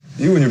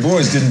You and your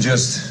boys didn't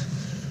just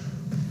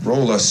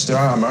roll a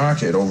Star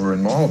Market over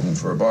in Malden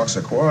for a box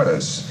of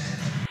quarters.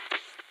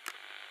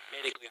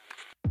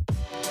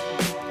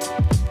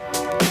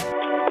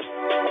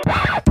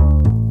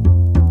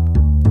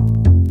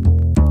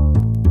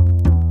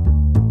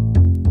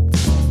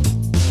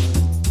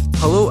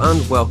 Hello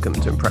and welcome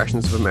to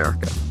Impressions of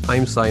America.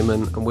 I'm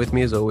Simon, and with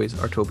me as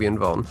always are Toby and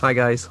Vaughn. Hi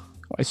guys.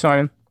 Hi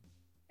Simon.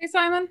 Hey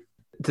Simon.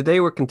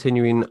 Today we're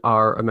continuing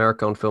our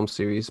America on Film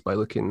series by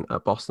looking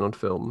at Boston on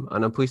film,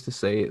 and I'm pleased to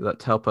say that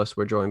to help us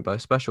we're joined by a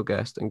special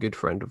guest and good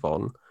friend of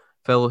Vaughn,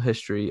 fellow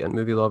history and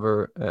movie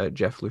lover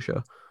Jeff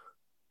Lucia.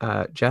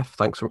 Jeff,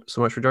 thanks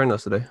so much for joining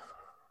us today.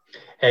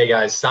 Hey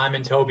guys,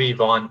 Simon, Toby,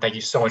 Vaughn, thank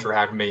you so much for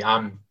having me.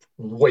 I'm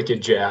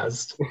wicked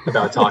jazzed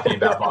about talking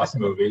about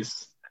Boston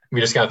movies. We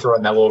just got to throw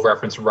in that little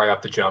reference right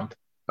off the jump.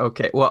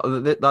 Okay, well,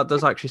 that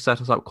does actually set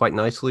us up quite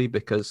nicely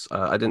because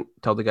I didn't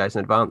tell the guys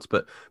in advance,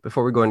 but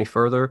before we go any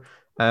further,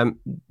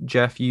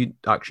 Jeff, you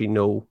actually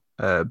know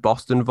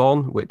Boston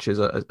Vaughn, which is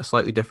a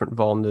slightly different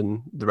Vaughn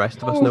than the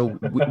rest of us know.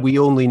 We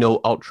only know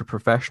ultra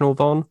professional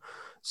Vaughn.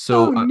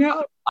 So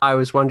I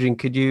was wondering,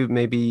 could you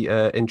maybe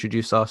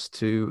introduce us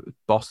to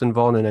Boston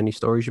Vaughn and any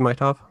stories you might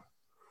have?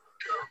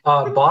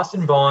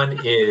 Boston Vaughn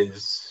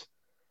is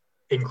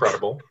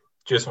incredible.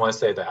 Just want to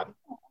say that.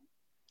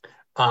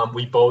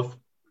 We both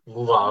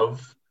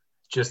love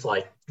just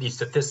like the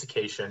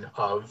sophistication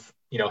of,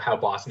 how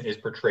Boston is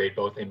portrayed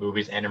both in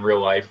movies and in real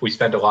life. We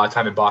spend a lot of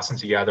time in Boston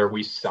together.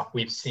 We've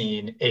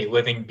seen a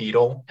living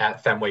Beatle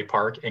at Fenway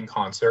Park in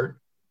concert.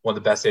 One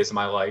of the best days of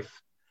my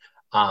life.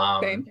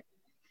 And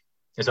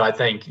so I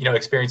think,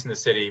 experiencing the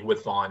city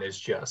with Vaughn is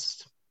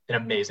just an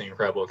amazing,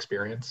 incredible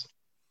experience.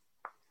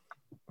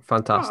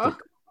 Fantastic.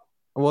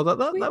 Well,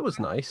 that was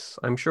nice.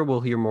 I'm sure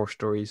we'll hear more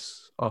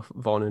stories of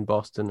Vaughn in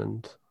Boston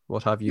and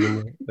what have you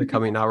in the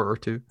coming hour or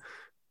two.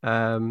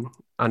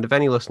 And if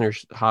any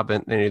listeners have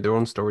any of their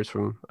own stories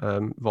from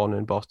Vaughn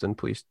in Boston,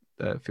 please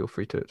feel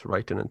free to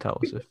write in and tell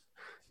us if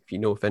you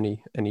know of any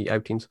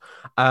outings.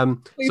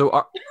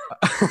 So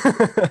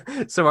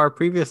our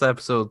previous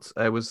episode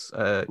was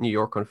New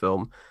York on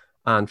film,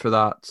 and for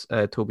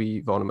that,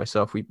 Toby, Vaughn, and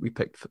myself, we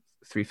picked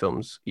 3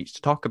 films each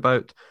to talk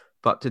about.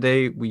 But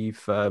today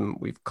we've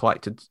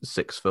collected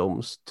 6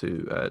 films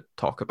to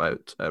talk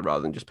about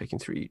rather than just picking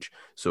 3 each.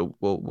 So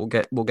we'll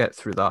get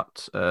through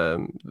that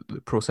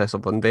the process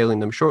of unveiling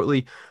them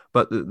shortly.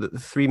 But the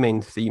 3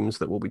 main themes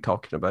that we'll be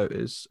talking about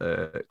is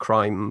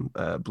crime,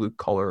 blue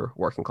collar,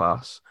 working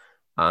class,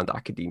 and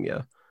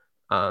academia.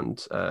 And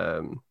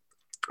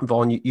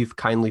Vaughn, you've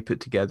kindly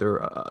put together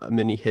a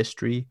mini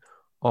history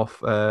of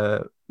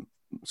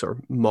sort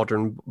of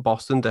modern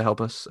Boston to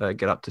help us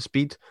get up to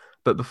speed.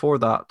 But before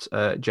that,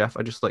 Jeff,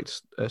 I'd just like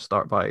to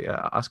start by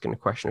asking a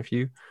question of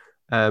you.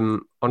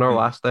 On our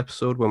last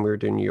episode, when we were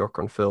doing New York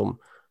on film,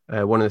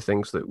 one of the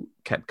things that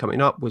kept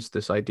coming up was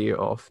this idea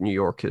of New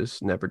York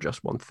is never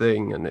just one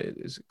thing, and it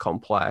is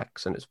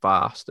complex and it's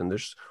vast, and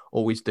there's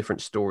always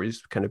different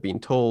stories kind of being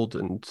told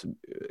and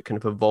kind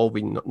of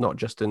evolving, not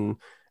just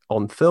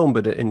on film,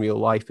 but in real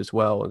life as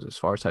well, as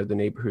far as how the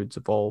neighborhoods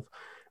evolve.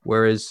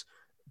 Whereas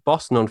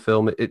Boston on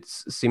film, it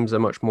seems a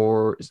much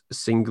more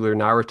singular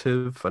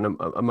narrative and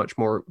a much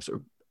more sort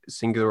of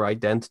singular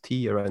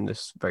identity around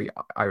this very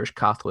Irish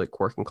Catholic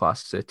working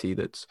class city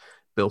that's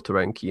built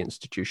around key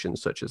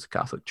institutions such as the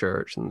Catholic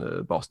Church and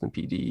the Boston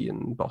PD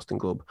and Boston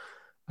Globe.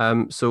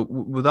 So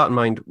with that in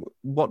mind,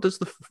 what does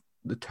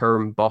the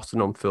term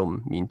Boston on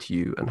film mean to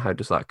you, and how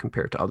does that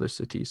compare to other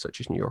cities such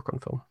as New York on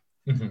film?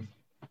 Mm-hmm.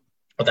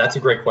 Well, that's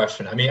a great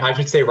question. I mean, I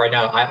should say right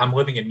now, I'm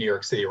living in New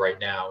York City right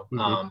now.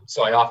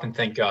 So I often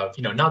think of,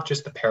 not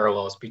just the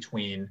parallels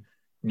between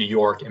New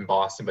York and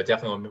Boston, but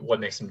definitely what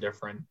makes them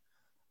different.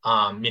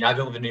 I've been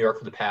living in New York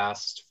for the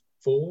past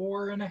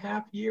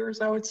 4.5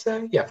 years, I would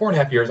say. Yeah,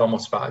 4.5 years,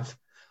 almost 5.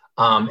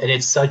 And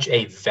it's such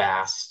a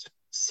vast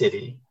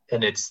city,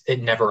 and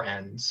it never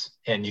ends.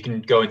 And you can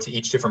go into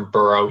each different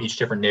borough, each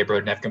different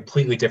neighborhood, and have a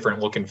completely different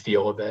look and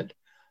feel of it.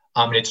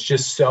 And it's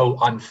just so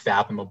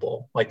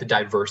unfathomable, like the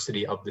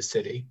diversity of the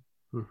city.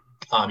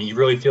 You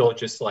really feel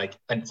just like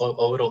a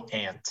little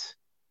ant,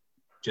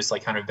 just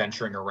like kind of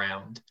venturing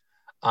around.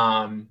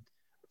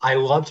 I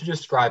love to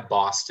describe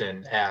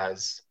Boston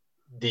as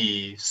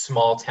the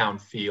small town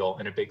feel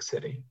in a big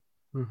city.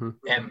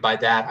 And by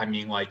that, I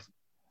mean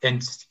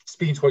and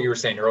speaking to what you were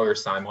saying earlier,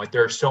 Simon, like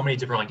there are so many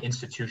different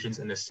institutions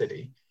in the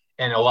city.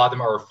 And a lot of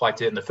them are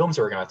reflected in the films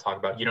that we're going to talk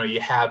about. You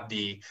have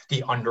the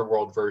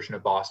underworld version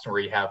of Boston,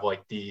 where you have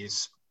like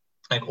these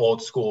like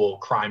old school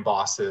crime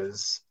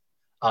bosses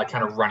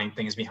kind of running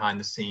things behind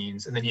the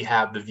scenes. And then you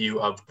have the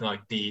view of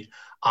like the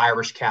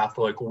Irish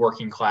Catholic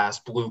working class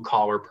blue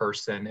collar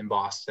person in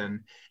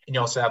Boston. And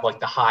you also have like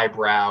the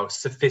highbrow,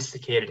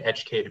 sophisticated,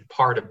 educated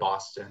part of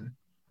Boston,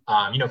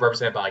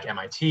 represented by like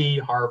MIT,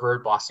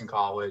 Harvard, Boston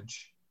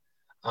College.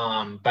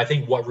 But I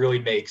think what really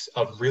makes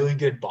a really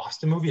good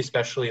Boston movie,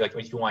 especially like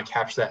if you want to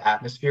capture that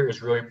atmosphere,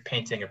 is really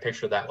painting a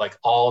picture that like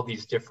all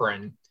these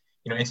different,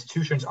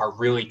 institutions are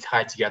really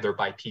tied together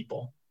by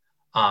people.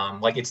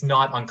 Like it's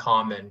not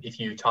uncommon if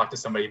you talk to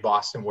somebody in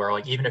Boston where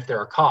like even if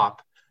they're a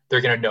cop,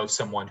 they're going to know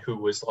someone who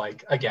was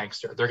like a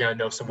gangster. They're going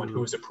to know someone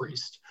who was a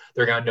priest.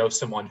 They're going to know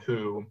someone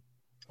who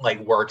like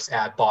works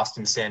at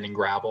Boston Sand and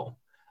Gravel,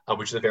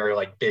 which is a very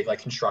like big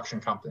like construction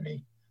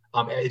company.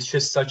 It's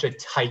just such a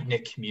tight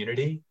knit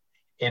community,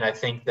 and I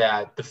think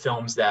that the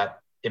films that,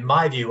 in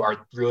my view,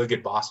 are really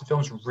good Boston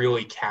films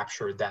really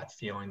captured that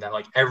feeling that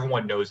like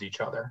everyone knows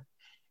each other,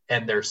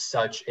 and there's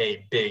such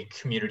a big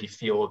community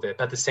feel of it.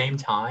 But at the same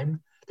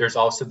time, there's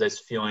also this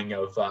feeling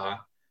of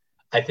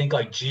I think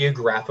like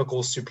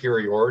geographical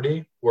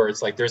superiority, where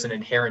it's like there's an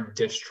inherent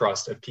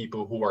distrust of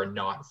people who are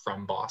not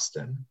from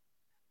Boston.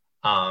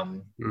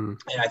 And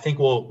I think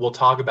we'll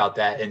talk about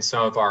that in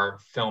some of our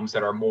films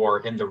that are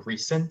more in the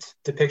recent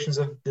depictions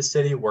of the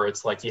city, where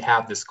it's like you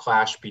have this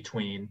clash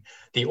between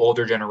the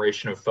older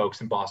generation of folks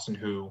in Boston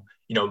who,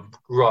 you know,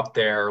 grew up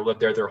there, lived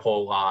there their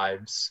whole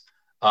lives,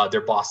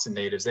 they're Boston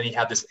natives. Then you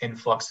have this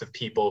influx of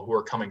people who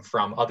are coming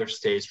from other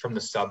states, from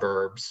the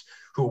suburbs,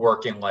 who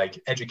work in like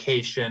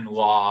education,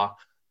 law,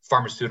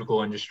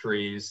 pharmaceutical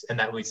industries, and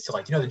that leads to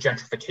like, you know, the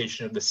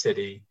gentrification of the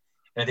city.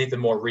 And I think the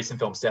more recent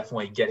films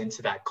definitely get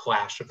into that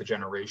clash of the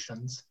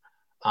generations.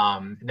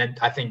 And then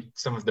I think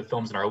some of the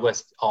films in our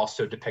list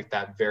also depict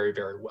that very,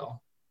 very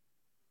well.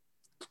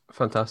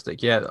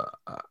 Fantastic. Yeah.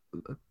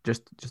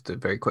 Just a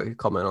very quick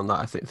comment on that.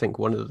 I think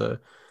one of the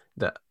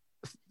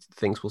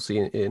things we'll see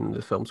in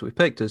the films we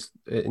picked is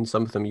in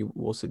some of them you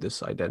will see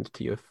this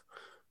identity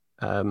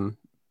of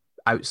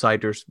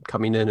outsiders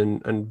coming in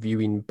and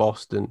viewing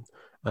Boston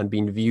and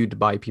being viewed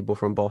by people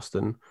from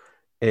Boston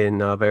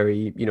in a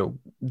very, you know,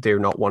 they're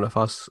not one of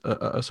us,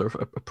 a sort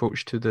of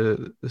approach to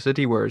the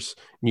city. Whereas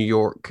New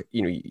York,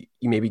 you know,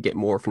 you maybe get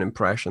more of an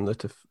impression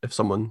that if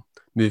someone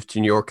moves to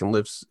New York and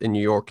lives in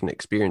New York and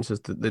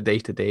experiences the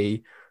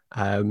day-to-day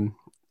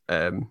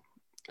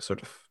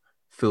sort of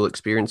full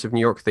experience of New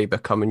York, they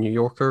become a New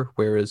Yorker.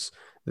 Whereas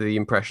the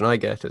impression I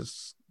get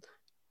is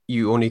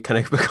you only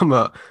kind of become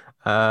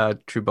a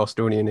true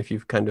Bostonian if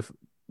you've kind of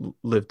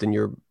lived in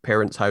your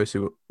parents' house,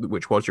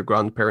 which was your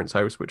grandparents'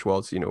 house, which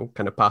was, you know,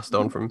 kind of passed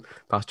on from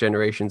past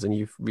generations, and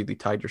you've really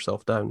tied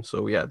yourself down.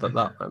 So yeah,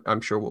 that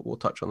I'm sure we'll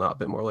touch on that a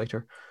bit more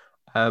later.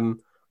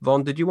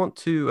 Vaughn, did you want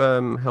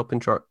to help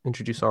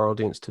introduce our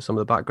audience to some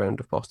of the background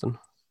of Boston?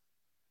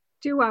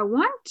 Do I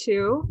want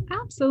to?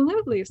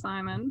 Absolutely,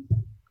 Simon.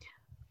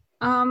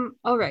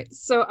 All right,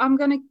 so I'm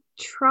going to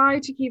try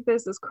to keep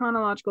this as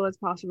chronological as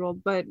possible,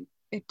 but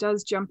it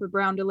does jump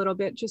around a little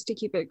bit just to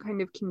keep it kind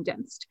of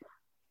condensed.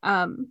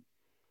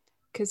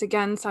 Because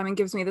again, Simon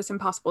gives me this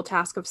impossible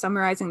task of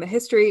summarizing the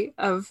history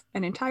of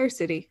an entire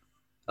city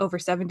over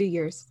 70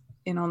 years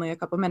in only a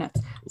couple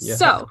minutes. Yeah,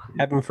 so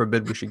heaven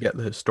forbid we should get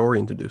the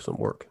historian to do some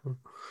work.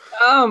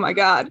 Oh my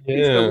God. Yeah.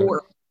 It's the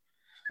war.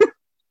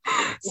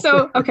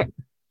 So, okay.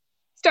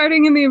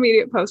 Starting in the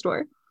immediate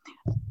post-war.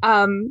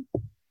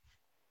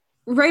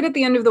 Right at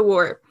the end of the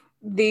war,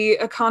 the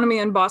economy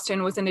in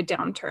Boston was in a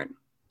downturn.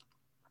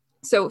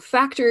 So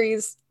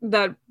factories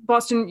that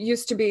Boston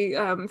used to be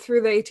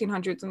through the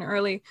 1800s and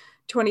early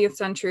 20th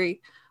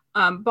century,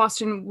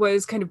 Boston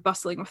was kind of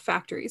bustling with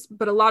factories,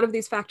 but a lot of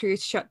these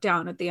factories shut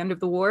down at the end of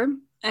the war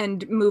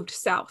and moved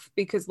south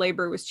because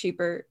labor was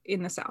cheaper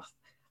in the south.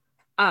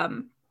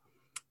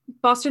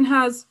 Boston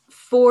has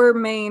four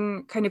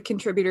main kind of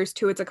contributors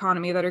to its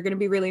economy that are going to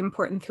be really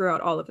important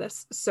throughout all of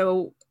this.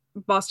 So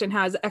Boston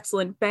has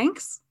excellent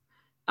banks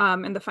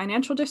in the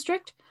financial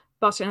district.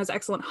 Boston has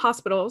excellent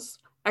hospitals,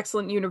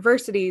 excellent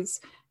universities,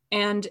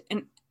 and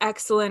an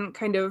excellent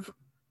kind of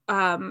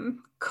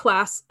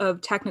class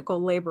of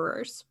technical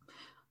laborers.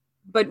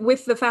 But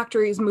with the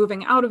factories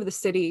moving out of the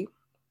city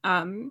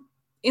in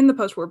the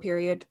post-war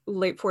period,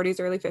 late 40s,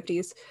 early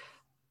 50s,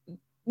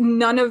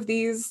 none of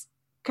these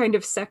kind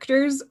of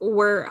sectors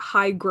were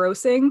high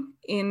grossing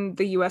in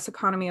the US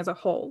economy as a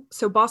whole.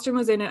 So Boston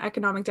was in an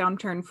economic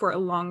downturn for a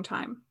long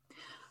time.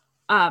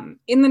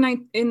 In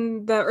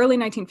the early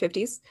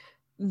 1950s,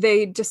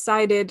 they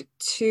decided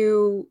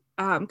to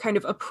kind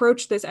of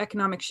approach this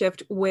economic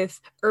shift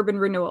with urban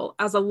renewal,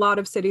 as a lot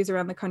of cities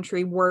around the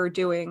country were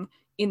doing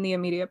in the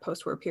immediate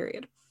post-war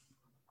period.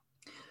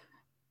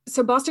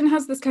 So Boston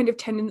has this kind of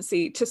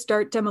tendency to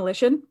start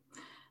demolition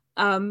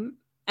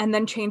and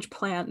then change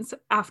plans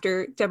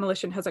after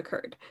demolition has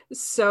occurred.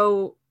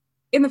 So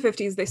in the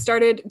 50s, they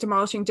started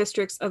demolishing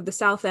districts of the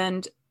South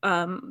End,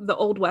 the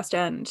Old West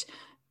End,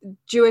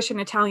 Jewish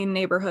and Italian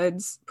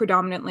neighborhoods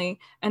predominantly,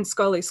 and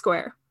Scollay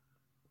Square.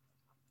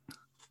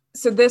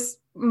 So this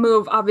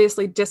move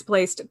obviously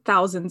displaced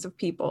thousands of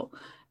people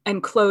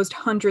and closed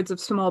hundreds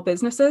of small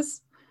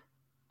businesses.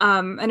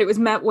 And it was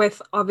met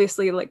with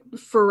obviously like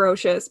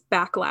ferocious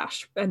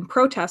backlash and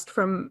protest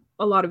from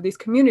a lot of these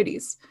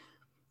communities.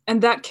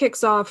 And that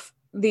kicks off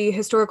the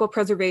historical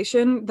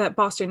preservation that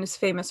Boston is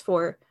famous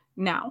for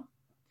now.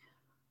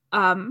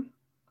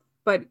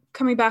 But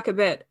coming back a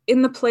bit,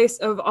 in the place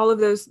of all of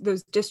those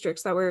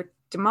districts that were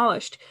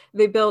demolished,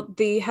 they built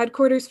the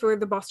headquarters for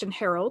the Boston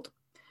Herald,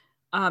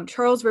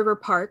 Charles River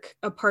Park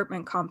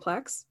apartment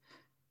complex,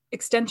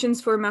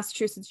 extensions for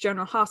Massachusetts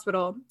General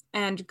Hospital,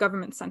 and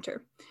Government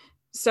Center.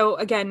 So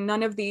again,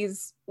 none of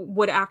these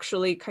would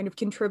actually kind of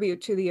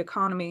contribute to the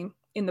economy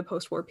in the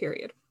post-war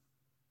period.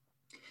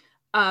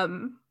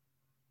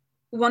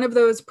 One of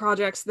those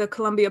projects, the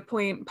Columbia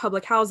Point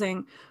Public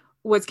Housing,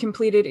 was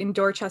completed in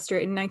Dorchester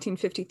in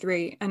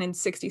 1953, and in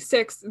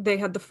 66, they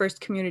had the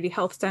first community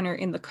health center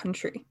in the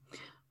country.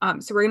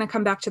 So we're going to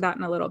come back to that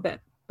in a little bit.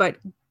 But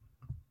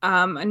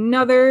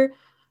another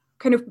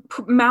kind of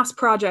mass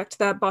project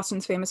that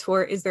Boston's famous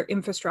for is their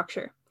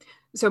infrastructure.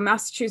 So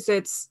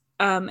Massachusetts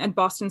and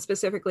Boston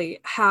specifically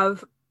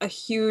have a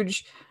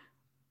huge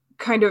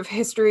kind of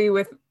history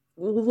with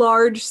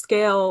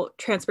large-scale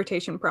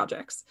transportation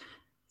projects.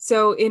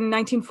 So in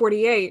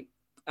 1948,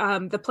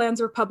 the plans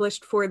were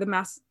published for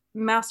the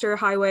Master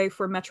Highway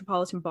for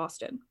Metropolitan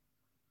Boston.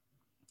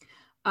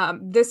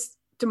 This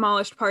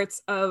demolished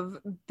parts of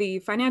the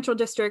Financial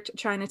District,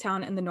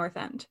 Chinatown, and the North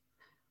End.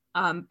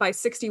 By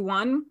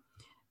 61,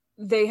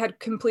 they had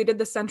completed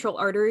the central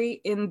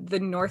artery in the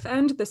North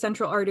End. The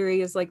central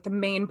artery is like the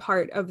main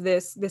part of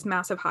this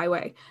massive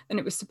highway, and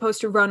it was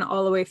supposed to run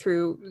all the way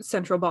through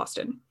central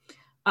Boston,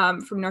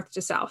 from north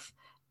to south.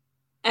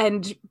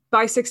 And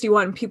by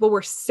 61, people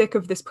were sick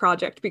of this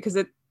project because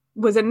it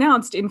was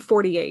announced in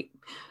 48.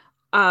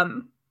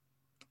 And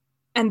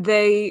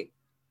they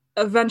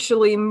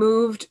eventually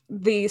moved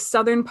the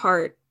southern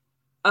part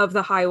of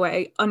the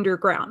highway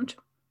underground.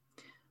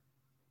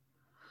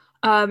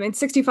 In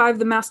 65,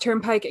 the Mass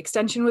Turnpike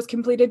extension was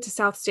completed to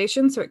South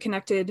Station, so it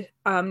connected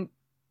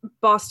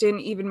Boston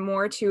even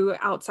more to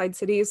outside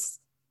cities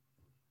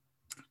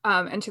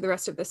and to the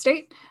rest of the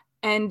state.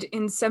 And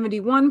in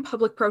 71,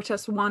 public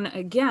protests won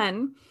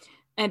again.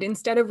 And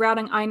instead of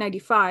routing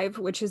I-95,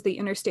 which is the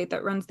interstate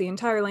that runs the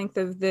entire length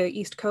of the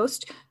East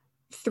Coast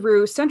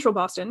through central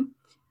Boston,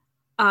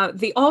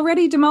 the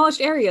already demolished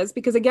areas,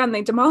 because again,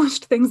 they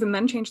demolished things and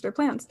then changed their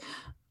plans,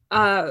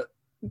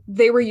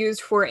 they were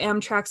used for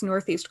Amtrak's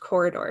Northeast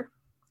Corridor.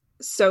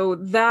 So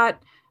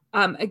that,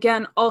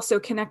 again, also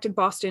connected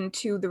Boston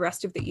to the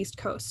rest of the East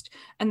Coast.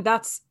 And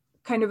that's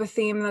kind of a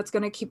theme that's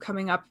going to keep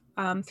coming up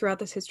throughout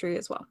this history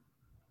as well.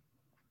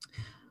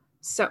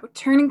 So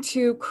turning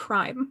to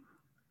crime,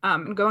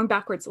 and going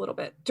backwards a little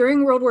bit.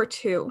 During World War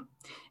II,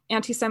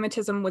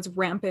 anti-Semitism was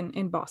rampant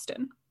in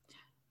Boston.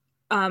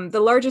 The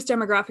largest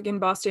demographic in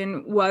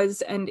Boston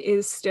was and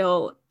is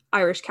still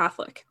Irish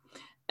Catholic.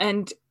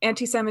 And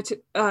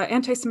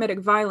anti-Semitic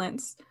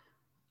violence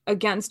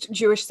against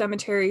Jewish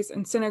cemeteries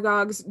and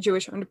synagogues,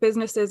 Jewish-owned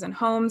businesses and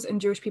homes,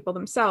 and Jewish people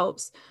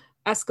themselves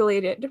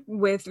escalated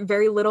with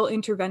very little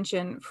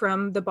intervention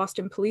from the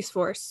Boston police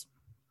force,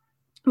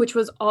 which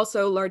was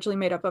also largely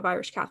made up of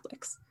Irish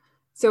Catholics.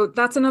 So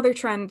that's another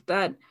trend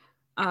that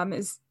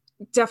is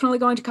definitely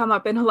going to come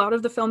up in a lot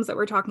of the films that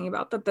we're talking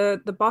about, that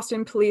the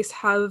Boston police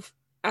have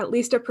at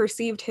least a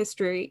perceived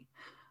history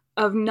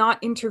of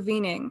not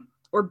intervening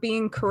or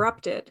being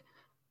corrupted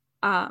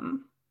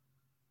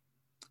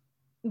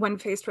when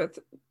faced with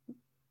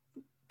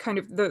kind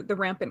of the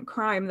rampant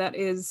crime that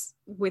is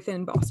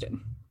within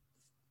Boston.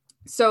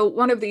 So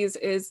one of these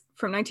is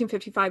from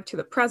 1955 to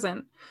the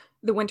present,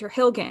 the Winter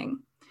Hill Gang.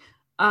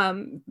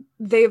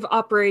 They've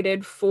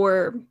operated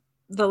for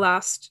the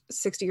last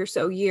 60 or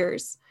so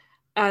years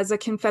as a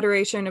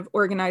confederation of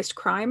organized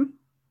crime,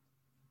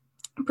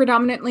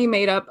 predominantly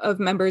made up of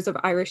members of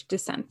Irish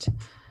descent.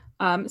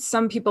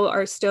 Some people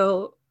are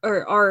still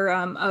are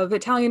of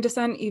Italian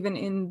descent, even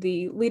in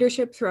the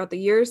leadership throughout the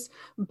years,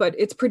 but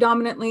it's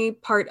predominantly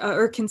part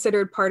or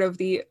considered part of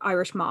the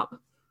Irish mob.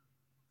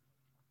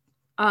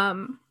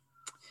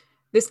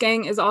 This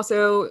gang is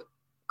also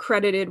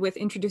credited with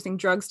introducing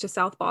drugs to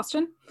South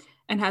Boston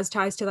and has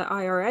ties to the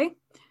IRA,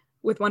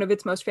 with one of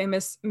its most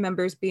famous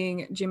members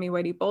being Jimmy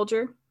Whitey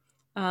Bulger,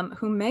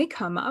 who may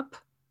come up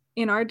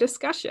in our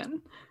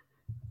discussion.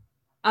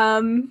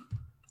 Some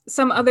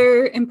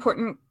other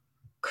important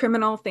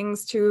criminal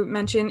things to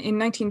mention: in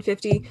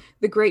 1950,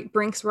 the Great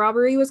Brinks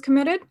robbery was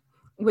committed,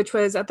 which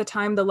was at the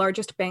time the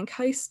largest bank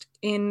heist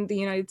in the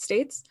United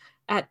States,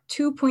 at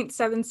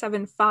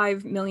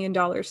 $2.775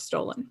 million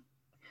stolen.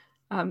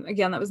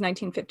 Again, that was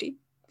 1950.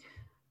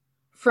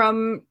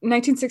 From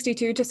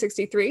 1962 to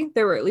 63,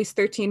 there were at least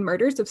 13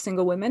 murders of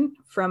single women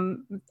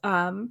from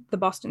the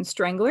Boston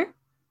Strangler.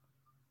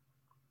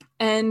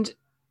 And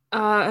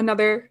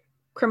another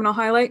criminal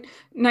highlight,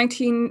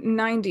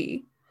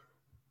 1990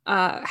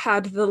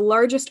 had the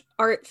largest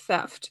art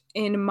theft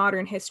in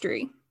modern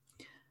history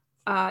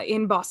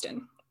in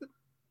Boston,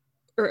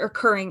 or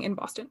occurring in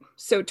Boston.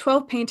 So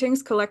 12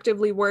 paintings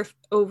collectively worth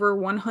over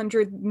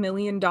 $100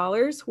 million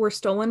were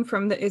stolen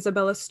from the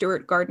Isabella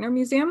Stewart Gardner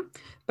Museum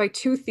by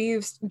two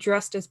thieves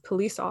dressed as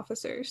police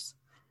officers.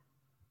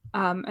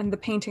 And the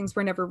paintings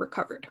were never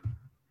recovered.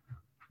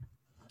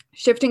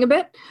 Shifting a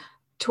bit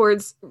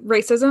towards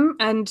racism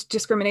and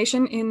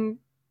discrimination in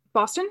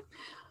Boston.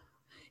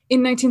 In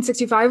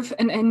 1965,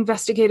 an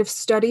investigative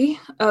study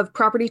of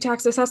property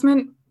tax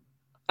assessment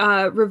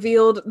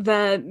revealed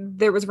that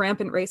there was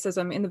rampant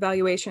racism in the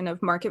valuation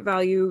of market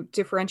value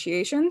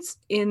differentiations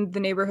in the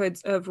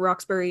neighborhoods of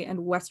Roxbury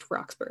and West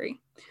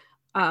Roxbury,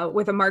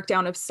 with a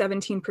markdown of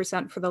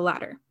 17% for the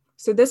latter.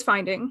 So this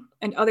finding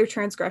and other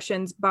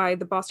transgressions by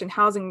the Boston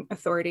Housing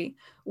Authority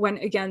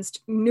went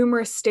against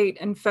numerous state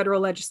and federal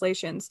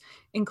legislations,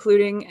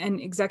 including an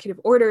executive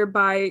order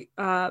by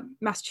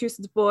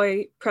Massachusetts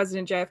boy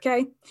President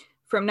JFK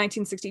from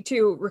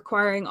 1962,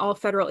 requiring all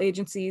federal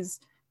agencies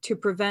to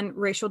prevent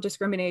racial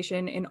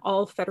discrimination in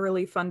all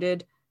federally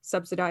funded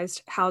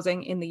subsidized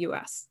housing in the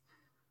US.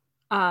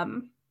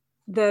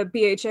 The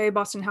BHA,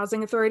 Boston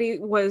Housing Authority,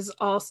 was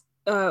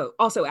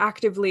also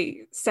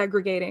actively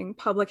segregating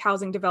public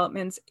housing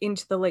developments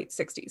into the late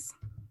 60s.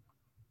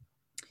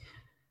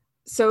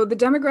 So the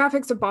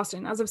demographics of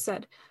Boston, as I've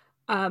said,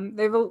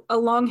 they have a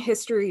long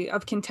history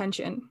of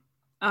contention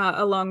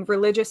along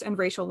religious and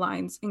racial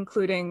lines,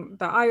 including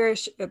the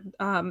Irish,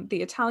 the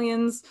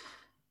Italians,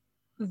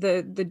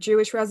 the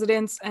Jewish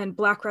residents and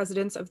Black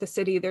residents of the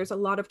city. There's a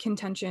lot of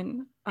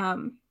contention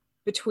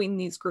between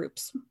these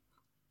groups,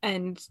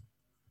 and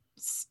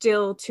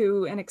still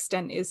to an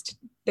extent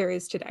there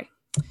is today.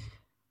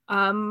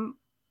 One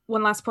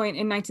last point,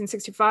 in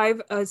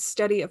 1965, a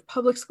study of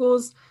public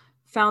schools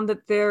found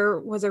that there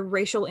was a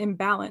racial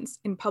imbalance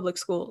in public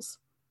schools,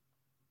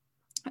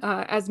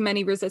 as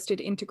many resisted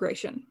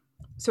integration.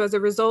 So as a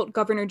result,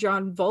 Governor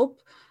John Volpe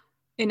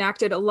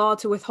enacted a law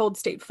to withhold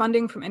state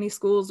funding from any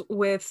schools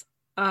with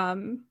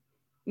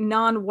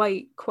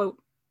non-white, quote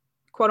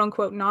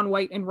unquote,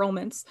 non-white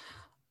enrollments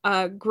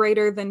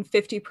greater than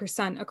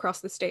 50%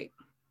 across the state.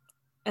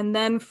 And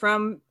then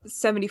from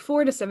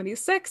 74 to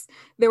 76,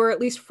 there were at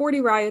least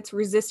 40 riots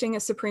resisting a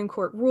Supreme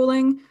Court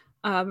ruling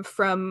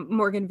from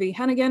Morgan v.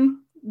 Hennigan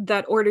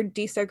that ordered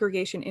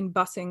desegregation in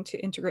busing to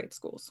integrate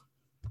schools.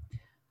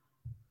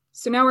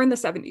 So now we're in the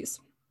 70s.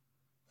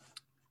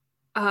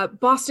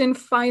 Boston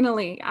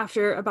finally,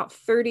 after about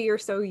 30 or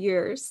so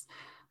years,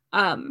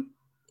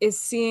 is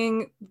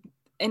seeing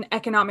an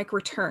economic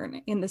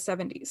return in the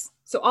 70s.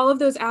 So all of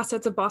those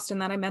assets of Boston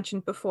that I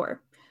mentioned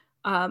before,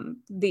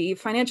 the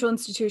financial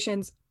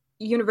institutions,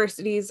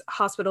 universities,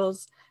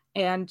 hospitals,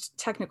 and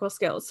technical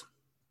skills,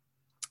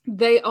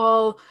 they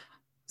all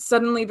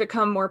suddenly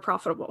become more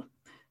profitable.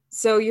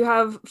 So you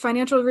have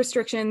financial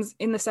restrictions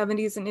in the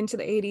 70s and into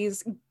the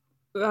 80s,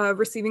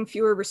 receiving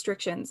fewer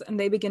restrictions, and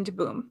they begin to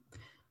boom.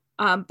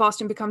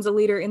 Boston becomes a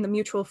leader in the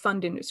mutual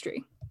fund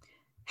industry.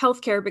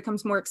 Healthcare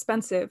becomes more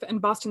expensive, and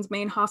Boston's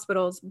main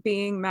hospitals,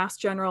 being Mass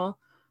General,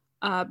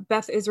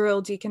 Beth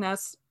Israel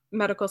Deaconess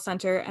Medical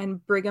Center,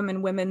 and Brigham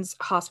and Women's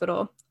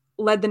Hospital,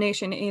 led the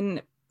nation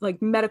in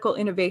medical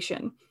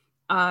innovation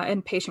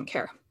and patient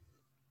care.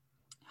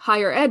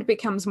 Higher ed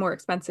becomes more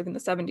expensive in the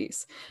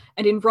 70s,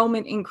 and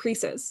enrollment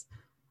increases,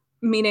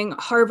 meaning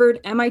Harvard,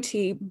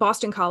 MIT,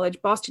 Boston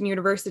College, Boston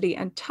University,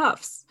 and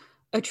Tufts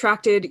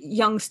attracted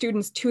young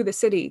students to the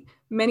city,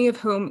 many of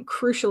whom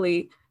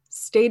crucially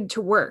stayed to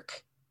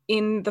work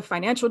in the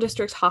financial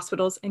districts,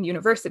 hospitals, and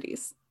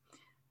universities.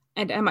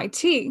 And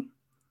MIT,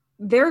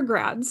 their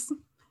grads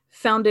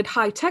founded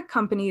high-tech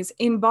companies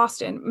in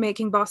Boston,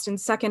 making Boston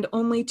second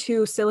only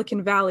to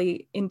Silicon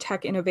Valley in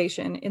tech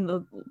innovation in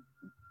the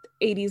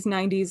 80s,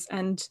 90s,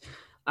 and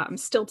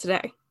still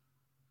today.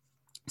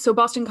 So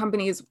Boston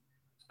companies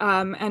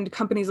and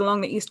companies along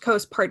the East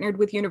Coast partnered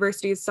with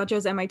universities such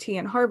as MIT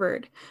and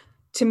Harvard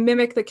to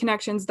mimic the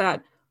connections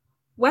that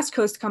West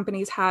Coast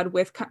companies had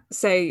with,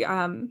 say,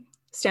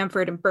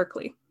 Stanford and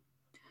Berkeley.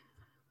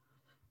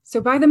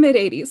 So by the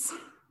mid-80s,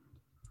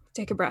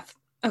 take a breath.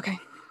 Okay.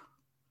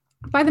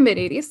 By the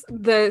mid-80s,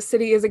 the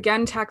city is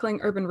again tackling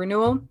urban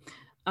renewal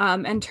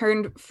and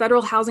turned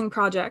federal housing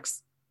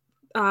projects,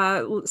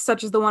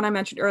 such as the one I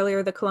mentioned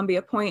earlier, the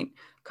Columbia Point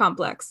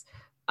complex.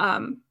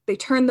 They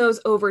turn those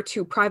over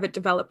to private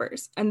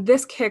developers. And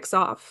this kicks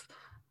off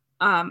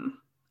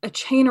a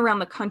chain around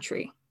the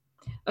country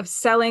of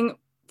selling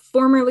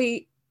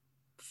formerly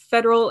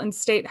federal and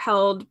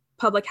state-held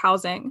public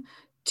housing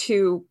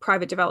to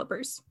private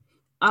developers.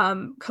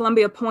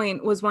 Columbia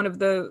Point was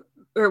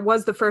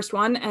was the first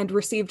one and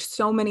received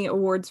so many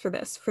awards for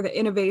this, for the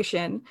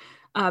innovation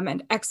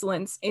and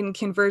excellence in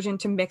conversion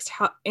to mixed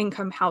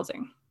income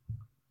housing.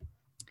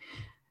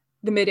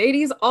 The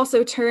mid-80s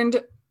also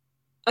turned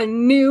a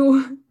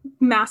new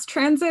mass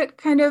transit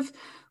kind of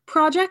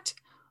project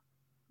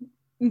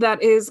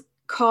that is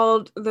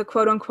called the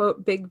quote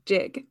unquote Big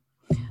Dig.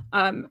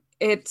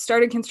 It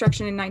started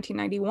construction in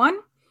 1991,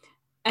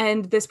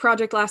 and this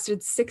project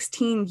lasted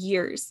 16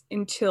 years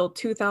until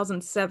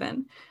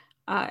 2007.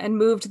 And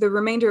moved the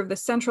remainder of the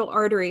central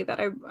artery that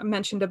I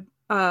mentioned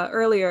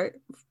earlier,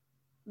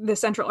 the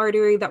central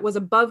artery that was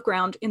above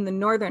ground in the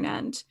northern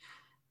end,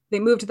 they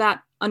moved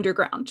that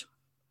underground.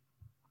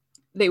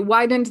 They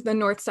widened the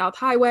north-south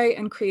highway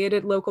and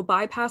created local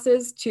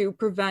bypasses to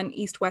prevent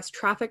east-west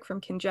traffic from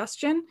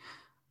congestion,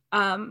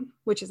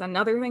 which is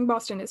another thing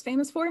Boston is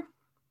famous for.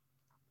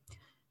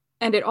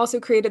 And it also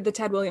created the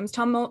Ted Williams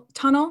Tunnel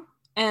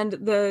and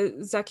the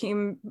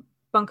Zakim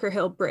Bunker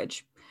Hill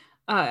Bridge,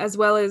 as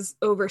well as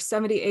over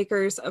 70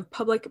 acres of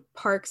public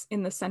parks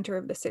in the center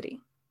of the city.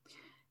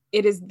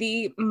 It is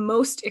the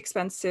most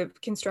expensive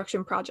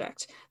construction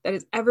project that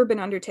has ever been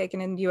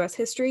undertaken in US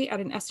history at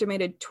an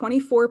estimated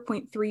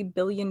 $24.3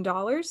 billion.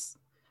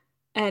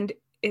 And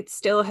it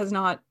still has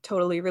not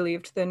totally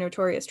relieved the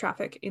notorious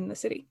traffic in the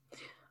city.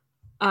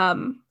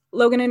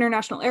 Logan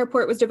International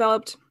Airport was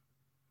developed.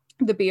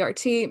 The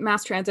BRT,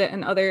 mass transit,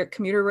 and other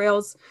commuter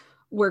rails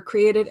were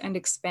created and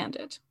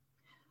expanded.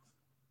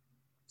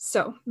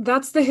 So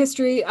that's the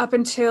history up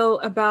until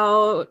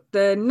about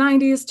the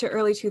 90s to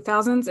early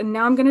 2000s. And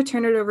now I'm going to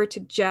turn it over to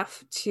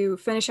Jeff to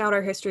finish out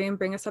our history and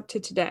bring us up to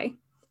today,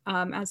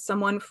 as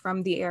someone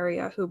from the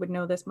area who would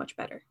know this much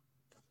better.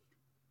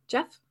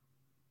 Jeff?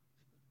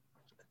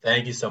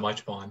 Thank you so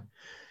much, Vaughn.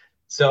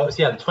 So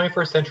yeah, the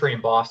 21st century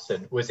in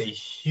Boston was a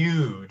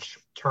huge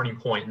turning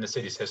point in the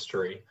city's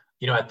history.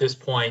 At this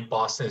point,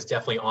 Boston is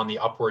definitely on the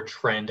upward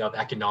trend of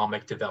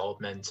economic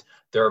development.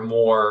 There are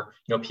more,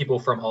 people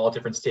from all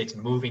different states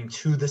moving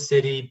to the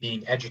city,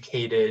 being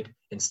educated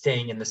and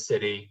staying in the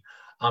city.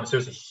 So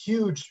there's a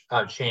huge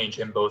change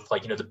in both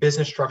the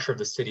business structure of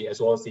the city as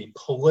well as the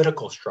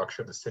political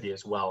structure of the city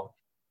as well.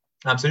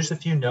 So just a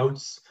few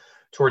notes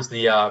towards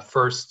the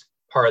first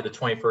part of the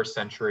 21st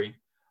century.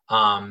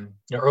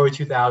 Early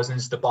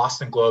 2000s, the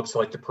Boston Globe,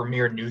 so the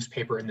premier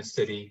newspaper in the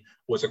city,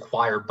 was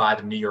acquired by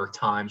the New York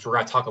Times. We're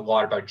going to talk a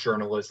lot about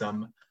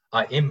journalism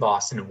in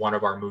Boston in one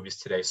of our movies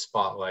today,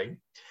 Spotlight.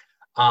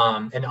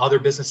 And other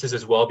businesses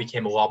as well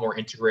became a lot more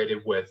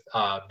integrated with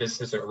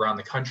businesses around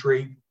the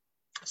country.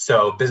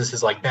 So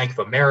businesses like Bank of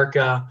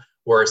America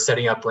were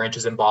setting up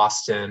branches in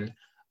Boston,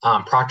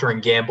 Procter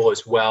 & Gamble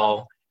as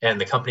well, and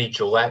the company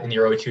Gillette in the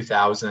early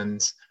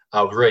 2000s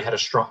really had a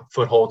strong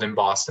foothold in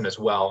Boston as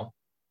well.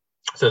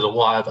 So there's a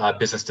lot of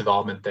business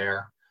development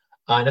there.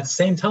 And at the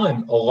same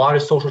time, a lot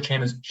of social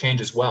change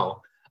as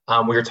well.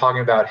 We were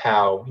talking about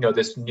how,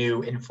 this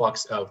new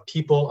influx of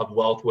people, of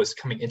wealth was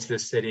coming into the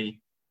city.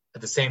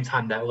 At the same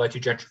time, that led to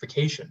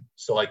gentrification.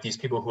 So these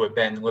people who have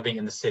been living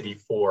in the city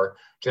for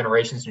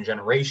generations and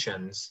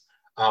generations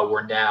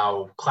were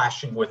now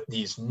clashing with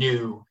these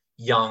new,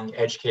 young,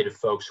 educated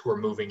folks who are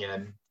moving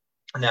in.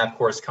 And that, of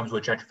course, comes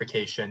with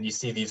gentrification. You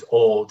see these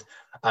old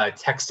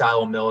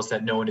textile mills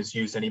that no one has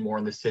used anymore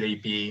in the city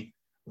be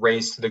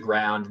razed to the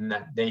ground, and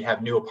that they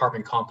have new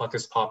apartment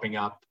complexes popping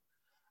up.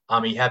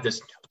 You have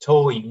this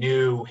totally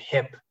new,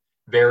 hip,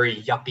 very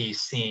yuppie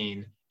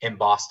scene in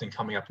Boston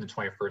coming up in the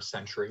 21st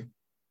century.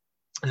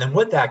 And then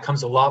with that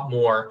comes a lot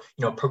more,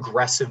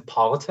 progressive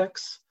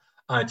politics.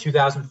 In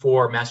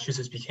 2004,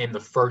 Massachusetts became the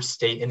first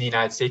state in the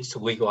United States to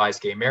legalize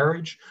gay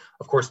marriage.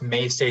 Of course,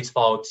 many states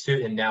followed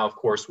suit, and now, of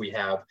course, we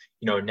have,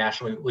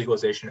 national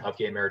legalization of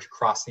gay marriage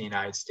across the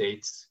United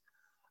States.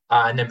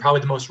 And then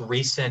probably the most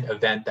recent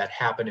event that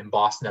happened in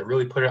Boston that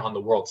really put it on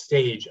the world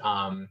stage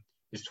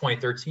is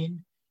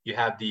 2013. You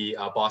have the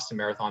Boston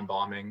Marathon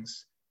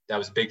bombings. That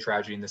was a big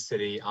tragedy in the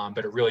city,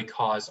 but it really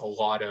caused a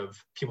lot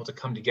of people to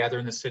come together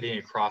in the city and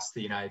across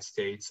the United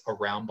States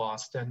around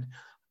Boston.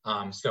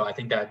 So I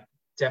think that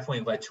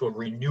definitely led to a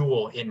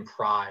renewal in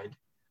pride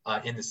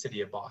in the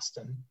city of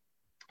Boston.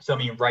 So,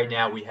 right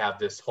now we have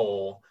this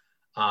whole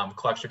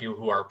collection of people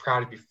who are proud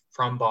to be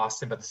from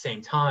Boston, but at the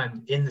same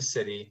time, in the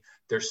city,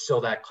 there's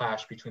still that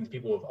clash between the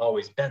people who have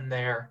always been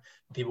there,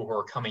 people who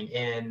are coming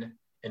in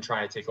and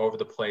trying to take over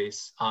the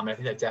place. I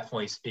think that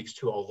definitely speaks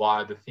to a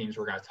lot of the themes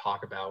we're going to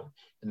talk about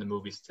in the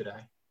movies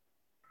today.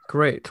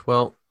 Great.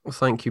 Well,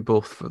 thank you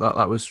both for that.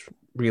 That was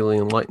really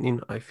enlightening.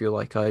 I feel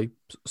like I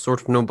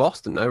sort of know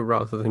Boston now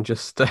rather than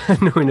just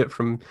knowing it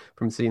from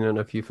seeing it in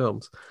a few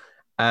films.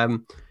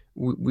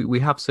 We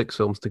have 6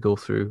 films to go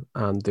through,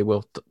 and they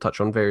will touch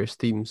on various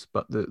themes,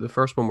 but the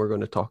first one we're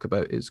going to talk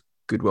about is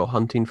Good Will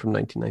Hunting from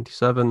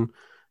 1997,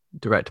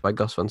 directed by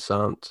Gus Van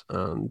Sant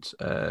and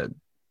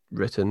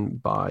written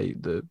by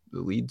the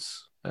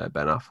leads,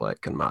 Ben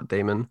Affleck and Matt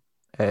Damon.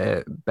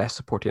 Best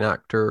Supporting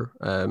Actor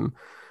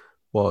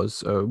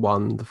was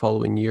won the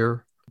following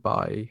year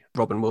by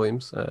Robin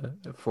Williams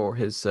for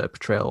his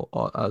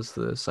portrayal as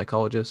the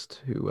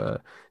psychologist who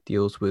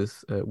deals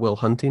with Will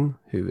Hunting,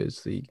 who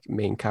is the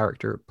main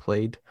character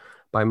played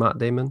by Matt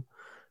Damon.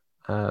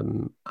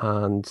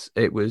 And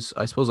it was,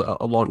 I suppose,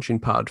 a launching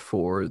pad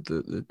for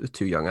the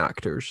 2 young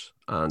actors,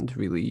 and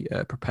really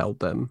propelled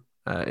them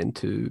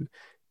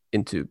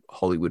into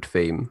Hollywood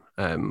fame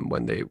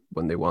when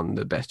they won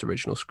the Best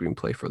Original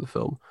Screenplay for the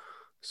film.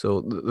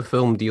 So the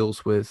film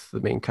deals with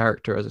the main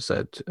character, as I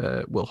said,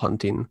 Will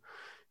Hunting,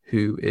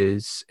 who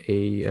is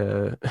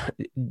a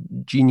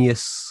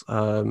genius.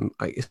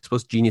 I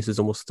suppose genius is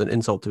almost an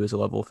insult to his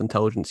level of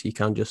intelligence. He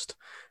can just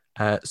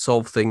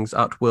solve things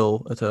at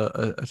will at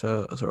a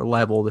sort of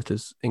level that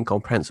is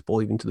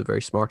incomprehensible even to the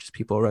very smartest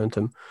people around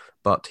him.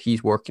 But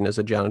he's working as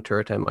a janitor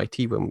at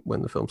MIT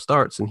when the film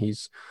starts, and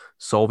he's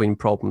solving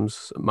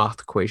problems, math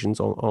equations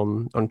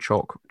on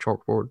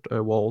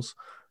chalkboard walls,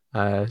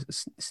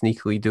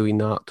 sneakily doing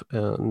that,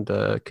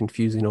 and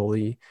confusing all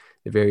the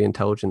very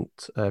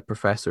intelligent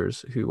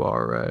professors who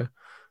are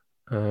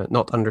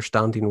not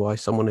understanding why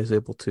someone is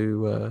able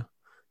to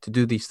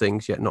do these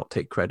things yet not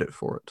take credit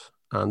for it.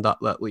 And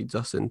that leads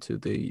us into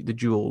the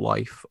dual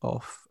life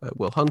of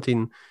Will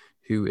Hunting,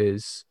 who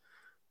is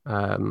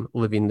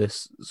living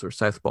this sort of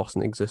South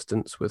Boston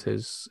existence with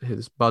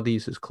his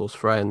buddies, his close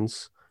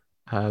friends,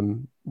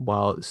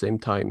 while at the same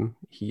time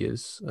he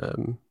is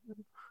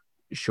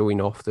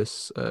showing off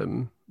this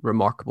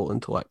remarkable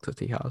intellect that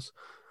he has.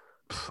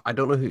 I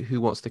don't know who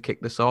wants to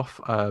kick this off.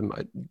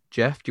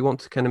 Jeff, do you want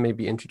to kind of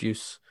maybe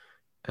introduce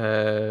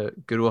Good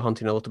Will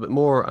Hunting a little bit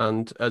more?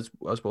 And as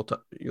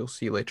you'll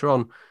see later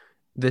on,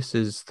 this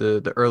is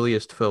the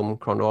earliest film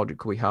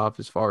chronological we have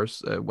as far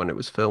as when it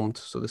was filmed.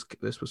 So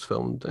this was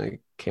filmed,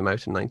 came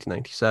out in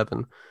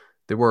 1997.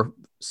 There were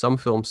some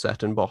films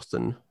set in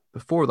Boston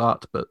before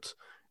that, but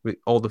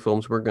all the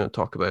films we're going to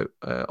talk about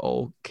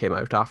all came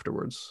out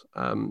afterwards.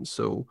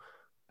 So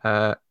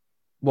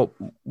what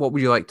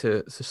would you like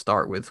to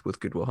start with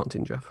Good Will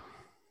Hunting, Jeff?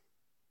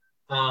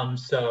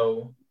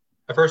 So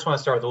I first want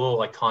to start with a little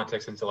like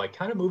context into like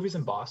kind of movies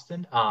in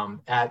Boston.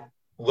 At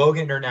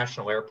Logan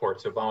International Airport,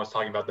 so Vaughn was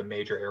talking about the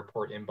major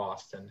airport in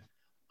Boston.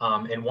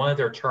 In one of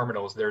their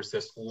terminals, there's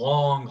this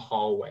long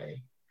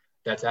hallway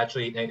that's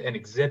actually an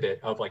exhibit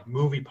of like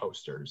movie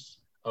posters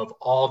of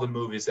all the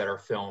movies that are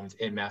filmed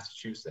in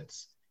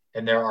Massachusetts.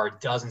 And there are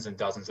dozens and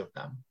dozens of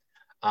them.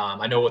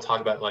 I know we'll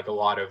talk about like a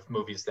lot of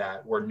movies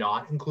that were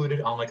not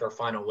included on like our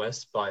final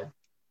list, but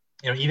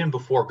even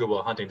before Good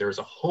Will Hunting, there's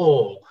a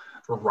whole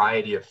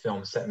variety of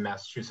films set in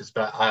Massachusetts.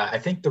 But I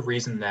think the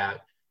reason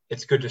that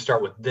it's good to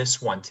start with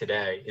this one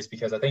today is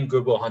because I think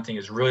Good Will Hunting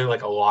is really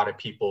like a lot of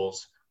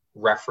people's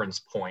reference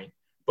point,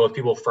 both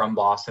people from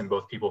Boston,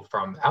 both people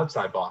from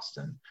outside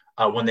Boston,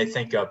 when they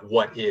think of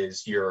what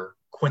is your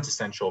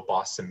quintessential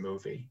Boston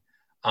movie.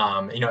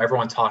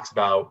 Everyone talks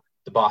about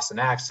the Boston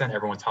accent,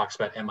 everyone talks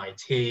about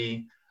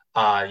MIT,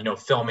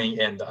 filming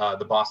in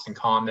the Boston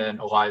Common,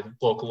 a lot of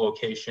local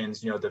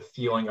locations, the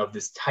feeling of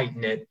this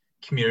tight-knit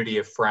community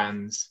of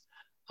friends.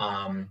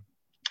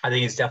 I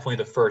think it's definitely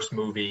the first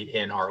movie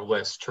in our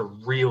list to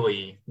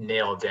really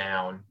nail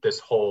down this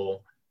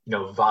whole,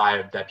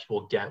 vibe that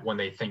people get when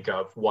they think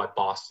of what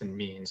Boston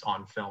means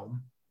on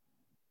film.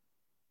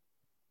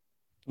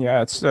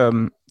 Yeah, it's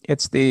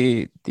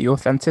the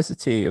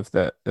authenticity of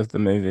the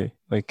movie.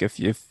 Like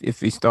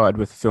if we started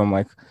with a film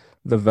like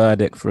The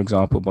Verdict, for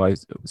example, by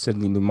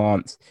Sidney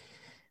Lumet,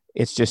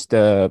 it's just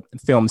a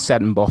film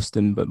set in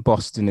Boston, but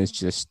Boston is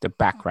just the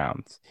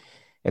background.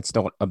 It's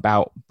not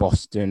about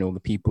Boston or the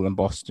people in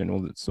Boston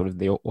or sort of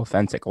the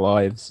authentic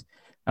lives.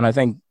 And I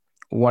think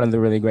one of the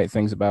really great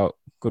things about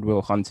Good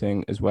Will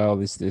Hunting as well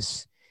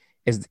is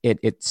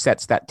it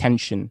sets that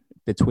tension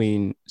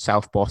between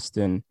South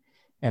Boston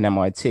and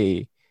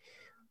MIT,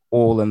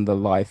 all in the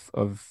life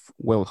of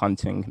Will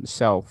Hunting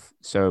himself.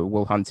 So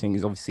Will Hunting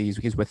is obviously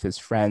he's with his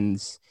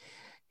friends,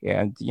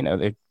 and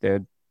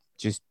they're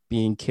just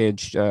being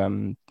kids,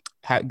 getting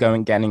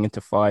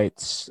into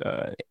fights,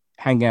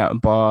 hanging out in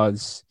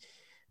bars,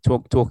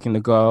 talking to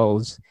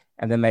girls,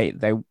 and then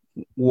they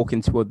walk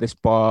into this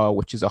bar,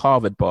 which is a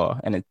Harvard bar,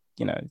 and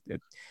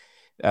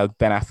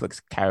Ben Affleck's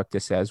character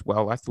says,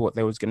 "Well, I thought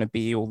there was going to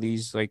be all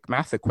these like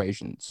math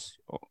equations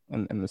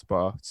in this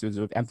bar," so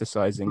sort of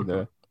emphasizing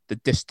the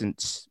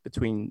distance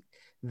between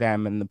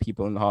them and the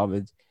people in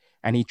Harvard.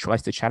 And he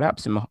tries to chat up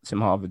some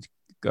Harvard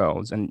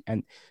girls, and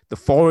the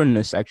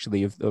foreignness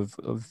actually of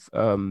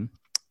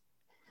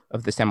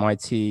this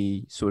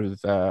MIT sort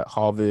of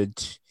Harvard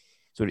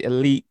sort of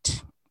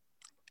elite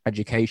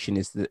education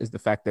is the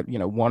fact that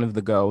one of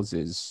the girls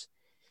is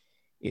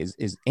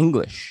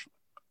English,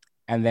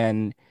 and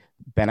then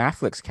Ben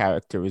Affleck's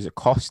character is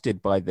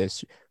accosted by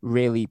this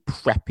really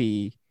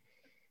preppy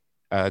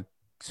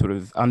sort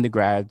of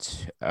undergrad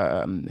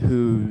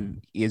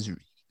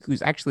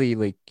who's actually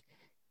like,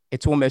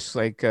 it's almost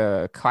like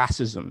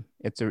classism.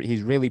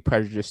 He's really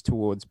prejudiced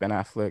towards Ben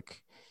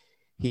Affleck.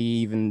 He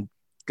even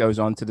goes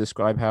on to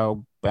describe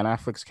how Ben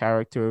Affleck's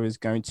character is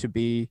going to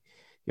be,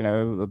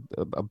 a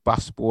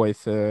busboy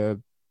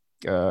for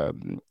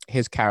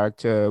his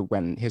character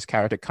when his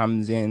character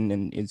comes in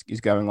and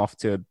is going off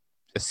to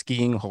a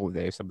skiing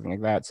holiday or something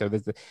like that. So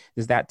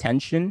there's that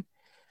tension.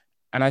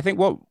 And I think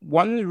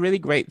one of the really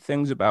great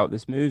things about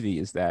this movie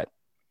is that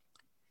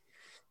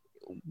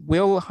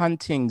Will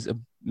Hunting's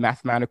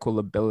mathematical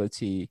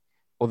ability,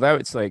 although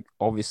it's like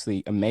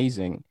obviously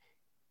amazing,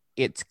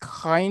 it's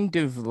kind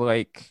of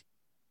like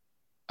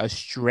a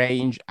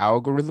strange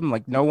algorithm.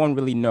 Like no one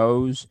really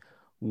knows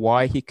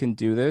why he can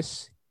do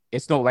this.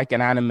 It's not like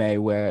an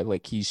anime where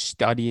like he's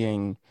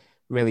studying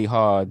really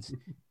hard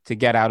to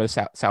get out of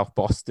South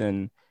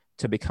Boston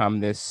to become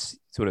this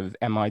sort of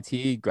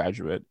MIT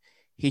graduate.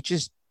 He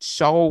just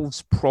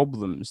solves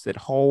problems that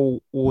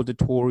whole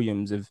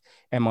auditoriums of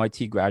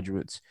MIT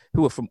graduates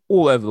who are from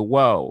all over the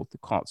world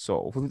can't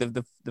solve.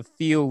 The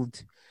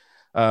field,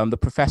 the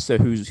professor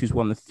who's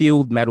won the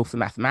field medal for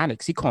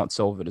mathematics, he can't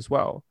solve it as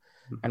well.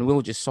 And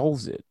Will just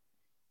solves it.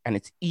 And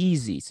it's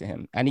easy to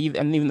him. And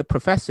even the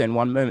professor in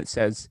one moment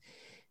says,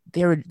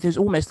 there's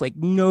almost like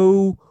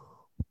no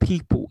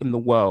people in the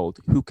world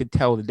who could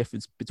tell the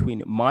difference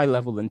between my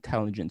level of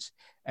intelligence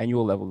and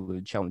your level of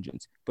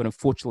intelligence. But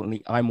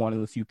unfortunately, I'm one of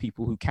the few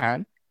people who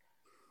can.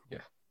 Yeah.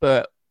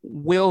 But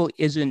Will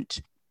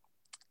isn't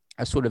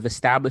a sort of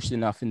established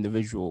enough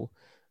individual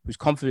who's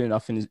confident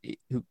enough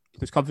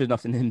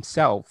in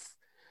himself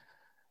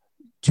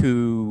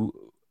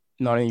to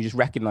not only just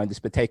recognize this,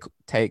 but take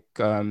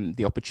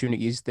the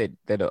opportunities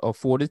that are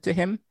afforded to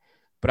him.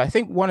 But I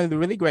think one of the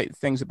really great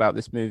things about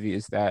this movie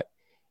is that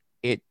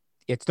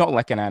it's not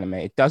like an anime.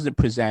 It doesn't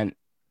present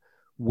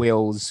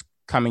Will's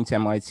coming to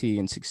MIT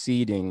and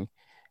succeeding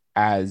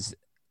as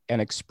an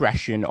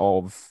expression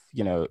of,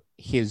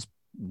 his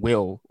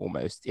will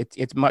almost.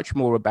 It's much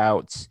more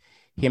about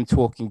him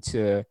talking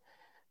to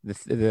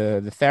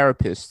the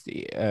therapist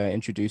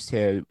introduced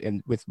here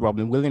with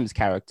Robin Williams'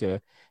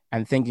 character,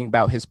 and thinking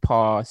about his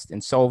past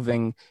and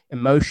solving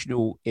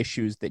emotional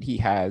issues that he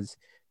has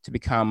to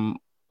become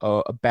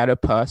a better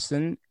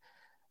person.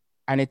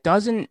 And it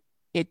doesn't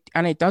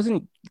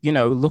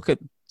look at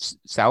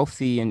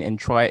Southie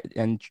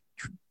and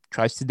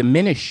tries to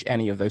diminish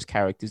any of those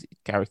characters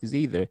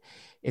either.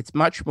 It's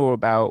much more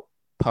about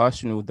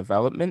personal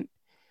development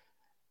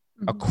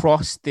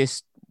across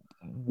this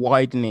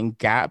widening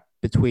gap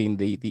between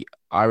the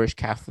Irish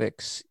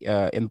Catholics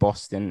in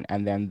Boston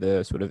and then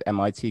the sort of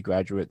MIT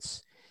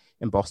graduates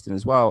in Boston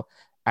as well.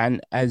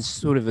 And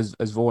as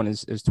Vaughan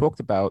has talked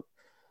about,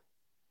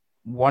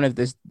 one of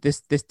this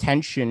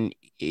tension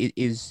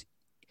is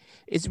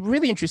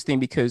really interesting,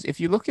 because if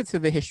you look into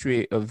the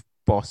history of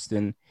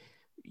Boston,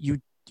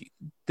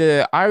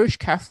 the Irish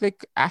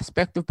Catholic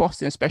aspect of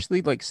Boston,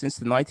 especially like since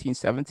the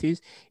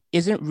 1970s,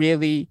 isn't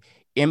really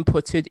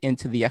inputted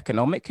into the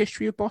economic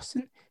history of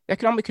Boston. The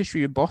economic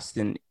history of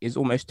Boston is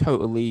almost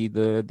totally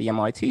the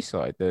MIT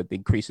side, the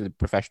increase of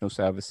professional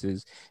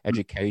services,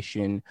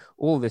 education,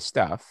 all this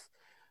stuff.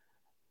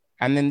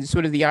 And then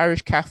sort of the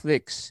Irish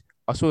Catholics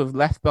are sort of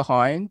left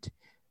behind.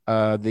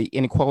 The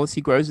inequality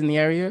grows in the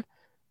area,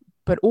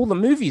 but all the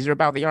movies are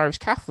about the Irish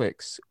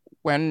Catholics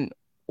when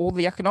all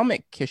the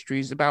economic history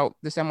is about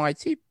this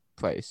MIT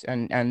place.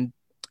 And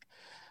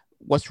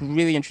what's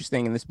really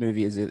interesting in this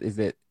movie is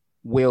that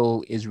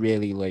Will is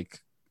really like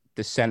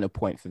the center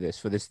point for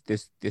this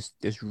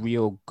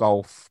real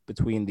gulf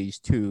between these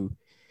two,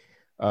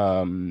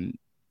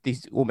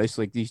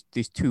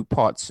 these two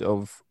parts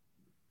of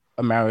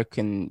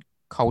American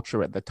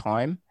culture at the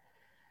time.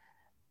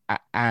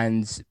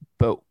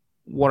 But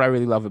what I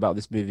really love about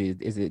this movie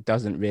is it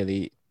doesn't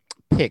really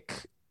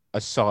pick a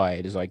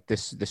side. It's like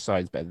this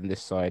side is better than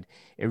this side.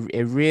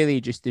 It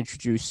really just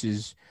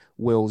introduces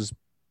Will's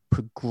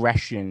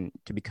progression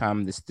to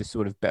become this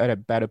sort of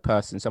better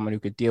person, someone who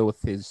could deal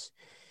with his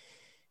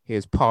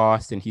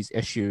past and his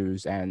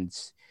issues, and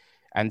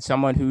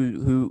someone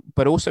who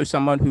but also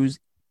someone who's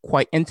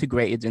quite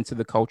integrated into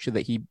the culture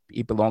that he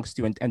belongs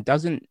to, and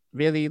doesn't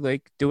really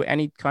like do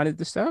any kind of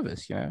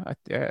disservice. I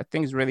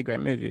think it's a really great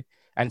movie,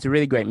 and it's a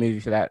really great movie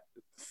for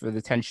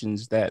the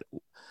tensions that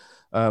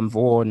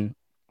Vaughan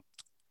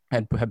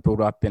had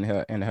brought up in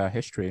her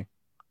history.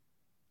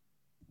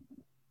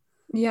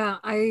 Yeah,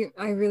 I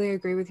really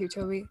agree with you,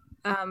 Toby.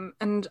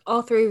 And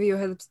all three of you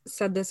have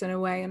said this in a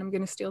way, and I'm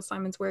going to steal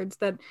Simon's words,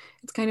 that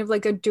it's kind of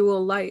like a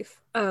dual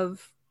life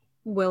of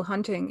Will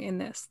Hunting in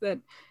this, that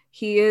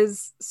he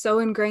is so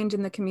ingrained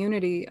in the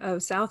community of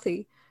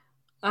Southie,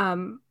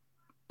 and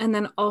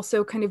then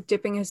also kind of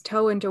dipping his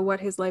toe into what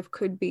his life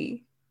could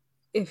be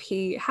if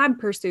he had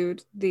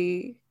pursued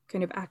the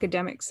kind of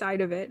academic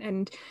side of it.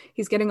 And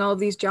he's getting all of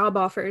these job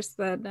offers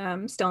that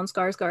Stellan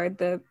Skarsgård,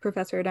 the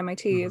professor at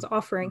MIT, is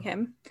offering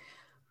him.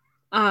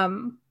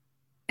 And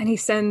he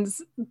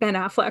sends Ben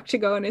Affleck to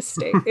go in his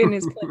place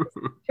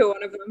to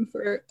one of them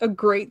for a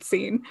great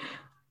scene.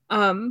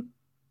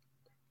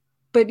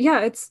 But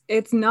yeah,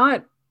 it's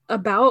not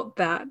about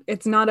that.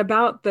 It's not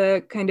about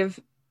the kind of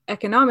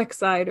economic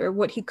side or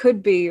what he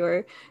could be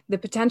or the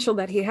potential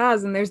that he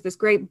has. And there's this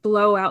great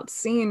blowout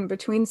scene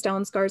between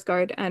Stellan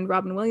Skarsgård and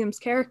Robin Williams'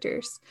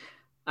 characters.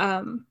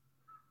 Stellan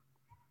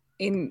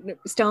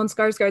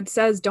Skarsgård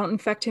says, "Don't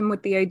infect him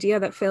with the idea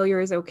that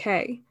failure is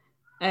okay."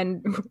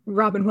 And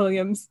Robin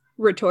Williams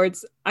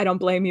retorts, "I don't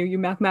blame you, you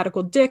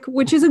mathematical dick,"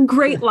 which is a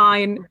great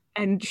line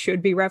and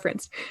should be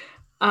referenced.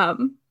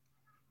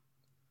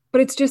 But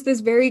it's just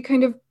this very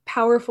kind of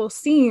powerful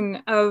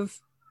scene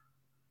of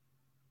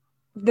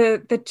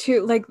the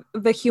two, like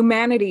the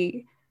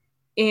humanity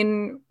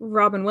in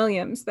Robin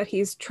Williams that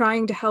he's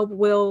trying to help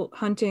Will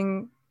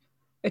Hunting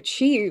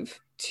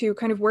achieve, to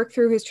kind of work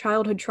through his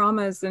childhood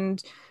traumas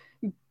and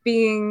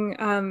being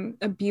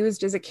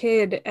abused as a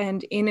kid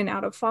and in and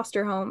out of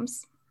foster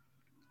homes.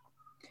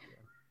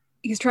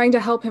 He's trying to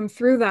help him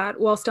through that,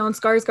 while Stellan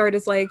Skarsgård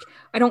is like,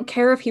 I don't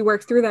care if he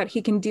works through that.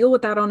 He can deal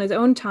with that on his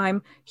own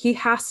time. He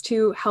has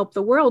to help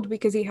the world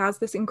because he has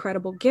this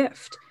incredible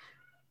gift.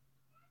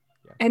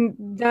 Yeah.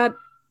 And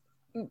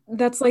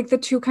that's like the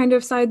two kind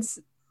of sides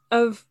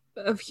of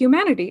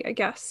humanity, I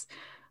guess.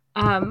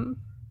 I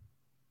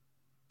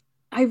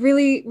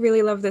really,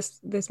 really love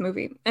this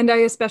movie. And I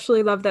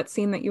especially love that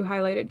scene that you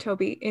highlighted,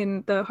 Toby,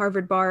 in the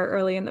Harvard bar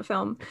early in the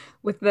film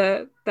with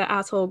the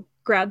asshole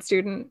grad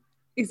student.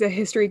 He's a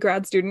history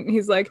grad student.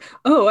 He's like,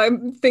 "Oh, I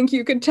think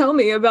you could tell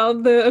me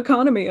about the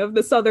economy of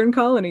the Southern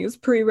colonies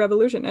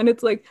pre-revolution." And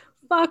it's like,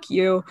 fuck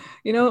you,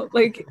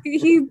 like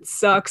he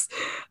sucks.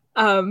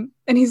 And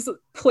he's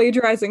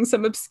plagiarizing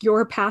some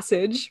obscure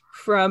passage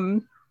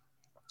from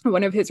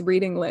one of his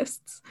reading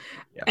lists.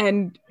 Yeah.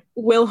 And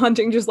Will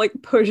Hunting just like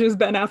pushes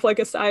Ben Affleck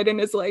aside and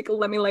is like,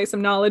 let me lay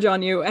some knowledge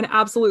on you, and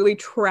absolutely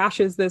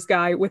trashes this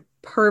guy with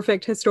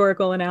perfect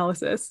historical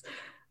analysis.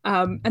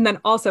 And then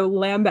also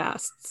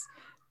lambasts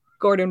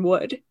Gordon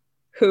Wood,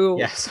 who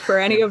Yes. for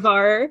any of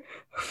our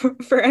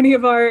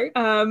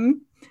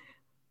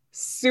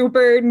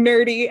super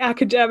nerdy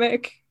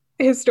academic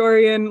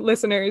historian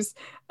listeners,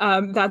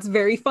 that's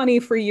very funny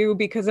for you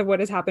because of what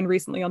has happened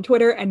recently on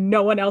Twitter, and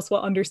no one else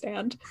will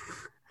understand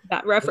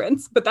that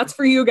reference. But that's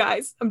for you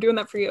guys. I'm doing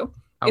that for you.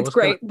 It's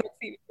great. That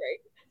scene is great.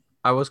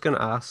 I was going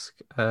to ask,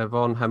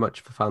 Vaughn, how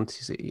much of a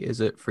fantasy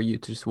is it for you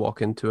to just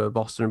walk into a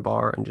Boston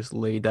bar and just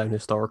lay down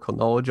historical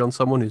knowledge on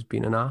someone who's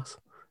been an ass?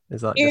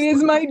 Is that It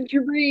is my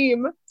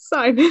dream,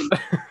 Simon.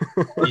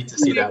 Need to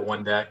see that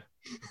one day.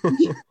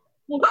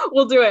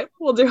 We'll do it.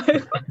 We'll do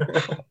it.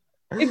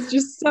 It's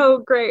just so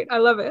great. I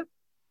love it.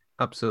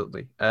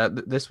 Absolutely.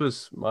 This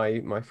was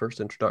my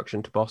first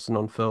introduction to Boston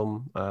on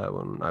film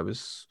when I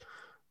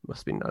must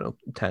have been, I don't know,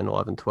 10,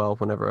 11, 12,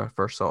 whenever I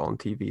first saw it on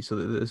TV. So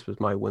this was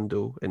my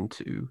window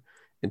into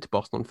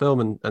Boston on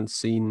film, and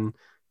seeing,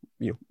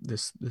 you know,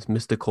 this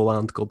mystical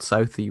land called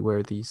Southie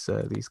where these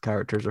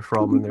characters are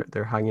from, and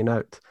they're hanging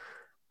out.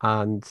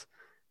 And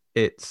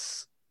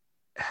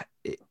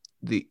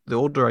the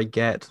older I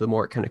get, the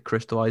more it kind of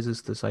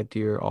crystallizes this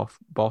idea of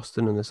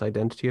Boston and this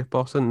identity of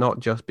Boston,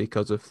 not just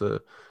because of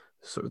the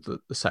sort of the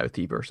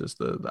Southie versus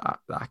the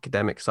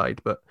academic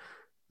side, but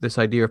this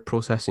idea of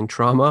processing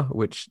trauma,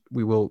 which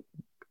we will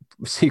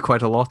see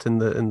quite a lot in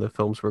the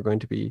films we're going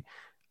to be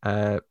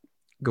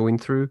going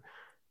through.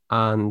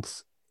 And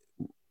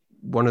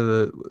one of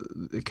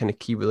the kind of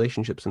key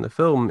relationships in the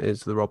film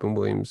is the Robin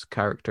Williams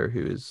character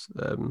who is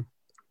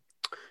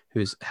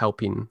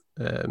helping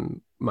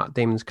Matt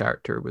Damon's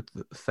character with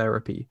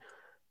therapy,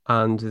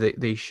 and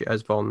they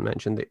as Vaughn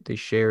mentioned, they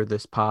share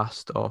this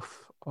past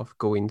of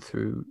going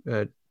through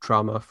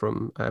trauma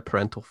from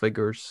parental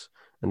figures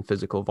and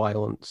physical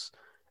violence.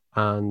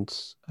 And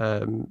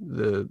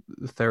the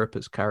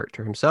therapist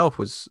character himself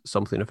was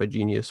something of a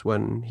genius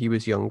when he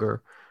was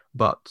younger,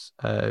 but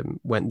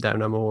went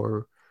down a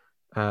more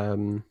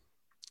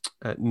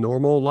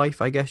normal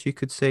life, I guess you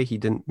could say. He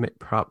didn't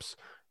perhaps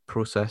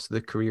process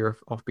the career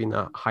of being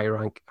a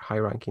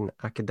high-ranking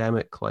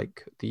academic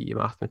like the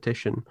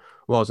mathematician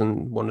was.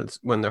 And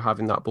when they're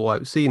having that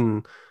blowout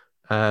scene,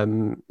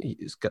 Stellan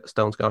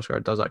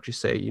Skarsgård does actually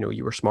say, you know,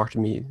 you were smarter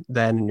than me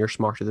then and you're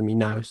smarter than me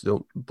now, so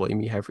don't blame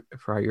me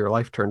for how your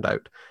life turned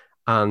out.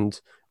 And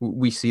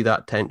we see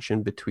that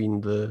tension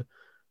between the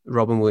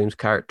Robin Williams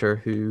character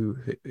who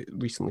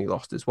recently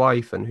lost his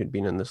wife and who'd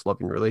been in this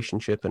loving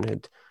relationship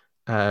and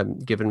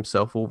had given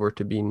himself over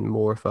to being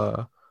more of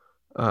a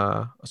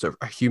sort of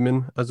a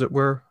human, as it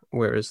were,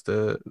 whereas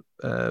the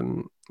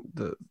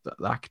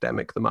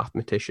academic, the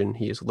mathematician,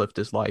 he has lived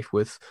his life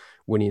with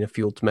winning a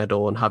Fields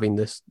Medal and having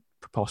this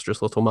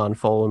preposterous little man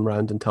follow him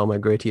around and tell him how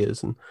great he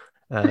is, and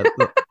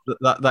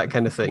that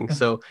kind of thing.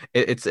 So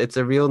it's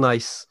a real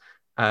nice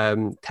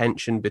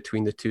tension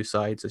between the two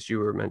sides, as you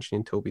were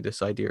mentioning, Toby.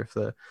 This idea of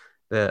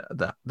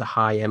the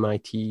high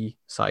MIT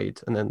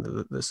side and then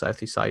the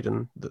Southie side,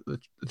 and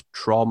the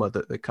trauma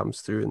that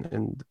comes through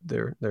in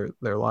their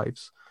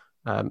lives.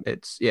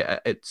 It's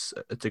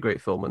a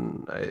great film,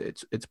 and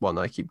it's one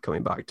that I keep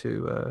coming back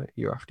to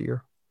year after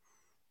year.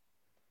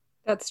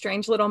 That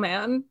strange little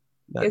man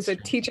is a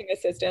teaching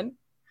assistant.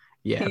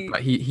 Yeah,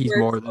 but he's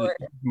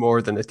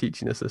more than a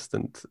teaching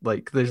assistant.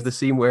 Like, there's the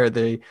scene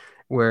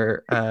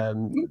where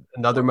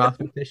another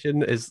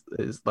mathematician is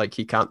like,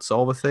 he can't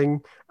solve a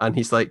thing, and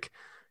he's like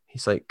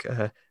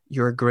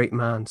you're a great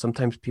man.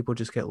 Sometimes people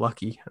just get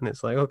lucky, and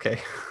it's like,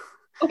 okay,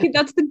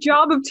 that's the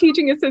job of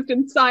teaching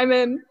assistant,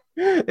 Simon.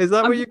 Is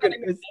that what you're gonna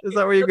do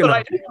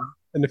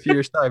in a few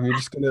years' time? You're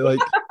just gonna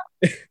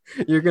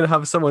you're gonna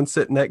have someone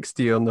sit next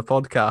to you on the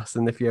podcast,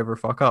 and if you ever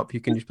fuck up, you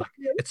can just be like,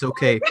 it's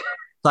okay.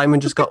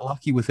 Simon just got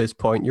lucky with his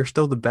point. You're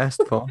still the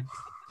best, Vaughn.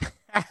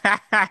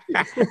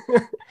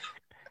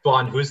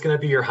 Vaughn, who's gonna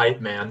be your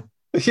hype man?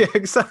 Yeah,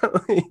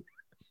 exactly.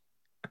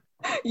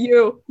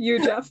 You,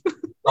 Jeff.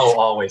 Oh,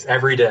 always,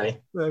 every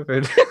day.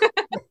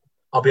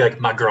 I'll be like,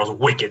 my girl's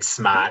wicked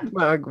smart.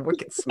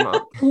 Wicked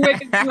smart.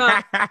 Wicked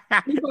smart.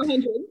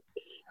 400.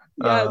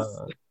 Yes.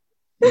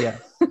 Yeah.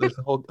 There's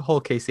the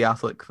whole Casey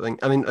Affleck thing.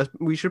 I mean,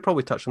 we should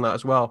probably touch on that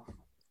as well.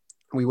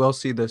 We will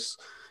see this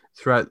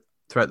throughout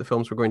the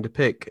films we're going to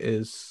pick,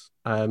 is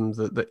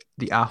the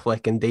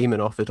Affleck and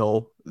Damon of it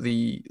all.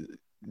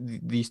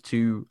 These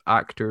two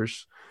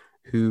actors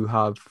who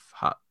have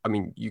I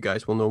mean, you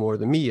guys will know more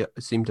than me,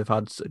 seem to have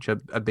had such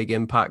a big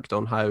impact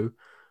on how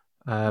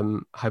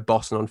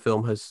Boston on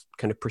film has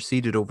kind of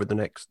proceeded over the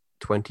next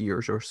 20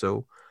 years or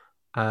so.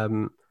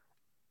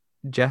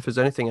 Jeff, is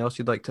there anything else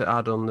you'd like to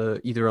add on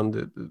either on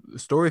the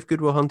story of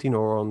Good Will Hunting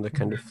or on the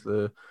kind of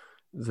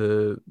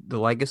the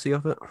legacy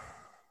of it?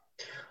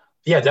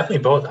 Yeah,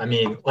 definitely both. I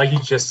mean, like you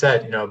just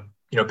said, you know,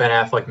 Ben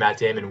Affleck, Matt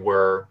Damon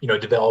were,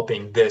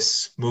 developing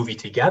this movie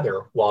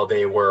together while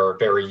they were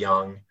very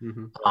young.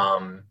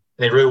 Mm-hmm.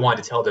 They really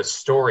wanted to tell this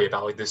story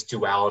about like this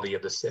duality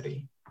of the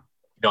city.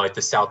 like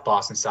the South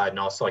Boston side and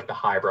also like the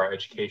highbrow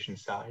education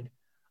side.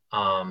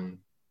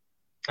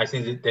 I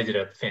think that they did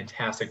a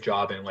fantastic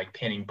job in like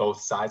painting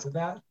both sides of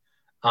that.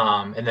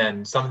 And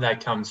then something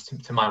that comes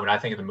to mind when I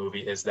think of the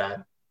movie is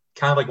that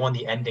kind of like one of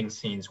the ending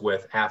scenes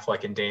with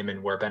Affleck and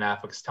Damon, where Ben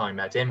Affleck's telling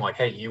Matt Damon, like,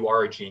 hey, you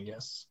are a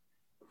genius.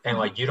 And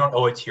like, you don't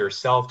owe it to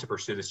yourself to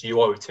pursue this. You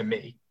owe it to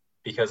me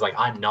because like,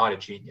 I'm not a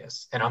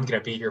genius and I'm going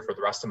to be here for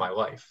the rest of my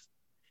life.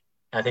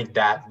 And I think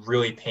that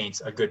really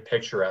paints a good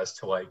picture as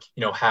to like,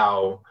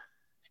 how,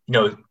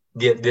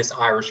 this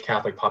Irish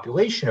Catholic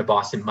population of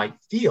Boston might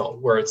feel,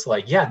 where it's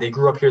like, yeah, they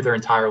grew up here their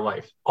entire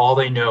life. All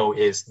they know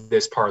is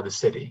this part of the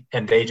city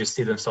and they just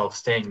see themselves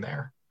staying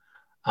there.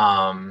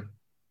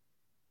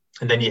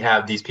 And then you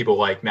have these people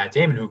like Matt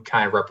Damon who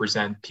kind of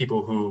represent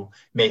people who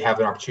may have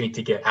an opportunity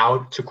to get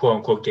out, to quote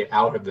unquote, get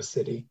out of the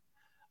city.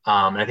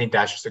 And I think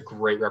that's just a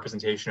great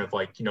representation of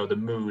like, the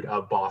mood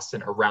of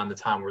Boston around the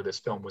time where this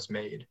film was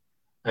made.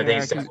 I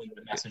think it's definitely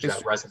the message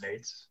that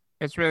resonates.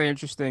 It's really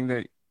interesting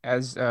that,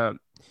 as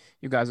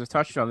you guys have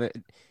touched on, it,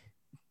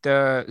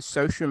 the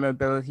social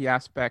mobility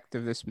aspect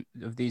of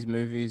these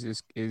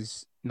movies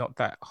is not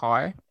that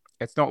high.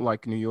 It's not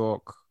like New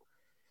York,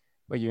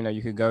 where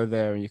you could go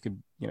there and you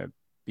could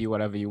be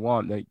whatever you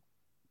want. Like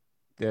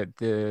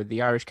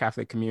the Irish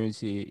Catholic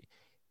community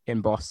in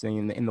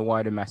Boston, in the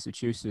wider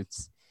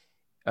Massachusetts,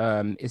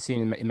 is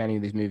seen in many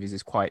of these movies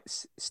as quite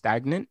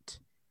stagnant.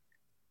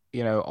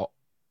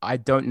 I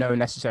don't know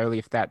necessarily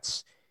if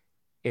that's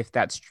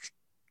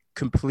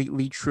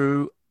completely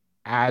true.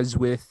 As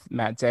with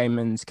Matt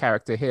Damon's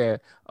character here,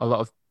 a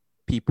lot of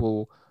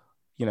people,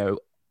 they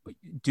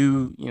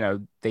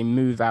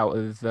move out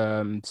of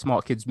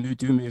smart kids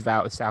move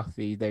out of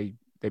Southie.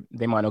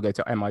 They might not go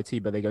to MIT,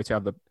 but they go to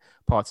other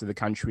parts of the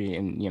country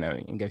and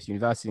and go to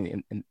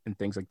university and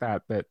things like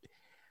that. But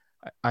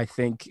I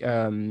think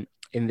in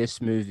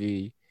this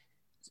movie,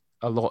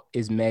 a lot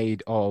is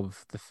made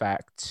of the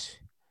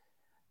fact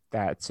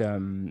that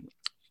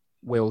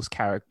Will's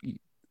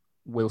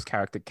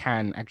character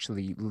can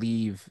actually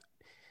leave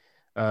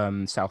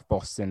South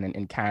Boston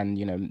and can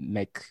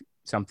make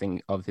something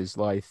of his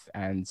life.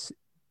 And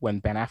when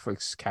Ben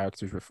Affleck's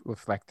character is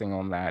reflecting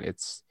on that,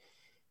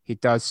 he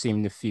does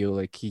seem to feel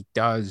like he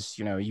does,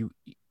 you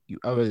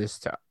owe this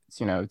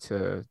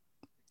to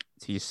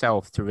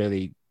yourself to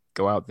really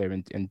go out there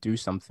and do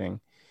something.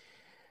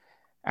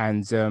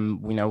 And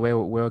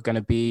we're going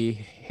to be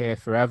here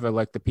forever,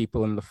 like the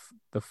people in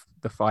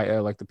the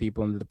fighter, like the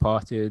people in The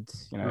Departed.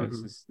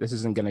 This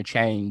isn't going to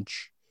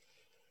change.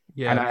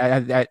 Yeah,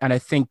 and I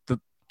think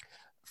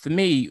for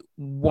me,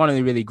 one of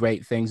the really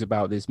great things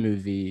about this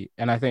movie,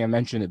 and I think I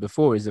mentioned it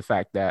before, is the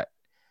fact that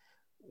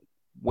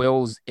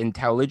Will's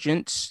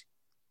intelligence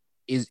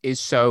is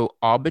so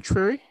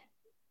arbitrary,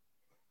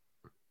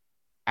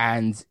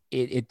 and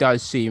it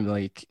does seem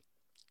like,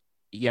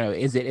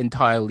 is it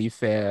entirely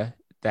fair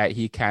that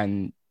he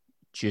can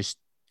just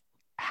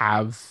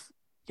have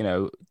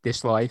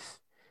this life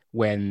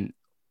when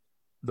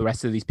the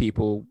rest of these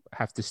people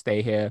have to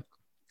stay here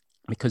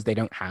because they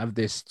don't have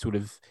this sort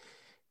of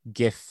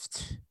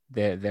gift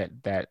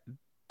that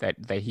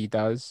he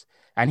does.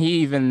 And he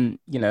even,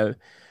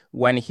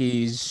 when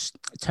he's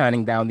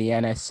turning down the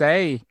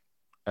NSA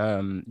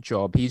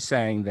job, he's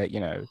saying that,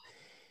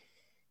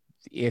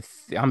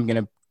 if I'm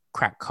going to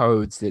crack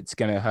codes that's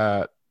going to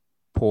hurt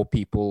poor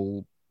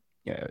people,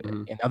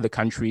 in other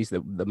countries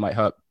that might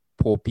hurt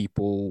poor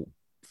people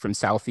from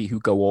Southie who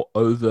go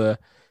over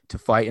to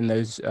fight in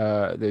those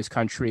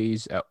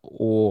countries,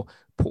 or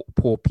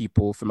poor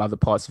people from other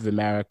parts of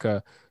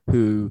America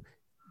who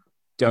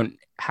don't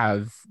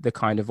have the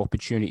kind of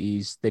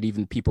opportunities that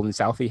even people in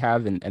Southie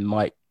have, and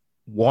might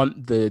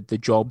want the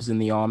jobs in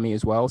the army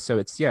as well. So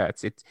it's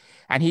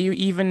and he,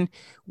 even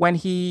when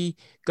he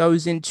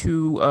goes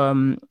into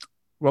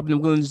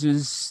Robin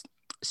Williams's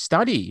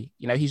study,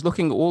 he's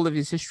looking at all of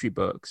his history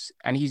books,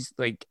 and he's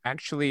like,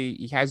 actually,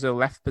 he has a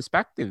left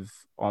perspective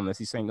on this.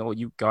 He's saying, oh,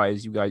 you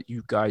guys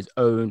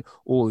own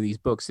all of these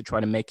books to try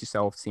to make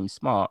yourself seem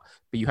smart,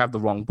 but you have the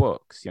wrong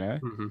books,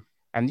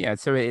 And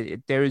so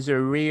there is a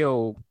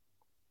real,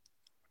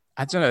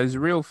 I don't know, there's a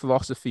real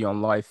philosophy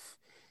on life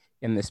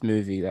in this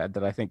movie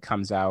that I think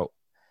comes out,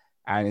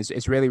 and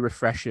it's really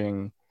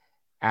refreshing.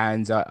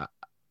 And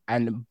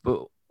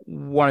but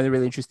one of the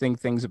really interesting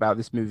things about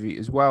this movie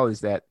as well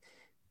is that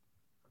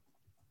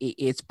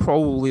it's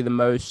probably the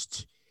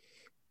most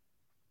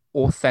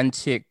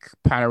authentic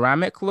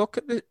panoramic look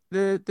at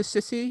the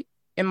city,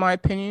 in my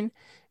opinion,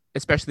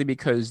 especially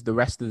because the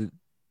rest of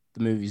the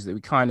movies that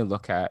we kind of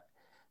look at,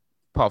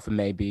 apart from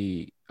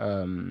maybe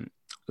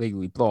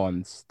Legally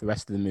Blonde, the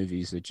rest of the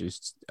movies are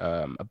just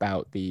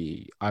about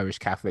the Irish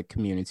Catholic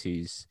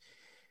communities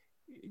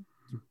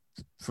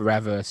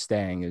forever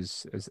staying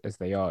as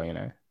they are,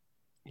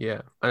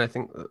 Yeah, and I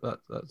think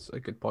that's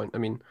a good point. I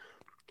mean,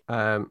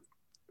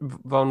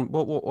 Vaughn,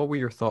 what were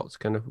your thoughts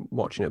kind of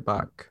watching it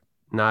back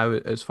now,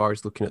 as far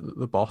as looking at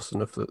the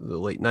Boston of the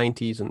late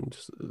 90s and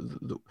just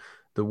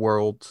the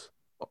world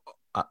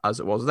as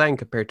it was then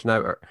compared to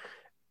now?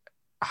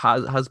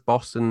 Has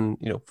Boston,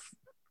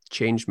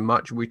 changed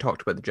much? We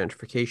talked about the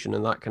gentrification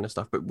and that kind of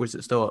stuff, but was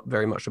it still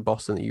very much a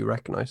Boston that you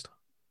recognized?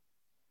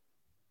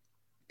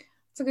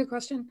 That's a good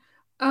question.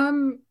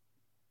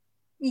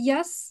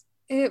 Yes,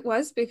 it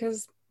was,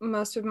 because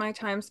most of my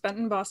time spent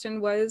in Boston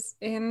was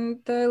in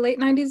the late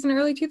 90s and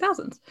early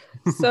 2000s.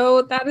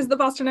 So that is the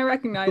Boston I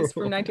recognize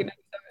from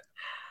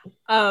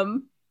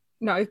 1997.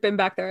 No, I've been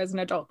back there as an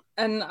adult.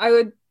 And I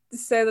would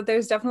say that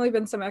there's definitely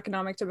been some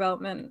economic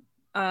development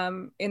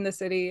in the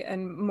city,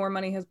 and more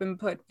money has been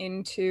put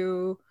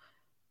into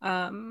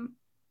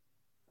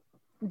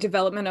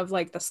development of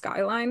like the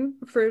skyline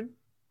for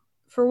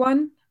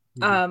one.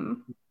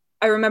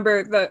 I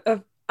remember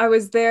I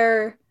was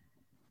there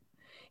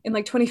in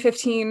like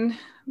 2015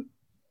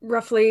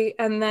 roughly,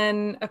 and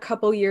then a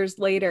couple years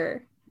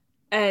later,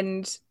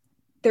 and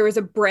there was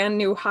a brand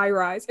new high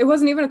rise. It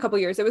wasn't even a couple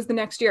years, it was the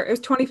next year. It was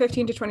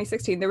 2015 to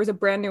 2016. There was a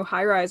brand new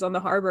high rise on the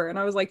harbor, and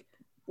I was like,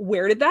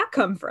 where did that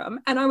come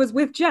from? And I was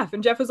with Jeff,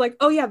 and Jeff was like,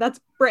 oh yeah,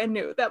 that's brand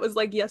new. That was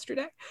like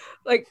yesterday.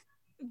 Like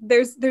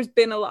there's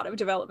been a lot of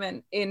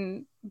development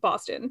in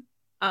Boston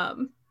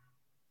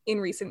in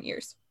recent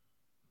years.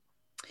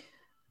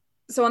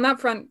 So on that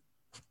front,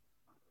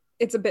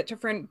 it's a bit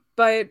different,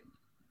 but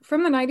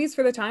from the 90s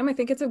for the time, I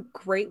think it's a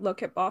great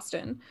look at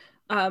Boston.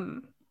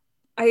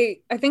 I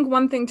think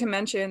one thing to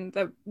mention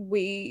that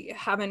we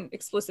haven't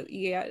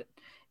explicitly yet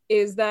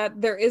is that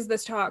there is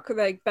this talk,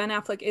 like Ben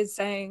Affleck is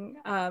saying,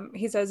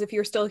 he says, if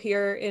you're still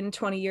here in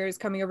 20 years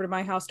coming over to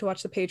my house to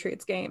watch the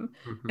Patriots game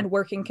and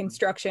working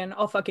construction,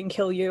 I'll fucking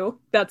kill you.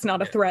 That's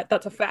not a threat,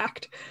 that's a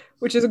fact,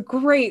 which is a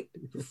great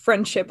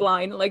friendship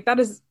line. Like that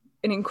is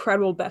an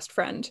incredible best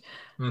friend.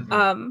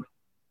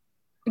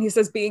 And he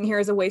says being here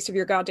is a waste of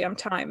your goddamn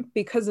time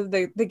because of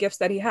the gifts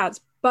that he has.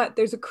 But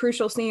there's a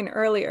crucial scene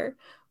earlier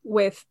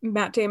with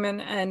Matt Damon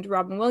and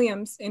Robin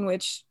Williams in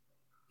which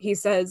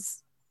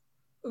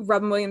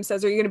Robin Williams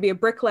says, are you going to be a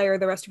bricklayer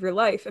the rest of your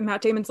life? And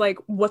Matt Damon's like,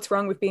 what's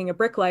wrong with being a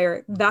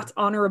bricklayer? That's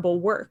honorable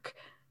work.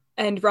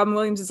 And Robin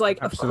Williams is like,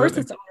 Absolutely. Of course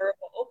it's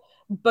honorable,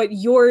 but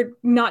you're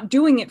not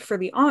doing it for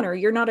the honor.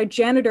 You're not a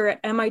janitor at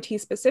MIT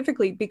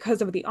specifically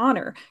because of the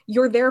honor.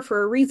 You're there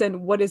for a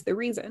reason. What is the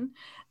reason?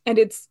 And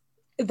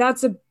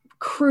that's a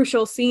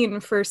crucial scene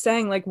for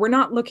saying, like, we're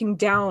not looking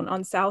down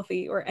on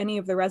Southie or any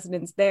of the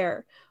residents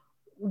there.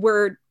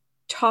 We're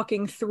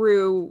talking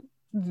through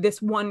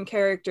this one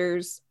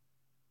character's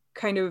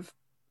kind of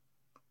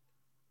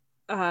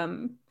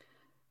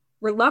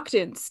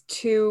reluctance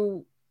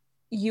to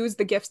use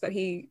the gifts that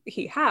he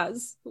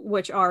has,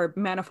 which are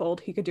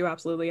manifold. He could do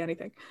absolutely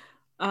anything.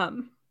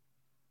 But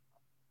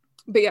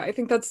yeah, I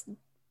think that's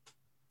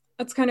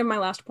kind of my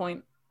last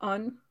point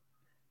on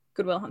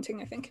Good Will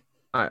Hunting, I think.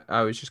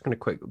 I was just going to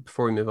quick,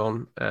 before we move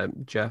on,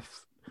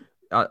 Jeff,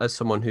 as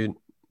someone who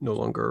no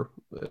longer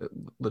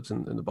lives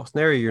in the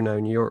Boston area, you're now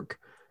in New York.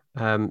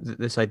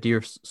 This idea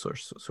of sort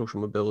of social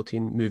mobility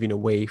and moving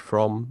away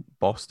from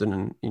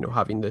Boston, and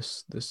having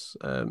this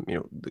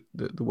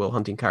the Will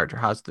Hunting character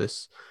has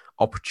this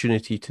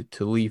opportunity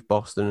to leave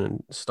Boston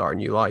and start a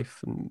new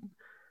life. And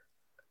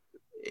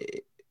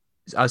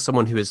as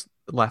someone who has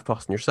left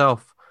Boston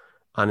yourself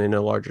and in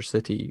a larger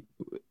city,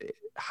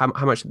 how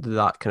much did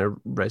that kind of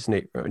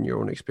resonate in your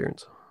own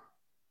experience?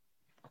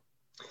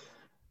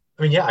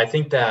 I mean, yeah, I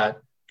think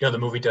that the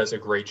movie does a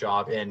great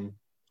job in.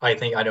 I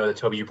know that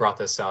Toby, you brought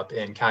this up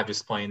and kind of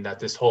explained that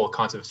this whole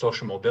concept of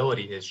social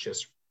mobility is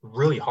just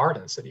really hard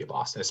in the city of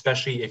Boston,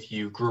 especially if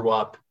you grew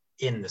up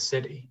in the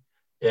city,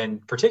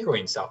 and particularly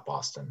in South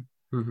Boston.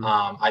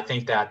 I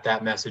think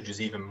that message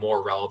is even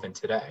more relevant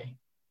today,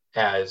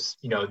 as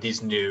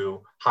these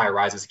new high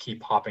rises keep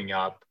popping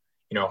up.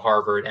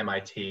 Harvard,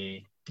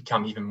 MIT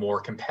become even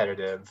more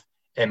competitive,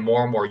 and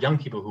more young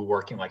people who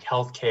work in like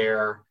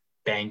healthcare,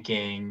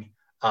 banking,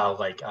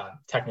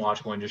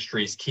 technological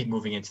industries keep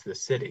moving into the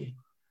city.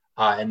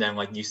 And then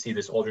you see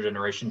this older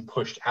generation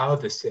pushed out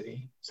of the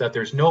city, so that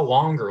there's no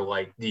longer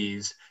like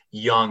these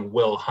young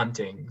Will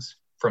Huntings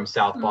from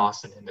South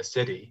Boston in the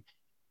city.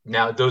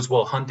 Now those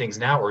Will Huntings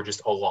now are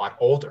just a lot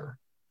older.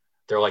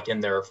 They're like in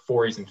their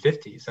 40s and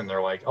 50s, and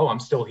they're like, oh, I'm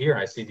still here.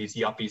 And I see these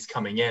yuppies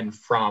coming in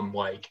from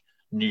like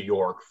New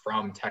York,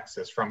 from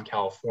Texas, from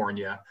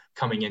California,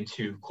 coming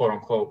into quote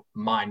unquote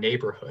my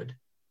neighborhood.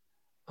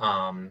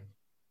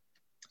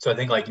 So I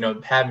think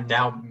having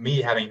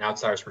an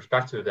outsider's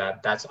perspective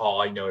of that's all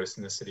I notice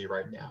in the city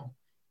right now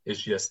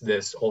is just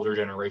this older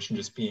generation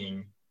just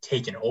being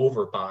taken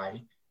over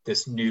by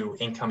this new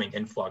incoming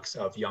influx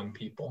of young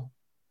people.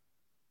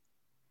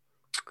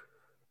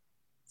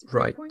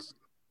 Right.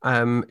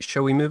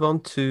 Shall we move on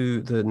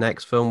to the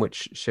next film,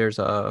 which shares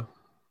a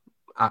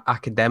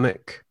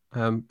academic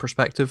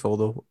perspective,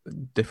 although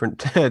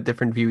different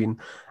viewing,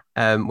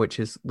 which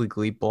is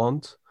Legally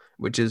Blonde,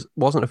 which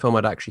wasn't a film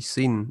I'd actually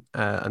seen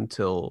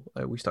until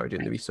we started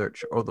doing the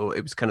research, although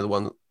it was kind of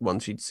the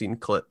ones you'd seen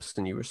clips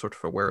and you were sort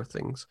of aware of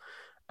things.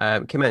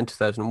 It came out in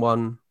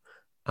 2001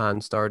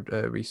 and starred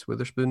Reese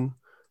Witherspoon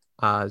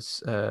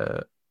as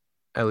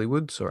Elle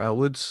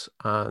Woods,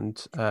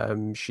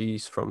 and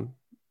she's from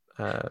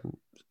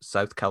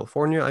South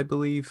California, I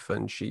believe,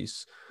 and she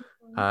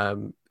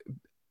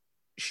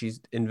she's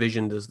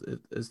envisioned as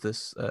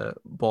this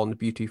blonde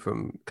beauty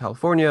from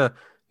California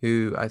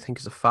who I think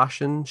is a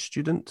fashion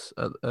student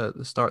at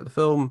the start of the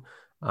film,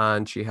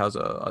 and she has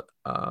a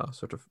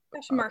sort of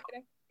fashion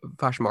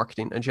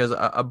marketing, and she has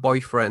a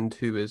boyfriend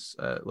who is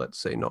let's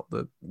say not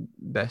the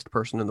best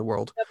person in the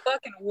world, the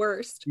fucking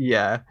worst.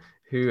 Yeah,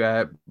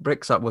 who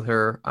breaks up with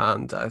her,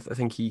 and I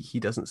think he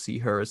doesn't see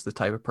her as the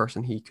type of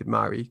person he could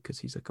marry because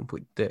he's a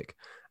complete dick,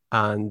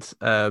 and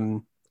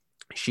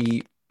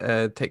she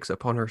takes it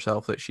upon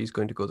herself that she's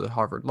going to go to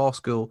Harvard Law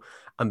School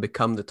and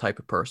become the type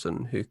of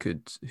person who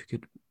could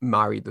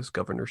marry this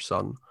governor's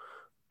son.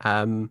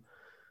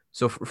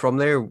 So from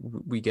there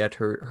we get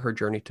her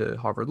journey to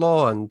Harvard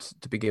Law, and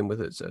to begin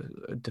with, it's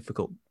a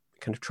difficult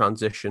kind of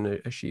transition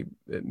as she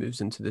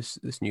moves into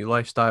this new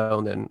lifestyle,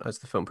 and then as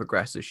the film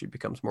progresses, she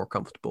becomes more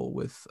comfortable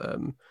with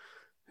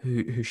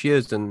who she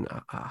is and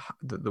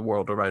the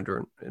world around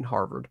her in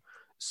Harvard.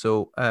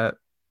 So,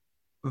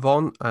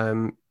 Vaughn,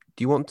 do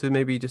you want to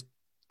maybe just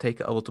take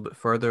it a little bit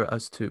further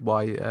as to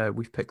why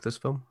we've picked this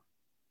film?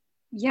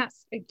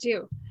 Yes, I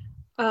do.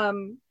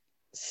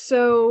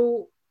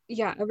 So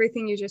yeah,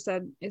 everything you just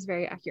said is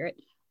very accurate.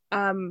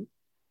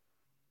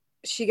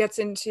 She gets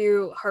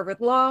into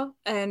Harvard Law,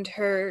 and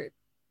her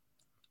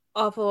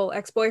awful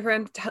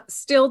ex-boyfriend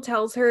still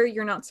tells her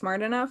you're not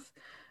smart enough.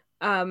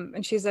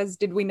 And she says,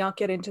 did we not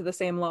get into the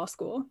same law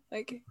school?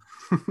 Like,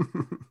 fuck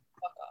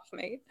off,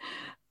 mate.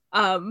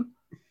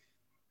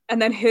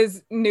 And then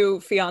his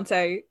new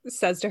fiance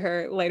says to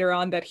her later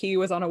on that he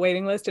was on a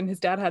waiting list and his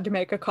dad had to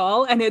make a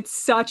call. And it's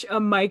such a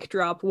mic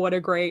drop. What a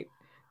great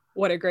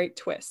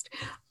twist.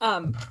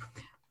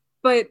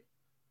 But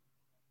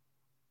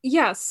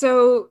yeah,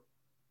 so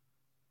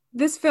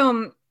this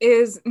film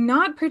is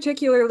not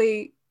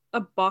particularly a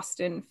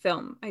Boston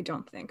film, I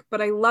don't think,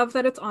 but I love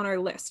that it's on our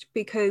list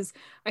because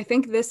I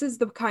think this is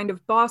the kind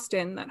of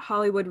Boston that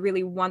Hollywood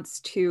really wants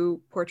to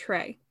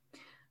portray.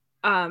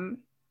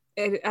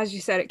 As you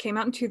said, it came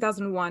out in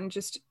 2001,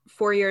 just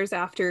 4 years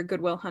after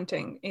Good Will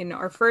Hunting, in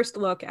our first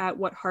look at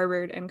what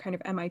Harvard and kind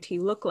of MIT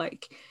look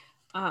like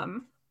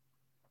on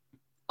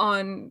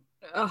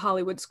a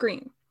Hollywood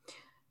screen.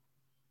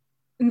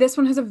 And this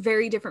one has a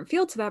very different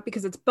feel to that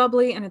because it's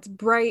bubbly and it's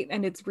bright,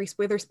 and it's Reese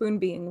Witherspoon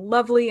being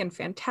lovely and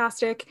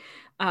fantastic,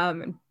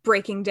 and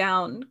breaking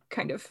down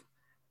kind of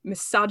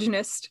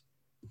misogynist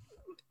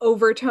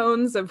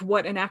overtones of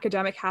what an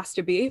academic has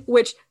to be,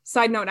 which,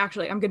 side note,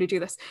 actually, I'm going to do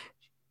this.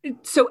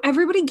 So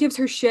everybody gives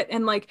her shit,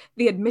 and like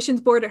the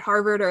admissions board at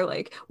Harvard are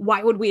like,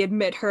 why would we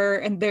admit her?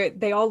 And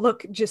they all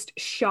look just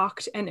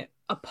shocked and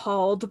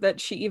appalled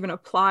that she even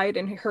applied.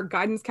 And her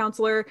guidance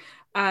counselor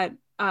at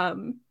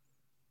the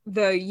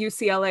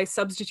UCLA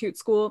substitute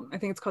school, I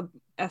think it's called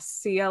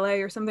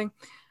SCLA or something,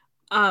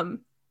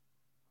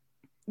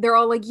 they're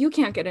all like, you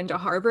can't get into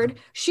Harvard.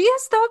 She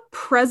is the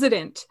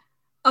president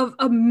of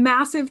a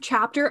massive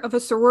chapter of a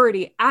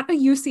sorority at a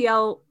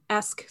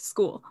UCL-esque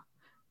school.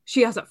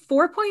 She has a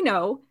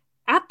 4.0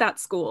 at that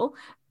school,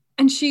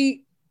 and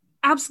she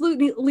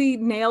absolutely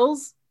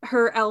nails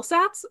her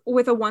LSATs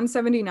with a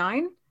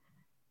 179.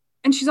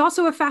 And she's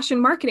also a fashion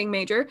marketing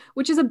major,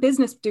 which is a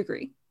business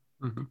degree.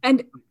 Mm-hmm.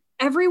 And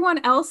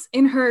everyone else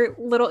in her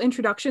little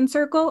introduction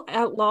circle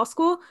at law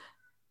school,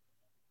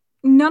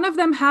 none of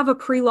them have a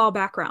pre-law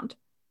background.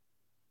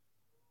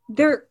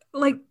 They're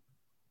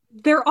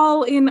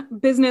all in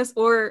business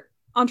or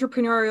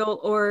entrepreneurial,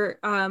 or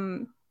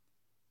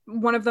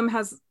one of them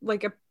has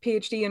like a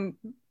PhD in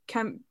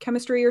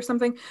chemistry or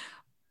something.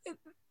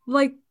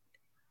 Like,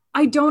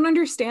 I don't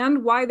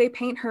understand why they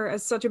paint her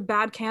as such a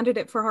bad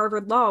candidate for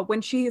Harvard Law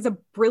when she is a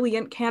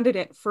brilliant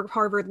candidate for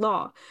Harvard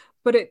Law.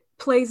 But it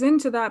plays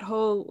into that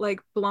whole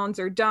like blondes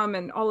are dumb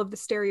and all of the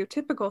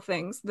stereotypical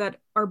things that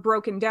are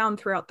broken down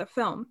throughout the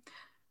film.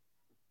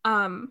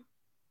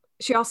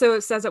 She also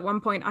says at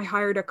one point, I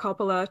hired a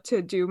Coppola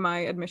to do my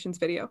admissions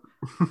video,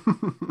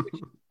 which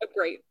is a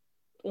great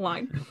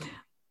line.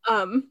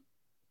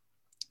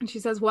 And she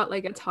says, what,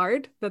 like it's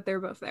hard that they're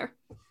both there,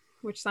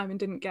 which Simon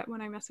didn't get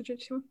when I messaged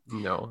it to him.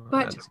 No,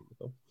 but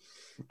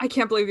I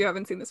can't believe you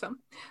haven't seen this film.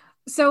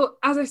 So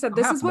as I said,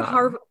 this is what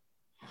Harvard,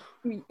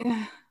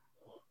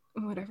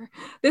 whatever.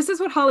 This is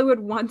what Hollywood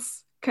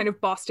wants kind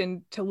of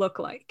Boston to look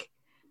like.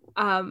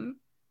 I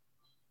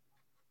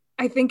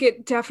think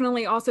it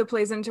definitely also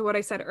plays into what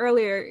I said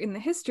earlier in the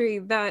history,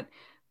 that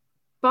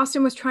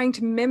Boston was trying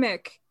to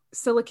mimic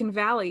Silicon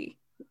Valley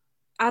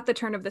at the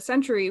turn of the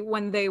century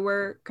when they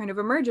were kind of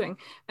emerging.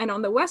 And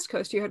on the West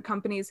Coast, you had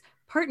companies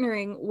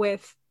partnering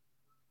with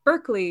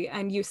Berkeley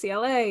and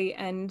UCLA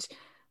and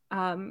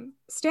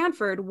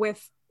Stanford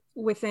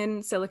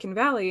within Silicon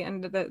Valley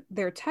and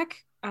their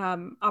tech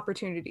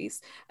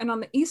opportunities. And on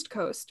the East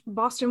Coast,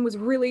 Boston was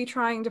really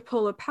trying to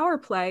pull a power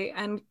play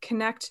and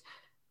connect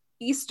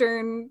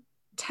Eastern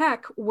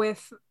tech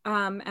with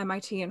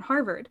MIT and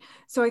Harvard.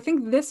 So I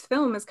think this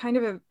film is kind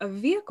of a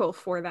vehicle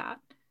for that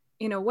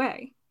in a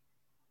way.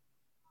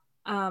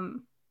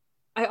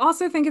 I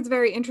also think it's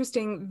very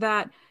interesting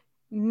that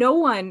no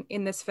one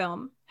in this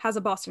film has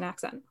a Boston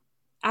accent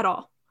at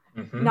all.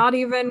 Mm-hmm. Not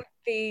even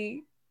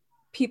the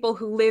people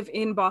who live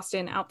in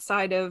Boston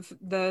outside of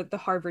the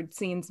Harvard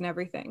scenes and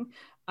everything.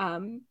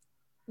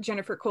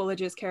 Jennifer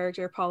Coolidge's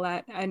character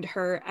Paulette and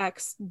her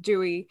ex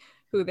Dewey,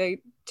 who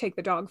they take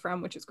the dog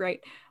from, which is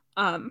great.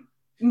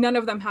 None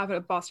of them have a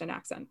Boston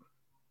accent,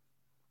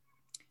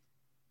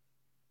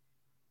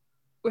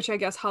 which I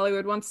guess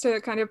Hollywood wants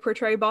to kind of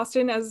portray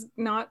Boston as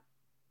not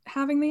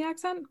having the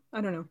accent.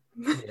 I don't know.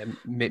 Yeah,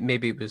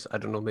 maybe it was, I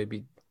don't know,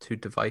 maybe too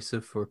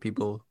divisive for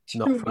people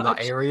not Too from much.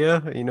 that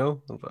area, I Too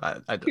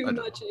don't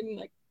much know. in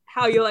like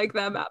how you like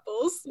them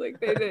apples. Like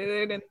they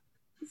didn't.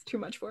 It's too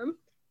much for them.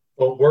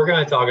 Well, we're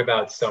going to talk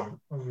about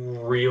some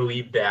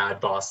really bad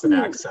Boston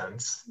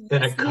accents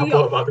in a Yes, we couple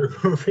are. of other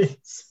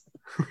movies.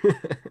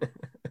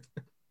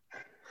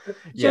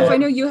 Jeff, Yeah, I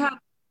know you have.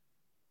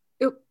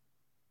 No,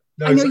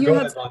 I know so you go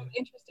had ahead, some Vaughn.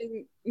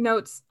 interesting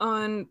notes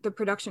on the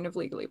production of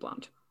Legally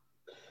Blonde.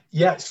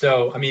 Yeah,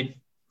 so I mean,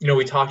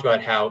 we talked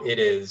about how it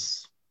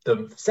is,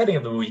 the setting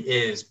of the movie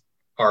is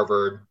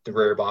Harvard, the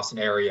greater Boston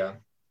area.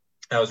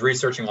 I was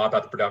researching a lot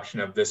about the production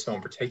of this film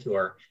in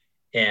particular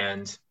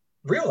and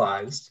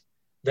realized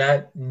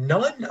that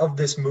none of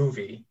this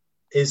movie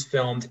is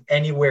filmed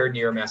anywhere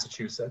near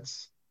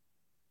Massachusetts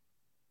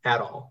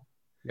at all.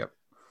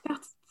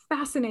 That's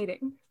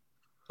fascinating.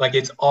 Like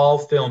it's all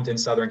filmed in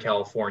Southern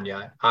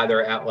California,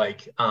 either at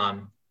like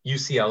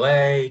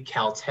UCLA,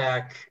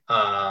 Caltech,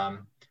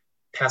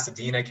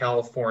 Pasadena,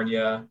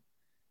 California.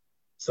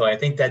 So I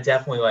think that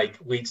definitely like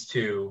leads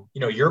to,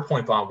 your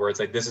point, Vaughn, where it's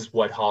like, this is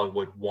what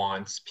Hollywood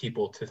wants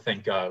people to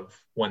think of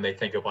when they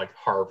think of like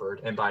Harvard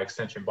and by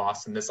extension,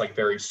 Boston, this like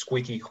very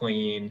squeaky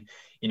clean,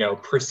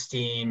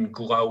 pristine,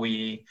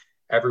 glowy.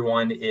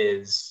 Everyone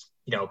is,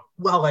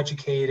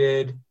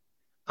 well-educated,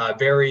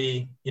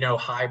 very,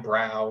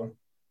 highbrow.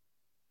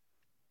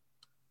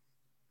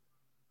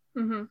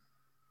 Mm-hmm.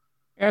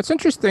 Yeah, it's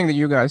interesting that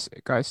you guys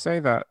say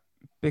that,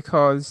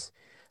 because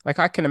like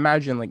I can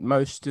imagine like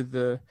most of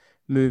the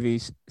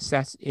movies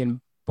set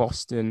in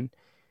Boston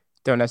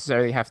don't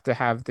necessarily have to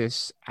have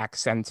this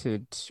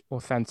accented,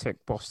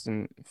 authentic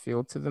Boston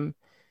feel to them.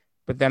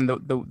 But then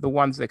the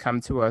ones that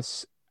come to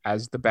us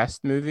as the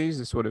best movies,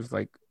 the sort of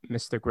like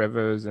Mystic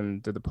Rivers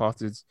and The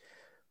Departed,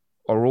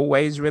 are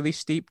always really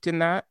steeped in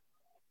that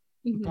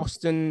Mm-hmm.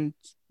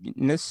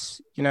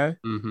 Boston-ness,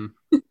 mm-hmm.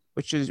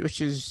 which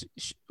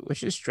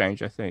is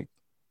strange, I think.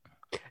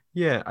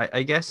 Yeah,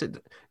 I guess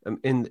it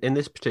in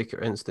this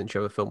particular instance,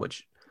 you have a film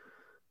which,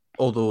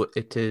 although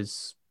it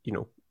is,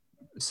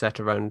 set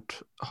around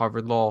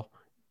Harvard Law,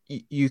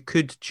 you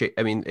could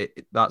I mean,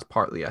 that's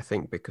partly, I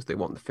think, because they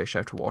want the fish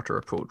out of water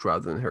approach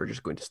rather than her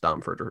just going to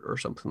Stanford or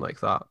something like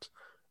that.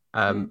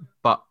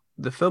 But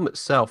the film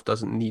itself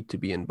doesn't need to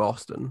be in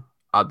Boston,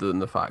 other than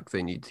the fact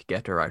they need to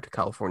get her out of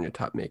California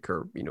to make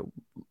her,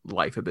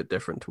 life a bit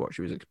different to what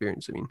she was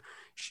experiencing. I mean,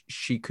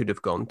 she could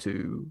have gone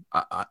to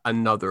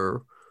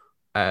another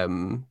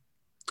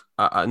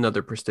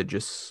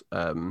prestigious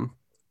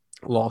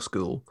law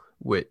school,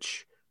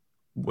 which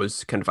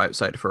was kind of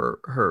outside of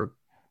her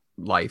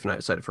life and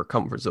outside of her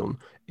comfort zone.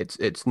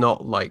 It's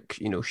not like,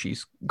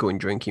 she's going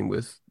drinking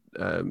with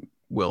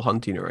Will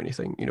Hunting or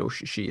anything.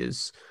 She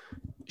is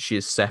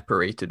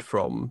separated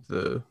from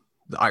the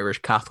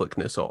Irish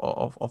Catholicness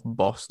of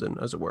Boston,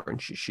 as it were,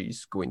 and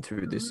she's going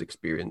through this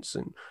experience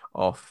and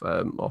of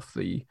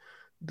the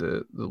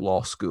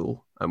law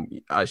school.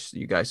 As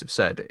you guys have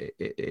said,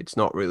 it's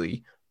not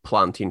really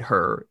planting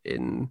her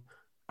in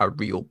a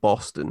real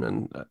Boston.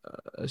 And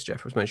as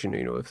Jeff was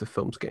mentioning, if the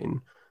film's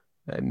getting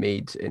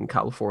made in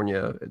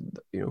California,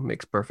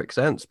 makes perfect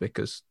sense,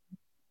 because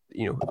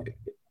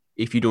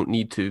if you don't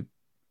need to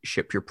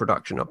ship your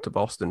production up to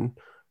Boston,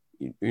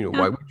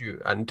 why would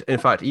you? And in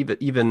fact,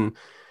 even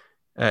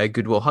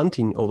Good Will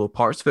Hunting, although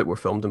parts of it were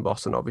filmed in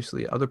Boston,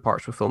 obviously other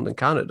parts were filmed in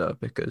Canada,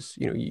 because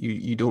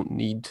you don't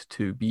need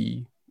to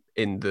be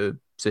in the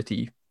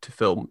city to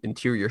film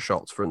interior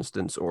shots, for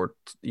instance, or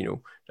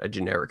a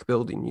generic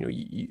building.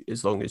 You,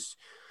 as long as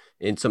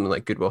in something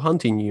like Good Will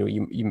Hunting,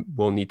 you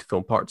will need to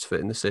film parts of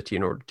it in the city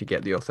in order to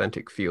get the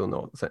authentic feel and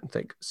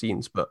authentic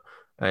scenes. But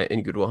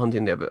in Good Will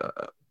Hunting,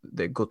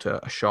 they go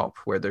to a shop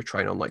where they're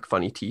trying on like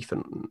funny teeth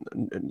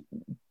and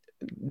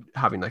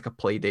having like a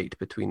play date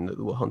between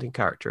the Will Hunting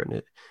character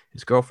and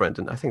his girlfriend,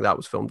 and I think that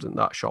was filmed in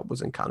that shop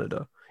was in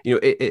Canada.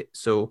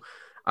 So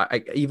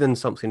I even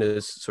something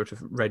as sort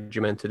of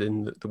regimented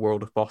in the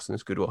world of Boston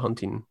as Good Will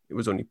Hunting, it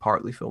was only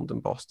partly filmed in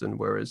Boston,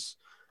 whereas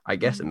I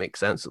guess it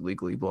makes sense that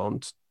Legally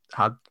Blonde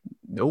had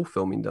no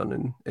filming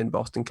done in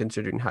Boston,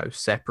 considering how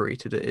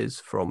separated it is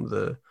from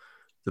the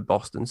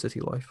Boston city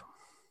life.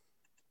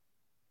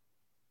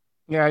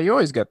 Yeah, you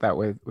always get that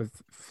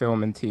with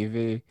film and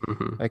TV.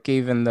 Mm-hmm. Like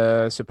even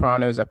the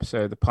Sopranos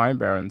episode, The Pine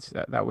Barrens,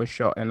 that was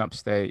shot in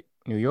upstate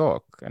New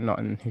York and not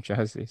in New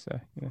Jersey. So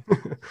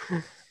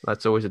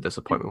that's always a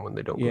disappointment when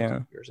they don't go Yeah. to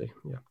New Jersey.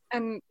 Yeah.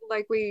 And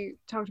like we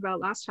talked about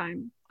last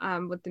time,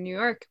 with the New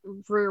York,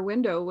 Rear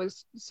Window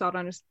was shot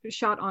on a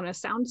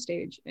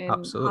soundstage in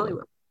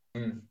Absolutely.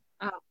 Hollywood.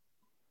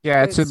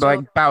 Yeah, it's It's like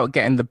so- about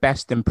getting the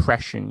best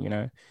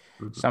impression,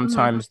 Mhm.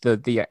 Sometimes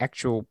the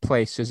actual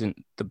place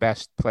isn't the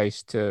best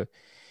place to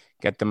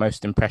get the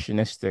most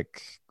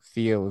impressionistic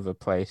feel of a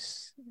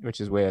place,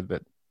 which is weird,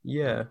 but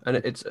yeah, and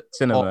it's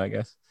cinema, I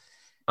guess.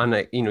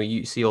 And you know,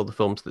 you see all the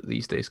films that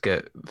these days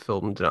get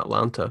filmed in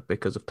Atlanta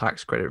because of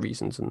tax credit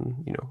reasons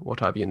and you know what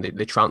have you, and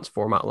they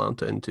transform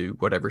Atlanta into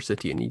whatever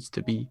city it needs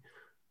to be.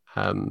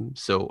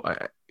 So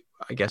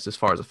I guess as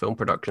far as a film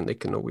production, they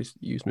can always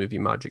use movie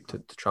magic to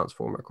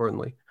transform it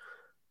accordingly.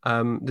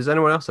 Does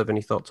anyone else have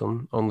any thoughts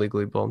on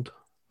Legally Blonde?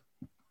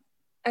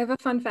 I have a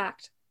fun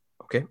fact.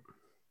 Okay.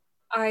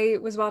 I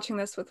was watching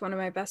this with one of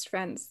my best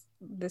friends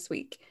this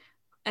week,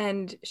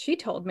 and she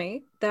told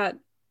me that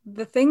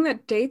the thing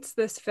that dates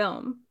this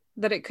film,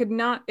 that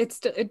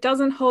it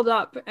doesn't hold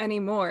up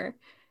anymore,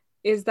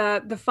 is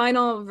that the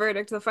final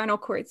verdict, the final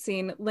court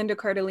scene, Linda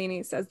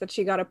Cardellini says that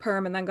she got a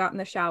perm and then got in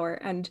the shower,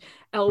 and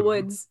Elle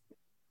Woods,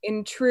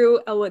 in true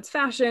Elle Woods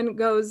fashion,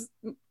 goes,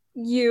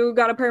 "You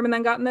got a perm and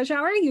then got in the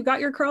shower? You got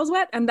your curls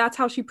wet?" And that's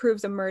how she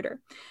proves a murder,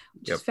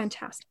 which is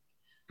fantastic.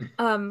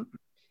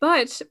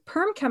 But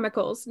perm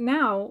chemicals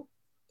now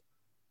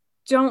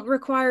don't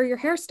require your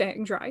hair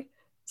staying dry.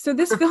 So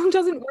this film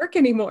doesn't work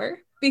anymore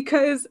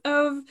because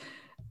of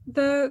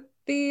the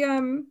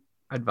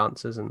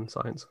advances in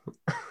science.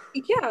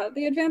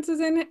 The advances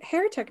in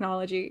hair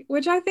technology,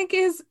 which I think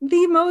is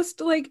the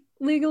most like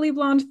Legally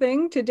Blonde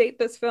thing to date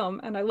this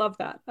film. And I love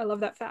that. I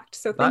love that fact.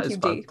 So thank you,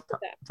 Dee.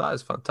 That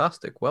is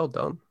fantastic. Well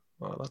done.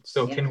 Wow,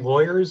 Can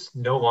lawyers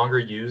no longer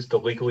use the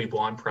Legally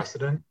Blonde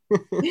precedent?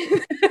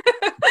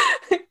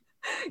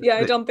 Yeah,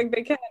 I don't think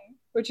they can,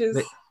 which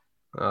is...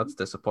 that's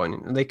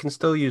disappointing. They can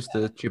still use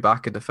the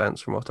Chewbacca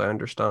defense, from what I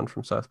understand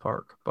from South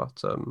Park,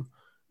 but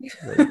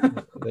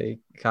they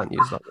can't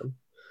use that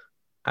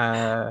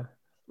one.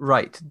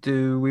 Right.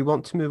 Do we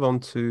want to move on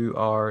to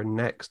our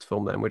next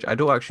film then? Which I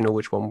don't actually know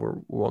which one we're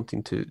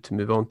wanting to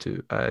move on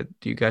to.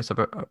 Do you guys have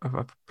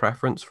a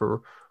preference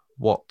for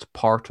what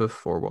part of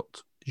or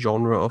what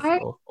genre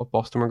of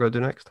Boston we're going to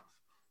do next?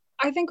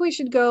 I think we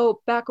should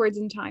go backwards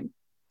in time.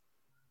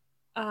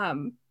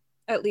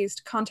 At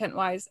least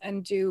content-wise,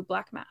 and do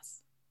Black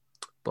Mass.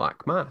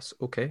 Black Mass,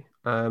 okay.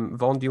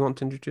 Vaughn, do you want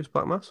to introduce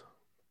Black Mass?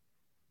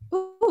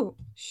 Oh,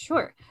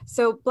 sure.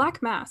 So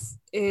Black Mass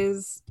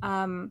is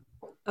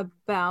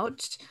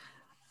about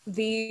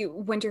the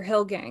Winter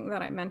Hill Gang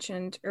that I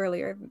mentioned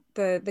earlier,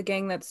 the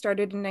gang that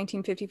started in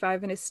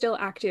 1955 and is still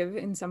active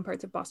in some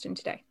parts of Boston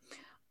today.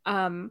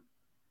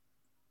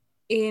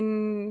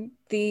 In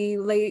the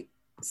late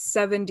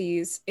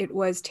 70s, it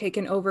was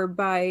taken over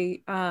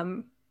by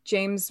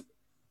James,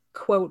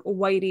 quote,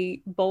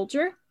 Whitey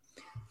Bulger,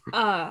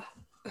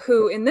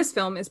 who in this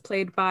film is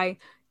played by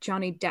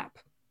Johnny Depp.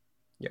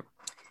 Yep.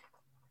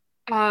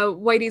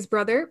 Whitey's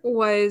brother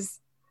was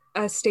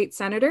a state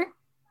senator,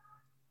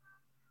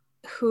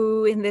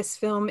 who in this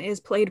film is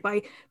played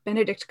by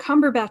Benedict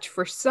Cumberbatch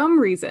for some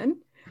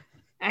reason.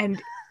 And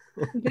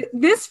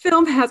this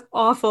film has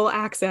awful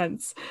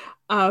accents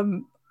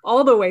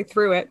all the way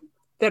through it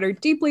that are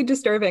deeply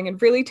disturbing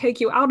and really take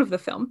you out of the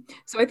film.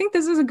 So I think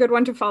this is a good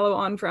one to follow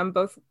on from,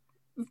 both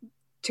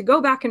to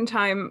go back in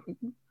time,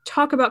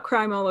 talk about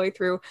crime all the way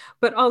through,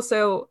 but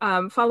also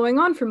following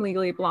on from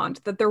Legally Blonde,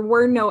 that there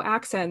were no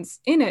accents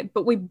in it,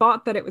 but we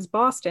bought that it was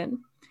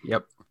Boston.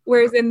 Yep.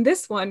 Whereas in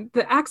this one,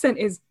 the accent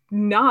is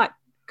not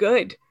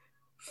good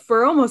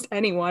for almost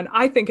anyone.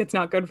 I think it's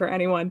not good for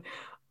anyone.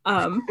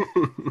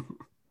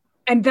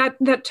 And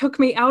that took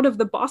me out of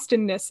the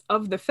Boston-ness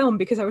of the film,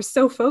 because I was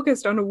so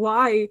focused on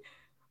why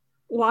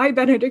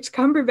Benedict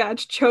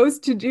Cumberbatch chose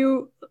to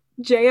do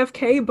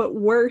JFK, but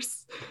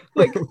worse.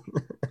 Like,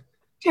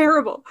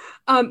 terrible.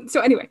 So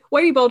anyway,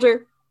 Whitey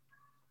Bulger,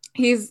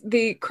 he's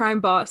the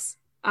crime boss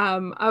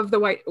of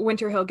the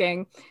Winter Hill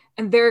Gang,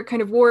 and they're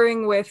kind of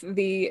warring with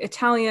the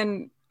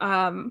Italian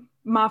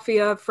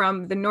mafia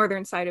from the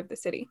northern side of the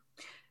city.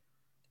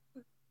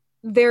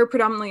 They're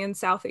predominantly in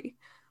Southie,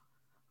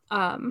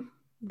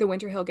 the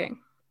Winter Hill Gang.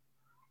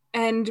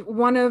 And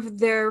one of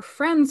their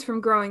friends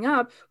from growing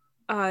up,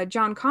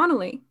 John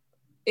Connolly,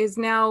 is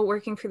now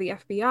working for the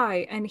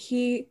FBI, and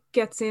he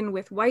gets in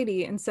with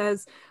Whitey and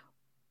says,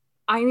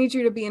 "I need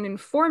you to be an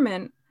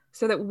informant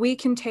so that we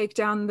can take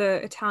down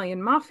the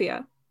Italian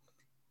mafia.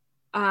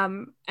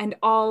 And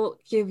I'll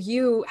give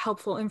you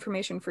helpful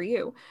information for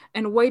you."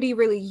 And Whitey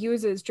really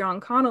uses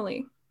John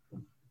Connolly,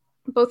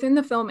 both in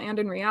the film and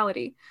in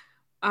reality,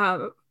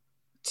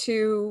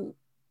 to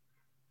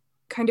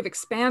kind of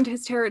expand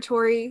his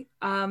territory.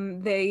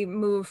 They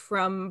move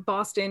from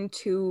Boston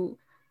to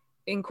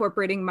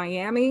incorporating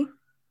Miami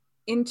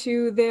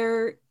into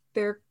their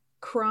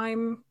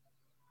crime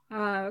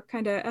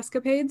kind of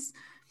escapades.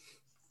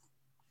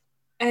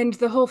 And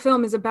the whole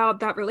film is about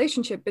that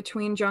relationship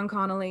between John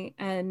Connolly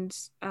and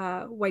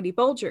Whitey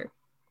Bulger.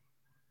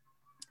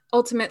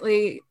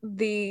 Ultimately,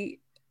 the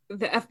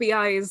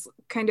FBI is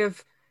kind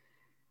of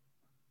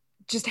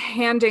just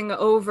handing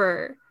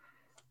over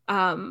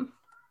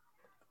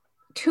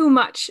too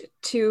much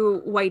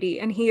to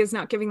Whitey, and he is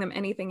not giving them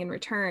anything in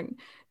return.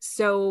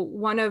 So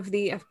one of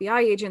the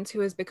FBI agents, who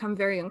has become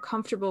very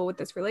uncomfortable with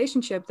this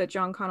relationship that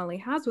John Connolly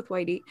has with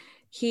Whitey,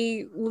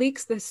 he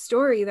leaks this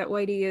story that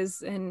Whitey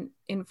is an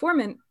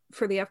informant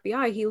for the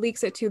FBI, he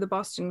leaks it to the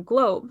Boston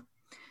Globe.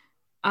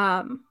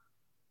 And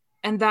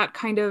that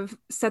kind of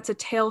sets a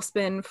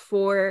tailspin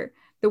for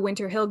the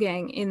Winter Hill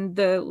Gang in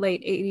the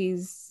late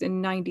 80s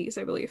and 90s,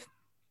 I believe.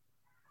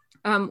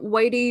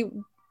 Whitey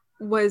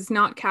was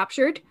not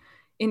captured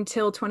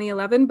until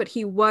 2011, but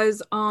he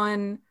was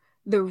on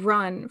the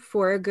run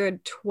for a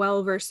good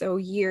 12 or so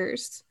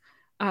years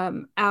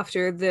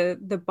after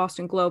the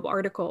Boston Globe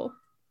article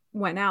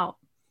went out.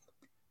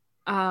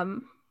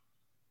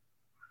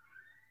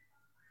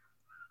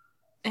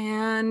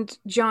 And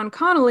John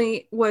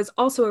Connolly was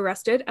also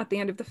arrested at the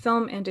end of the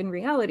film and in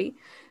reality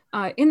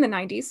in the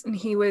 90s, and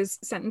he was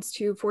sentenced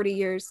to 40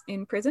 years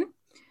in prison.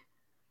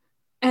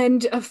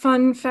 And a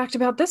fun fact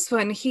about this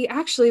one, he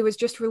actually was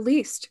just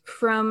released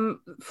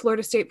from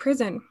Florida State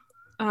Prison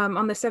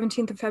on the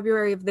 17th of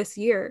February of this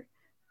year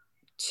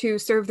to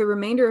serve the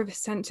remainder of his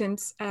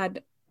sentence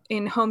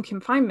in home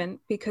confinement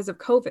because of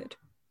COVID.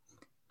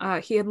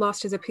 He had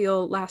lost his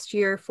appeal last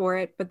year for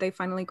it, but they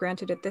finally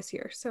granted it this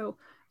year. So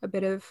a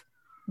bit of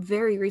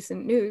very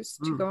recent news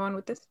to go on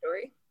with this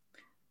story.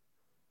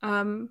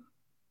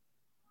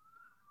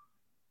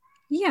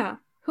 Yeah,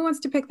 who wants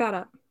to pick that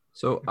up?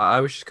 So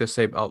I was just going to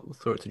say, I'll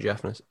throw it to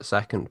Jeff in a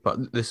second,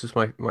 but this is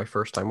my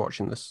first time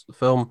watching this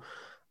film.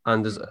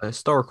 And as a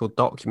historical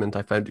document,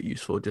 I found it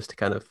useful just to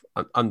kind of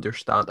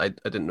understand. I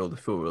didn't know the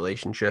full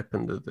relationship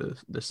and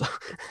this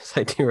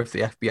idea of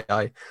the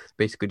FBI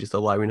basically just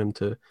allowing them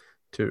to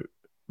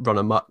run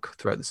amok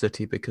throughout the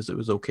city because it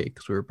was okay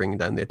because we were bringing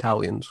down the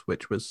Italians,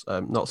 which was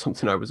not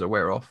something I was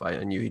aware of.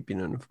 I knew he'd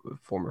been an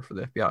informer for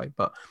the FBI,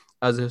 but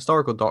as a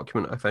historical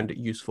document, I found it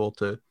useful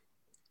to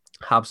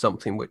have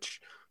something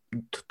which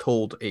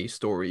told a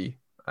story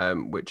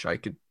which I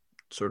could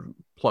sort of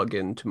plug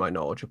into my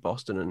knowledge of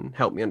Boston and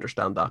help me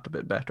understand that a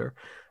bit better.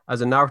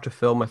 As a narrative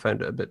film, I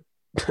found it a bit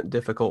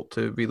difficult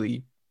to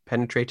really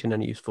penetrate in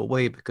any useful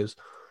way because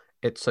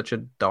it's such a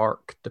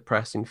dark,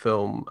 depressing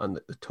film and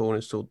the tone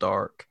is so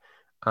dark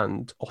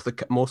and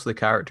most of the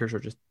characters are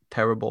just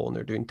terrible and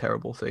they're doing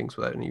terrible things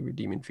without any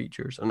redeeming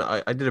features. And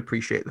I did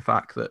appreciate the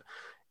fact that,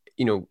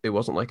 it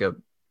wasn't like a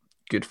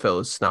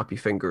Goodfellas snappy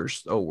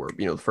fingers,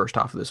 the first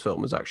half of this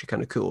film is actually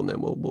kind of cool and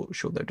then we'll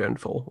show their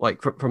downfall.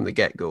 Like from the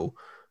get-go,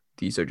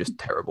 these are just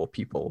terrible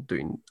people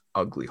doing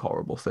ugly,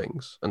 horrible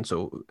things. And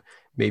so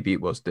maybe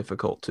it was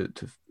difficult to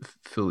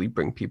fully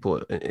bring people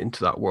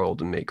into that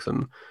world and make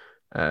them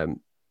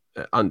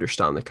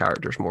understand the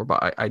characters more.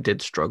 But I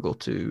did struggle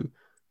to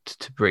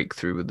break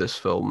through with this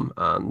film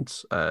and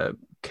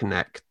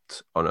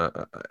connect on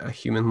a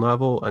human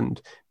level.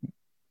 And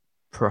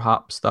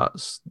perhaps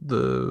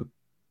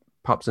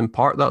perhaps in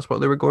part that's what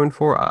they were going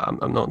for.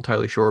 I'm not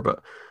entirely sure,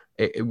 but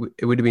it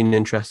would have been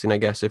interesting, I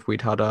guess, if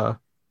we'd had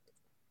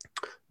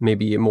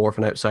maybe more of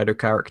an outsider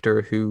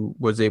character who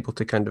was able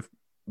to kind of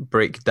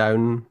break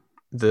down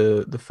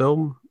the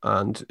film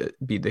and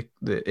be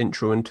the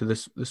intro into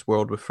this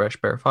world with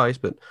fresh pair of eyes.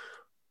 But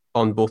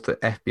on both the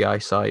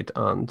FBI side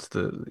and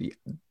the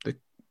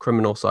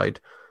criminal side,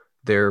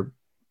 they're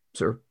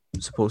sort of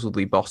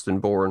supposedly Boston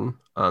born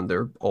and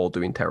they're all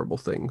doing terrible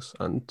things,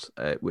 and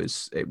it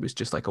was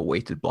just like a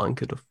weighted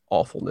blanket of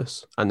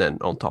awfulness. And then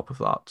on top of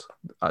that,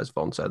 as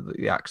Vaughn said,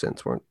 the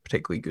accents weren't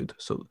particularly good,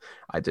 so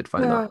I did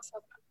find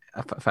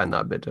I found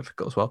that a bit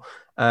difficult as well.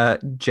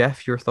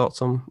 Jeff, your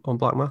thoughts on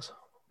Black Mass?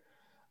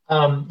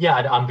 Yeah,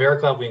 I'm very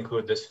glad we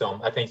included this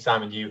film. I think,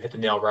 Simon, you hit the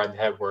nail right on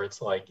the head where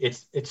it's like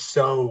it's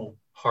so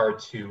hard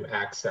to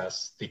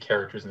access the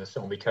characters in this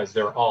film because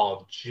they're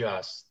all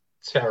just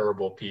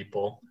terrible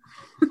people.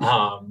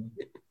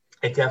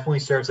 It definitely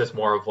serves as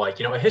more of like,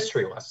 a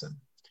history lesson.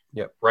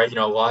 Yep. Right.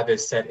 A lot of it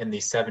is set in the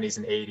 70s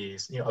and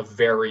 80s, a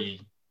very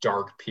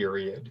dark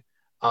period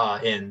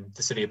in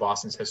the city of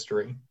Boston's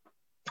history.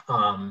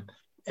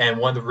 And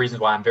one of the reasons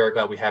why I'm very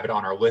glad we have it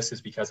on our list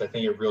is because I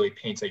think it really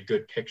paints a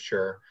good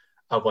picture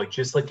of like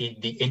just like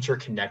the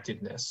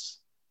interconnectedness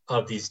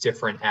of these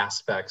different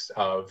aspects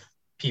of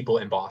people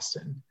in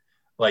Boston.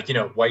 Like,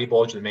 Whitey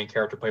Bulger, the main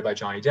character played by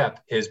Johnny Depp,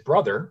 his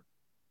brother,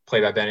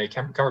 played by Benedict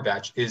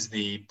Cumberbatch, is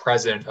the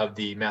president of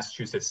the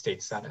Massachusetts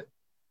State Senate,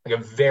 like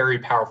a very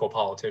powerful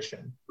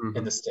politician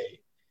in the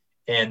state.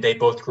 And they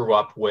both grew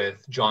up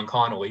with John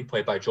Connolly,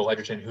 played by Joel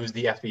Edgerton, who's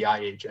the FBI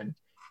agent.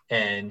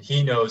 And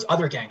he knows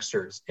other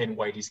gangsters in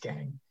Whitey's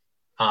gang.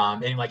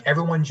 And like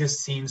everyone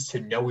just seems to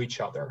know each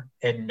other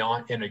and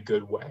not in a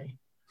good way.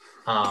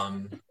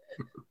 And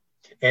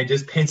it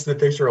just paints the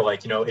picture of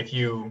like, if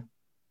you,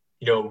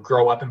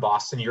 grow up in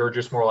Boston, you're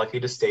just more likely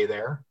to stay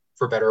there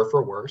for better or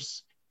for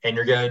worse. And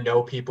you're going to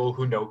know people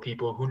who know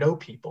people who know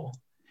people.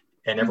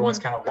 And everyone's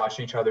kind of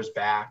watching each other's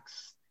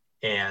backs.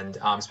 And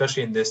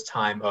especially in this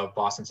time of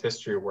Boston's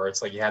history, where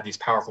it's like you have these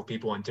powerful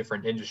people in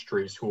different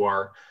industries who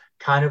are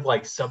kind of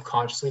like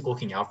subconsciously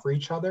looking out for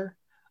each other.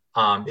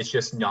 It's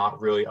just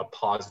not really a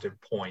positive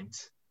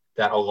point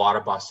that a lot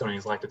of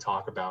Bostonians like to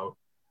talk about.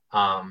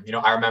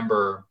 I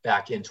remember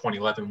back in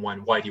 2011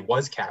 when Whitey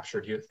was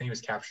captured, I think he was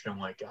captured in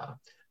like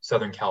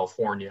Southern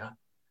California.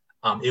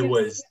 It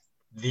was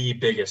the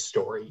biggest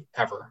story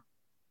ever.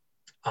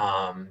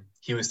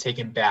 he was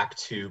taken back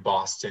to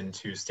Boston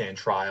to stand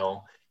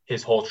trial.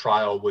 His whole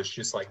trial was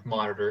just like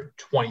monitored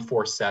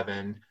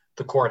 24/7.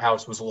 The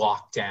courthouse was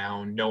locked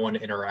down, no one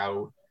in or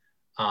out.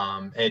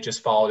 And it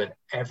just followed it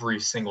every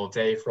single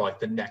day for like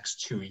the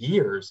next 2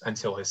 years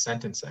until his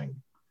sentencing.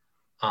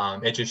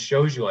 It just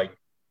shows you, like,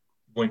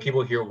 when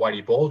people hear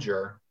Whitey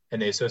Bulger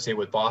and they associate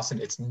with Boston,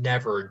 it's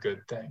never a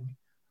good thing.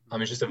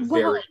 It's just a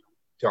very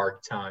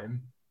dark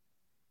time.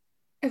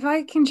 If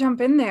I can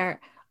jump in there,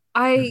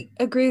 I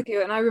agree with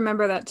you. And I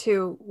remember that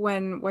too,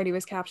 when Whitey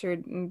was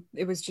captured, and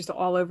it was just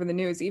all over the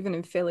news, even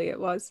in Philly it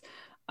was.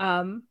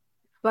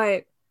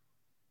 But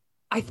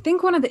I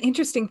think one of the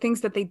interesting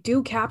things that they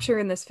do capture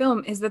in this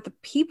film is that the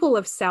people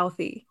of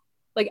Southie,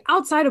 like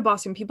outside of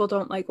Boston, people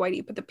don't like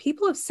Whitey, but the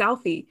people of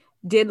Southie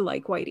did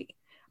like Whitey.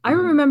 I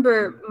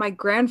remember my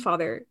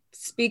grandfather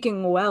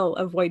speaking well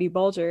of Whitey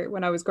Bulger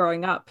when I was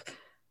growing up.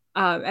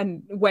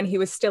 And when he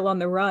was still on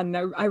the run,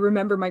 I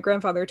remember my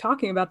grandfather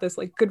talking about this,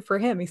 like, good for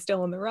him, he's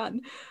still on the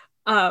run.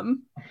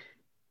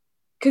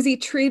 Because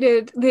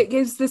it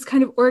gives this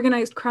kind of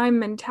organized crime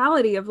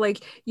mentality of,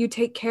 like, you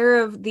take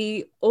care of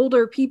the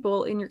older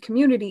people in your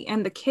community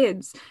and the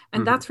kids.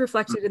 And that's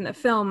reflected in the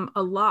film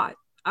a lot.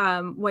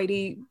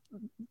 Whitey,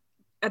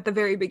 at the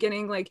very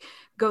beginning, like,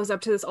 goes up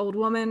to this old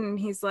woman and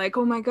he's like,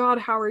 oh my God,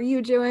 how are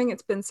you doing?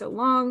 It's been so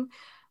long.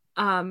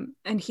 And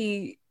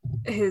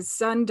his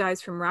son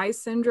dies from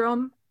Reye's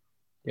syndrome.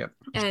 Yep.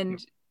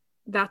 And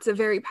that's a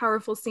very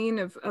powerful scene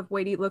of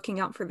Whitey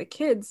looking out for the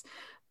kids.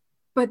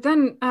 But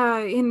then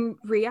in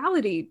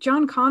reality,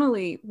 John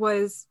Connolly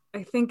was,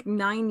 I think,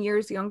 9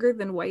 years younger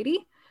than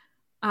Whitey,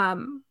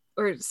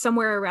 or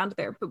somewhere around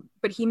there.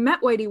 But he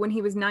met Whitey when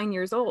he was 9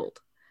 years old.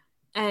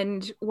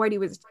 And Whitey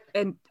was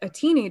a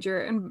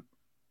teenager, and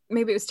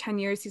maybe it was 10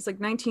 years. He's like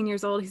 19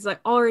 years old. He's like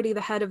already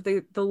the head of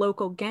the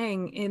local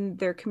gang in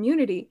their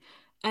community.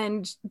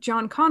 And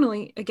John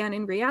Connolly, again,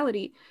 in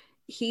reality,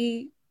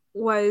 he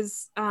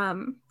was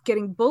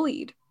getting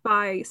bullied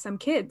by some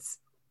kids.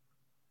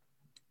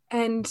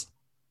 And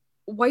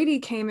Whitey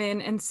came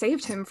in and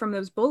saved him from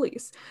those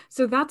bullies.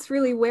 So that's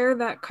really where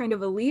that kind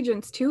of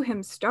allegiance to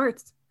him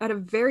starts at a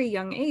very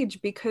young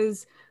age,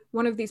 because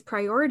one of these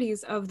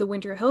priorities of the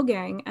Winter Hill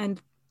Gang and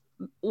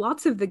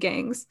lots of the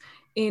gangs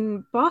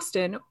in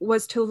Boston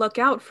was to look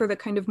out for the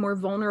kind of more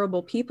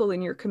vulnerable people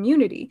in your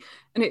community.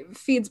 And it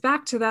feeds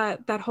back to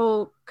that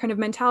whole kind of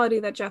mentality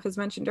that Jeff has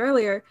mentioned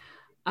earlier,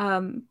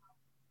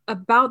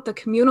 about the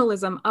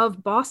communalism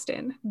of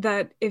Boston,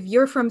 that if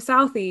you're from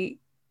Southie,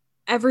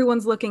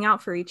 everyone's looking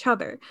out for each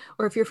other.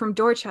 Or if you're from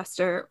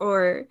Dorchester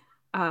or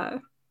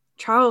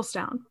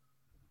Charlestown,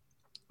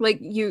 like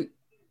you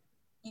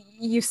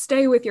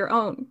stay with your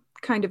own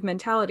kind of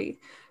mentality.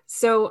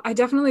 So I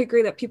definitely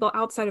agree that people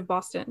outside of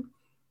Boston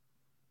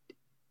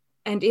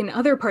and in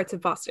other parts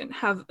of Boston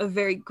have a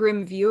very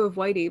grim view of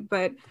Whitey,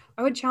 but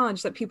I would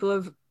challenge that people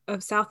of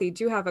Southie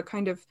do have a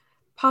kind of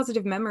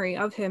positive memory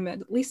of him,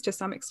 at least to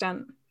some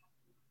extent.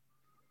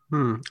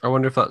 I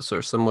wonder if that's sort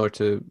of similar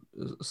to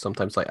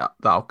sometimes like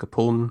the Al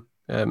Capone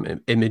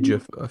image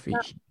of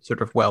each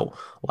sort of well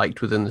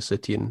liked within the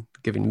city and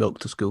giving milk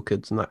to school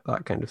kids and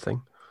that kind of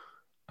thing.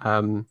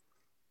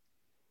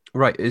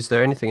 Right, is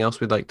there anything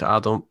else we'd like to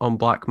add on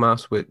Black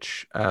Mass,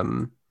 which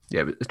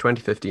it was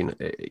 2015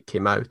 it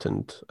came out,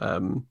 and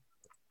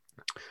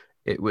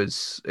it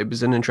was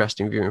an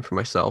interesting viewing for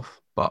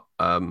myself, but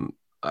like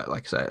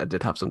I said, I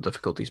did have some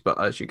difficulties, but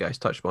as you guys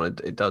touched on,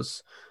 it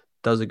does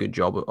a good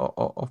job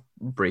of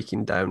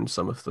breaking down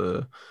some of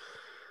the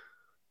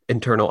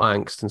internal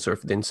angst and sort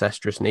of the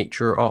incestuous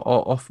nature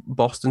of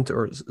Boston,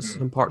 or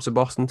some parts of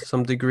Boston to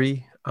some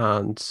degree.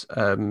 And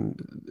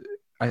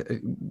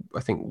I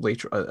think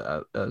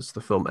later, as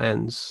the film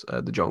ends,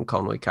 the John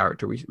Connolly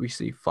character we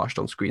see flashed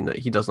on screen that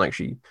he doesn't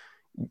actually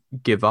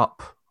give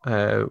up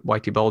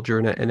Whitey Bulger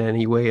in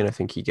any way, and I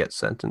think he gets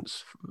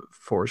sentenced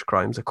for his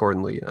crimes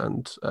accordingly.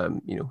 And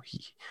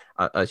he,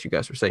 as you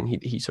guys were saying,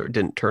 he sort of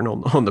didn't turn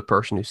on the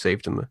person who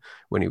saved him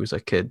when he was a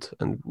kid,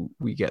 and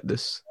we get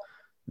this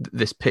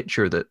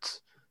picture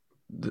that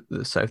the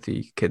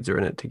Southie kids are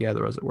in it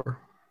together, as it were.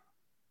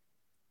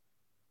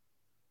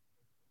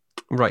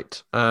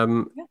 Right.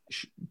 Do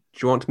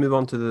you want to move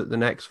on to the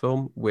next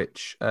film,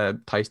 which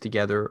ties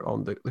together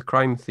on the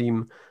crime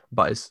theme,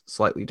 but is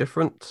slightly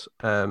different?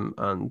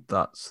 And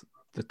that's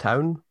The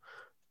Town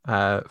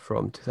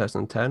from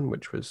 2010,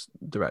 which was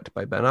directed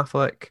by Ben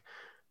Affleck,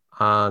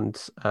 and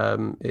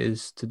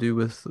is to do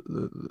with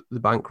the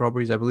bank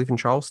robberies, I believe, in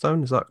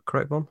Charlestown. Is that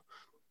correct, Vaughn?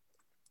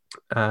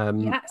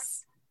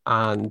 Yes.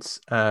 And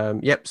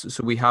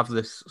so we have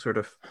this sort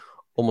of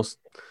almost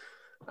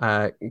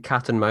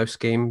cat and mouse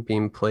game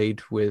being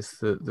played with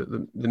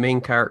the main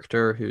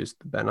character, who's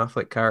the Ben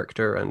Affleck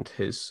character, and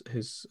his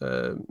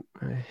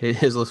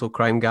little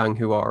crime gang,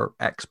 who are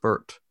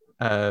expert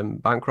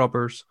bank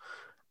robbers,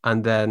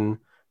 and then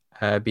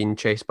being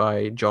chased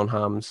by John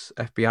Hamm's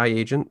FBI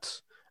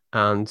agent.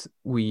 And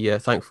we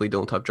thankfully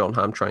don't have John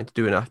Hamm trying to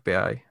do an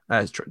FBI,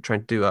 trying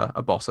to do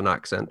a Boston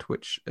accent,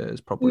 which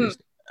is probably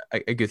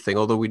a good thing,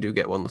 although we do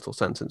get one little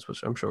sentence,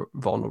 which I'm sure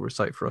Vaughn will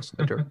recite for us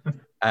later.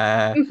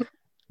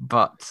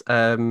 But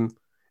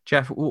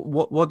Jeff,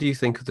 what do you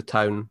think of the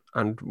town,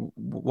 and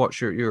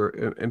what's your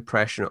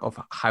impression of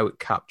how it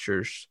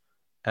captures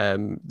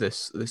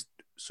this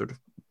sort of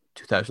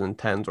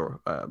 2010s, or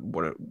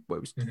when it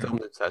was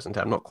filmed in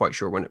 2010? I'm not quite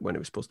sure when it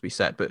was supposed to be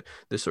set, but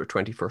this sort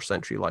of 21st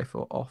century life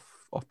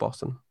of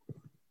Boston.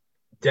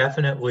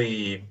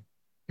 Definitely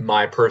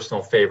my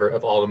personal favorite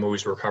of all the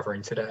movies we're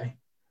covering today.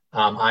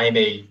 I am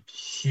a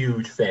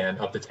huge fan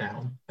of the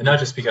town, and not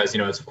just because,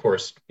 it's of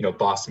course,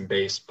 Boston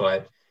based,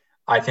 but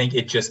I think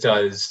it just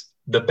does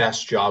the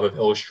best job of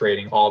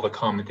illustrating all the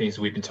common things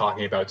we've been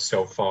talking about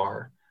so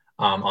far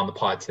on the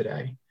pod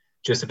today.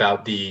 Just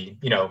about the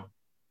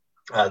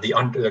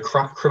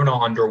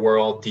criminal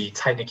underworld, the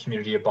tight-knit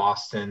community of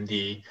Boston,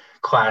 the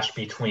clash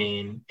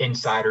between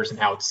insiders and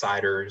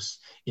outsiders,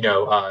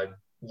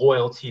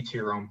 loyalty to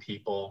your own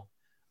people.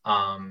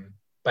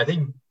 But I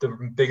think the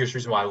biggest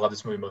reason why I love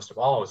this movie most of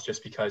all is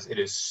just because it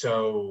is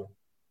so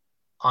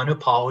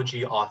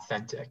unapologetically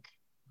authentic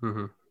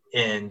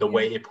in the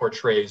way it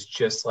portrays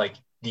just like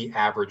the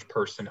average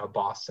person of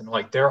Boston.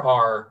 Like there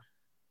are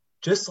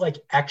just like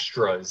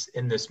extras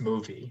in this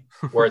movie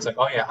where it's like,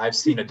 oh yeah, I've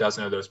seen a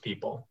dozen of those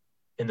people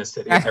in the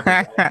city every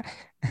day.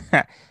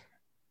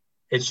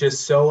 It's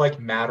just so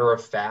like matter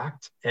of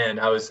fact. And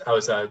I was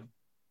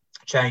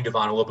chatting to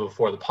Vaughn a little bit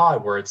before the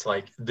pod, where it's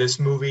like this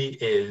movie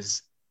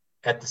is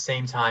at the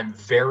same time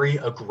very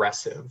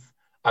aggressive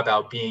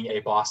about being a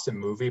Boston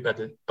movie,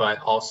 but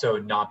also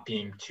not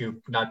being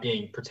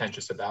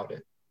pretentious about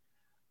it.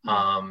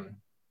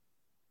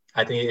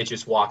 I think it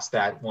just walks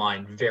that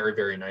line very,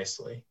 very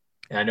nicely.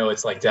 And I know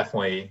it's like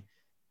definitely,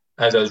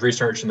 as I was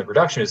researching the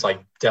production, it's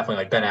like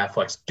definitely like Ben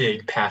Affleck's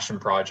big passion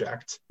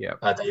project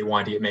that he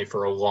wanted to get made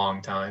for a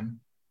long time.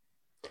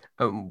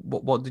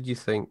 What did you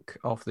think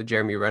of the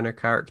Jeremy Renner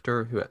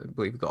character, who I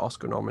believe got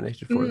Oscar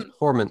nominated for his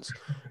performance?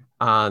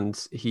 And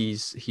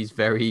he's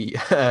very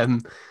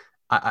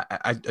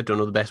I don't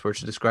know the best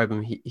words to describe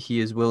him. He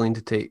is willing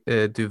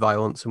to do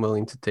violence and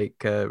willing to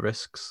take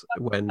risks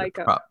when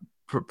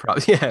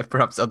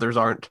perhaps others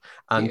aren't.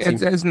 And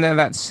isn't there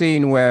that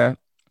scene where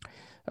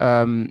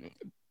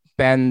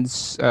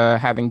Ben's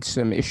having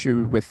some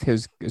issue with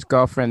his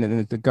girlfriend,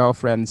 and the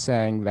girlfriend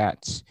saying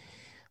that,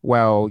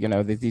 well,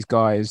 there's these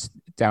guys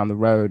down the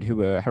road who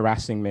were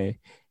harassing me,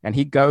 and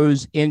he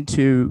goes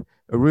into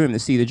a room to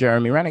see the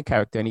Jeremy Renner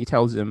character, and he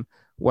tells him,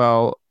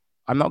 well,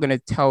 I'm not going to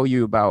tell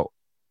you about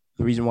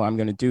the reason why I'm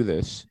going to do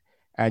this,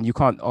 and you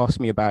can't ask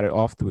me about it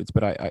afterwards,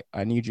 but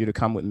I need you to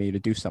come with me to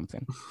do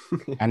something.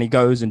 And he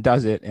goes and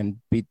does it and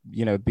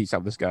beats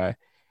up this guy.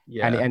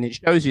 Yeah. And it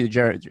shows you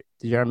the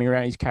Jeremy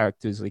Renner's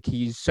characters, like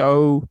he's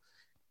so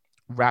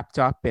wrapped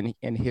up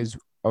in his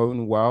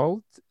own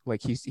world,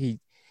 like he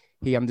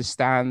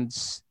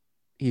understands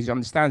as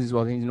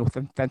well. He's an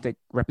authentic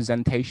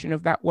representation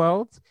of that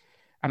world,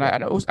 and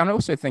I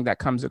also think that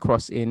comes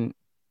across in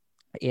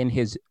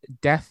his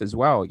death as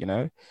well.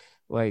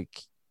 Like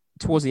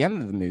towards the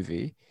end of the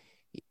movie,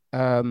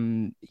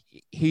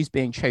 he's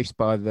being chased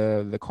by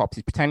the cops.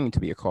 He's pretending to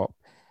be a cop,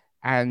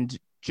 and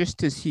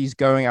just as he's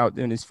going out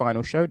in his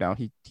final showdown,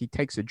 he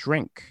takes a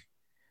drink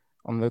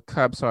on the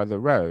curbside of the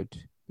road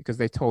because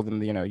they told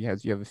him, you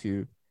have a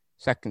few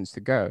seconds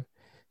to go.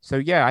 So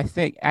yeah, I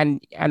think,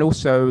 and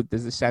also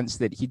there's a sense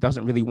that he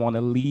doesn't really want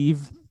to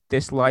leave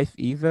this life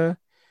either.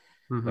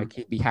 Like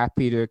he'd be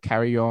happy to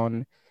carry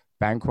on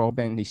bank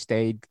robbing. He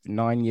stayed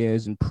 9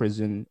 years in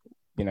prison,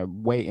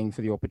 waiting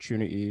for the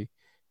opportunity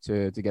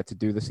to get to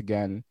do this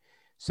again.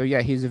 So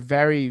yeah, he's a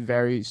very,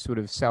 very sort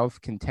of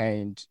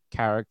self-contained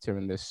character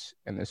in this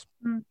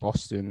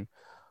Boston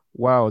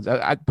world.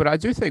 But I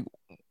do think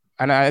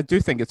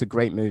it's a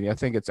great movie. I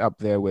think it's up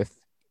there with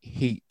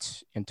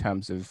Heat in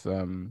terms of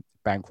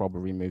bank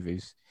robbery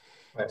movies.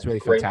 It's really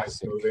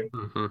fantastic.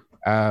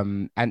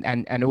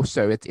 And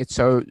also it's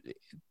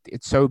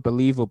so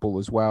believable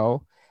as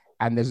well.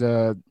 And there's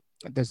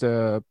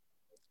a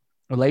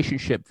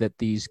relationship that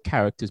these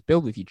characters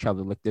build with each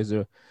other. Like there's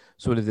a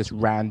sort of this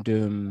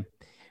random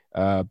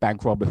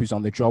bank robber who's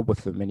on the job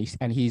with them,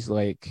 and he's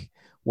like,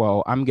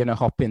 well, I'm gonna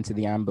hop into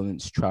the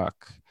ambulance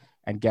truck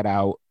and get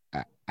out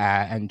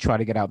and try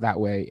to get out that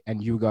way,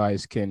 and you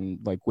guys can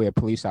like wear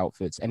police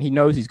outfits. And he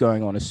knows he's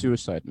going on a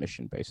suicide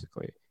mission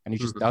basically, and he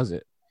just does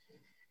it.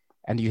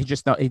 And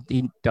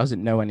he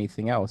doesn't know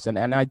anything else.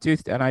 And I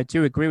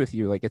do agree with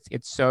you. Like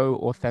it's so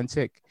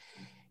authentic.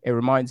 It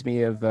reminds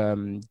me of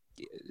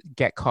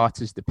Get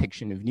Carter's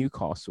depiction of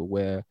Newcastle,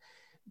 where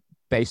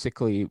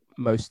basically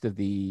most of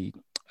the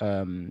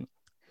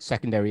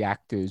secondary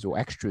actors or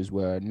extras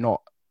were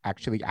not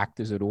actually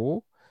actors at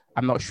all.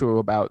 I'm not sure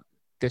about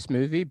this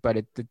movie,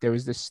 but there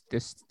was this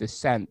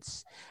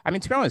sense. I mean,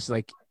 to be honest,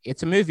 like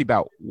it's a movie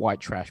about white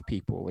trash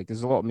people. Like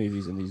there's a lot of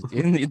movies in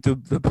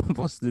the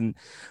Boston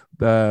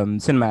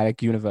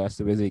cinematic universe.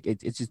 There is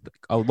it's just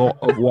a lot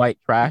of white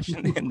trash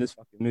in this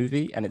fucking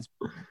movie, and it's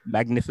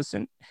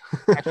magnificent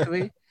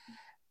actually.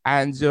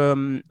 And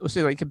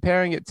also like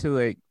comparing it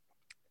to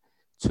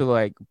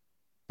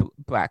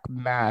Black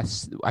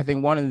Mass, I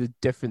think one of the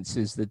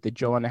differences that the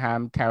Jon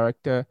Hamm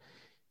character,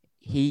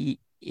 he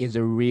is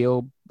a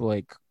real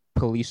like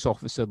police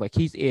officer. Like,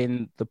 he's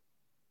in the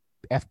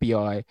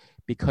FBI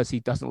because he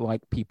doesn't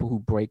like people who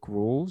break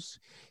rules.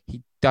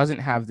 He doesn't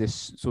have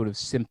this sort of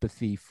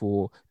sympathy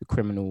for the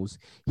criminals.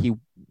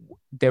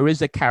 There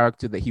is a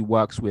character that he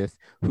works with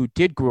who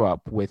did grow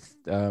up with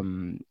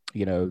the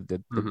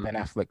Ben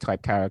Affleck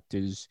type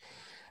characters,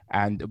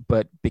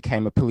 but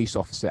became a police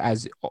officer,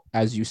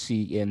 as you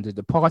see in The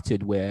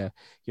Departed, where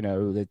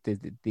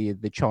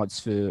the chance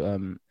for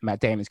Matt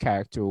Damon's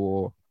character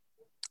or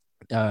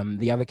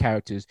the other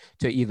characters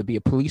to either be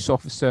a police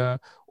officer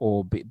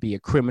or be a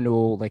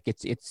criminal. Like,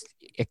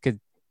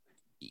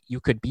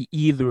 you could be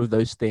either of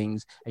those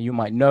things, and you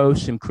might know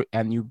some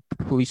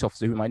police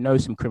officer who might know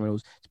some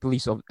criminals,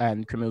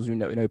 and criminals who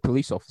know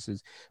police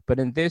officers. But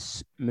in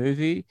this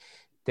movie,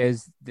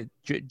 there's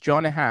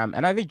Jon Hamm,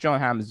 and I think Jon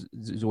Hamm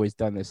has always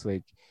done this.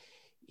 Like,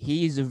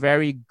 he's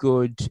very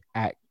good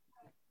at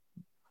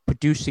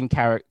producing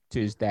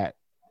characters that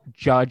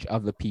judge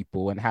other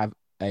people and have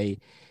a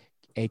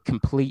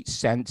complete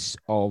sense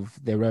of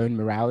their own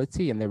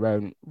morality and their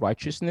own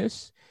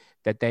righteousness,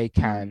 that they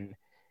can.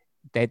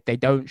 They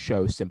don't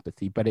show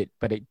sympathy, but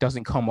it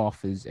doesn't come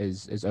off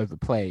as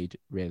overplayed,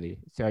 really.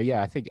 So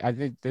yeah, I think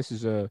this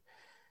is a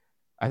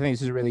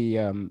really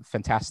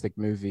fantastic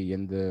movie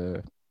in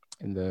the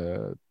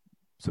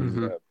sort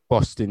of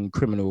Boston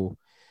criminal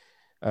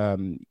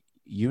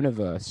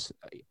universe.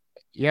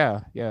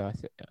 Yeah.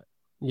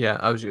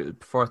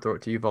 Before I throw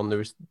it to you, Vaughn, there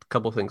was a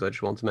couple of things I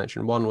just want to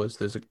mention. One was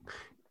there's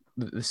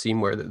the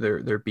scene where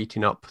they're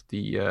beating up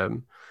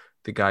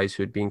the guys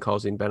who had been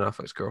causing Ben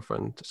Affleck's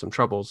girlfriend some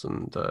troubles,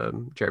 and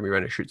Jeremy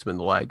Renner shoots him in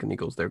the leg, and he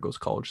goes, "There goes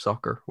college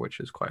soccer," which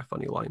is quite a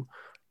funny line.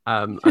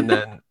 And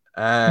then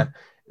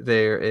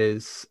there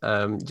is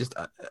just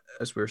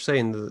as we were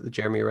saying, the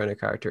Jeremy Renner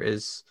character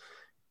is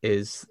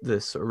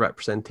this sort of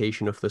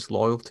representation of this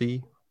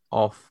loyalty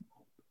of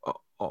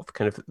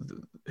kind of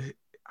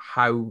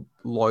how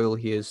loyal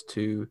he is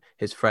to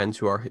his friends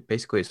who are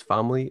basically his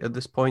family at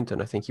this point.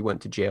 And I think he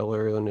went to jail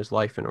early in his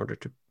life in order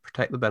to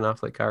protect the Ben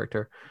Affleck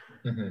character.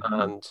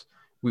 And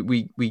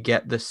we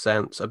get this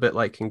sense, a bit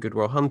like in Good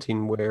Will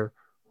Hunting, where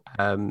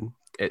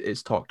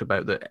it's talked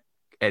about that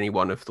any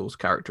one of those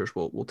characters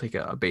will take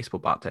a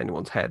baseball bat to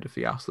anyone's head if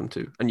he asks them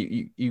to, and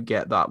you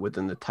get that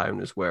within the town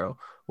as well,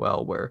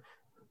 where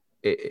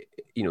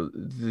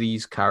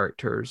these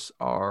characters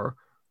are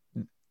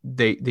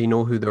they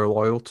know who they're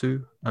loyal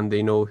to, and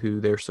they know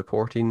who they're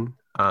supporting,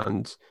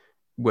 and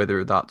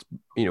whether that's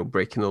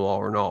breaking the law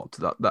or not,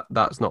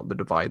 that's not the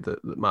divide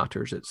that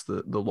matters. It's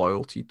the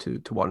loyalty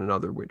to one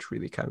another which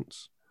really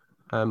counts.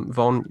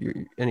 Vaughn,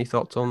 any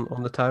thoughts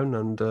on the town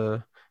and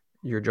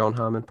your Jon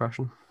Hamm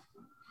impression?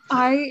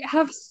 I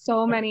have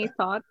so many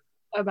thoughts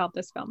about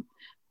this film.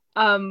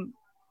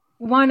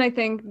 One, I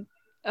think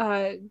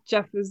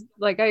Jeff is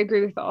like, I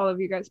agree with all of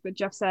you guys, but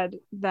Jeff said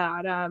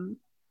that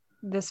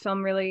this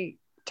film really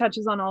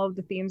touches on all of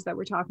the themes that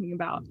we're talking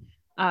about.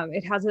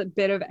 It has a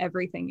bit of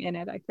everything in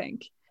it, I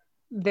think.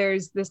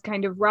 There's this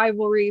kind of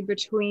rivalry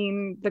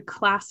between the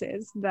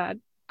classes that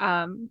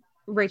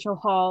Rachel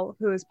Hall,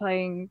 who is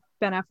playing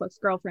Ben Affleck's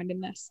girlfriend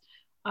in this,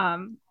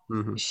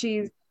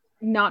 she's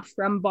not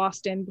from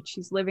Boston, but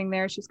she's living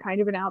there. She's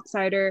kind of an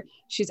outsider.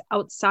 She's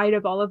outside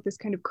of all of this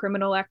kind of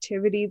criminal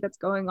activity that's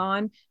going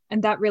on.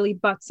 And that really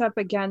butts up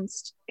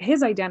against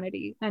his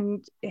identity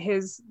and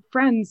his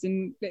friends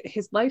and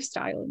his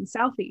lifestyle in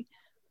Southie.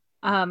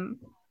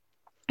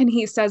 And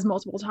he says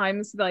multiple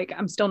times, like,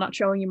 "I'm still not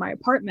showing you my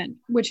apartment,"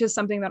 which is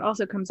something that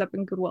also comes up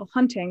in Good Will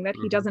Hunting, that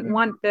he doesn't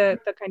want the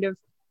kind of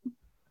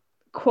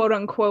quote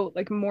unquote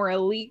like more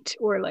elite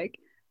or like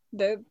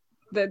the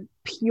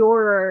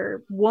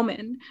purer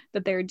woman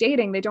that they're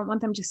dating. They don't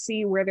want them to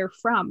see where they're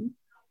from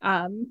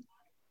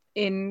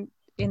in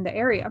the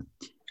area.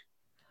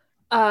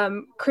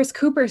 Chris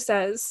Cooper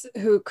is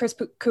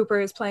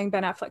playing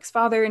Ben Affleck's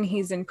father, and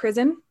he's in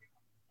prison.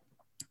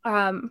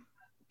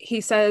 He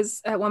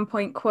says at one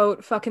point,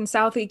 quote, "Fucking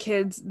Southie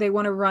kids, they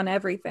want to run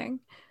everything."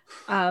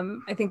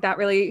 I think that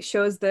really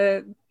shows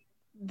the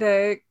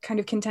kind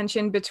of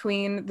contention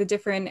between the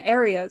different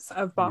areas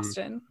of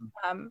Boston,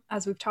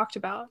 as we've talked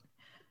about.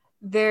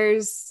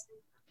 There's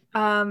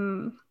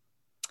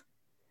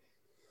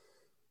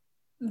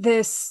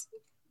this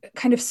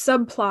kind of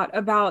subplot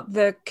about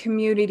the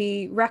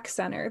community rec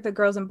center, the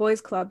Girls and Boys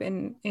Club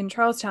in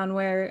Charlestown,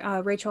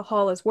 where Rachel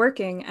Hall is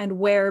working, and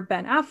where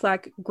Ben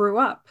Affleck grew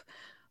up.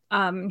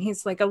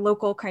 He's like a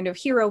local kind of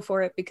hero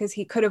for it, because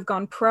he could have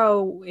gone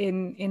pro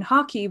in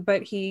hockey,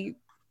 but he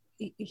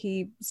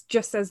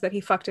just says that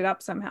he fucked it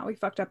up somehow. He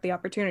fucked up the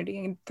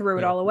opportunity and threw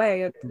it all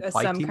away as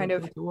some kind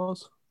of... It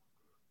was.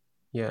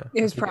 Yeah.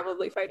 It was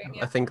probably fighting.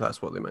 Yeah. I think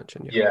that's what they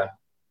mentioned. Yeah.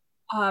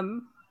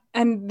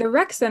 And the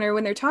rec center,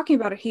 when they're talking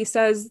about it, he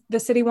says the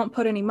city won't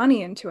put any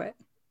money into it.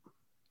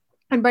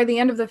 And by the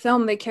end of the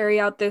film, they carry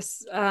out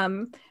this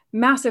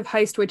massive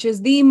heist, which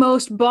is the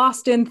most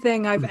Boston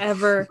thing I've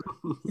ever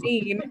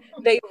seen.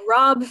 They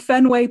rob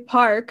Fenway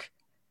Park,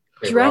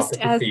 dressed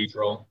as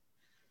cathedral.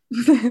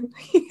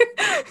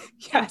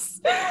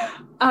 Yes.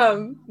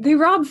 They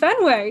rob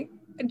Fenway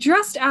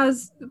dressed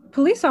as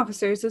police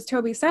officers, as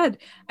Toby said,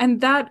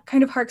 and that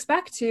kind of harks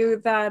back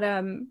to that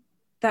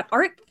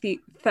art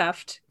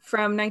theft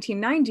from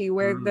 1990,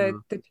 where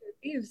the two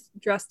thieves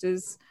dressed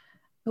as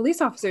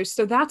police officers.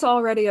 So that's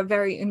already a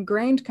very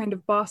ingrained kind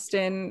of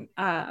Boston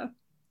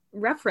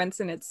reference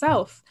in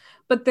itself.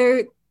 But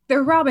they're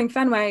robbing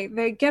Fenway.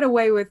 They get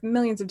away with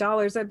millions of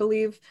dollars, I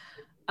believe,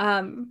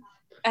 and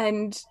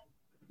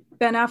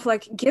Ben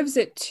Affleck gives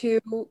it to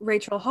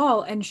Rachel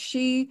Hall, and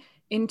she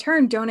in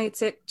turn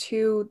donates it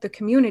to the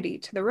community,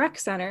 to the rec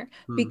center,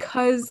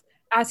 because,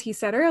 as he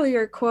said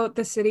earlier, quote,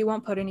 the city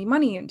won't put any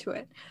money into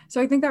it.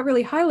 So I think that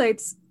really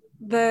highlights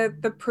the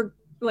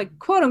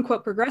quote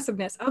unquote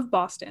progressiveness of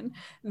Boston,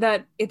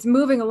 that it's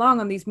moving along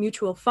on these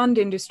mutual fund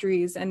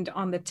industries and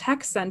on the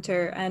tech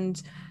center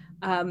and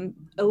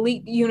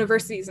elite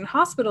universities and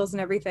hospitals and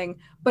everything,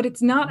 but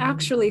it's not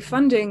actually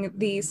funding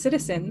the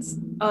citizens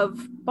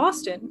of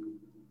Boston.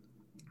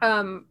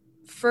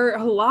 For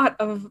a lot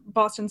of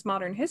Boston's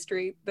modern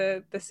history,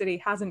 the city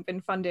hasn't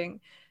been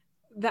funding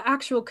the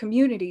actual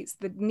communities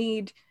that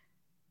need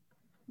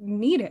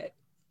it.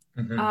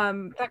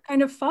 That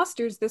kind of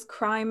fosters this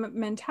crime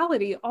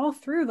mentality all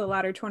through the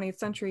latter 20th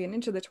century and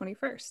into the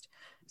 21st.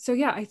 So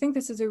yeah, I think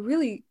this is a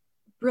really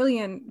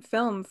brilliant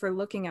film for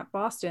looking at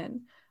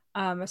Boston,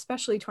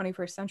 especially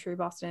 21st century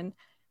Boston.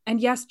 And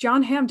yes,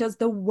 John Hamm does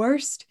the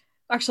worst.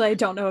 Actually, I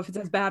don't know if it's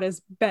as bad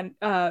as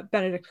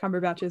Benedict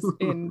Cumberbatch is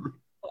in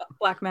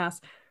Black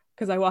Mass,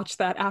 because I watched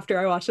that after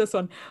I watched this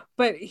one,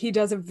 but he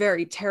does a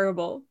very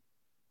terrible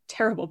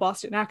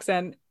Boston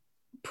accent,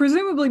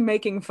 presumably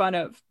making fun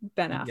of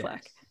Ben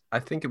Affleck. Yes. I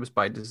think it was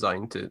by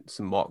design to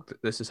mock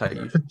that this is how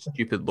you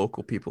stupid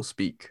local people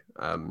speak.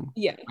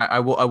 Yeah, I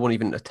won't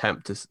even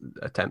attempt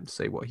to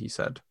say what he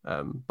said.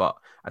 But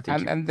I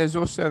think and there's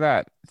also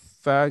that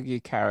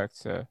Fergie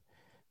character,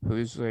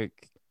 who's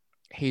like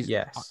he's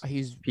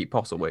Pete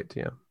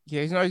Postlethwaite.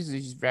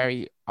 He's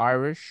very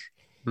Irish.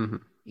 Mm-hmm.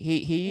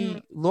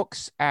 He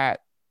looks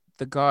at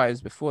the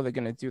guys before they're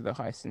gonna do the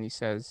heist, and he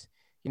says,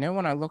 "You know,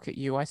 when I look at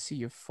you, I see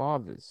your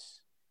fathers."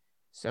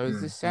 So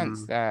is this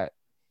sense that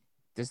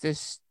there's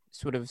this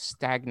sort of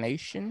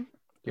stagnation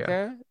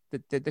there,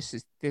 that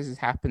this has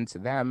happened to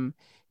them,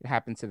 it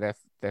happened to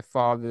their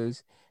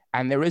fathers,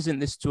 and there isn't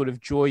this sort of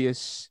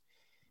joyous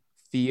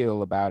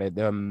feel about it.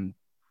 Ben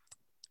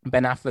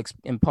Affleck's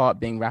in part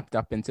being wrapped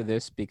up into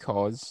this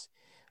because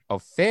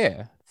of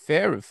fear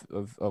of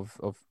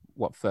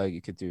what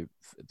Fergie could do.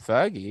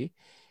 Fergie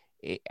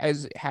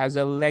has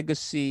a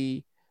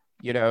legacy,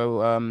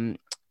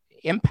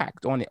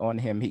 impact on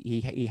him.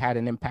 He had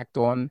an impact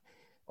on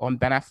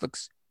Ben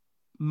Affleck's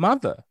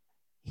mother.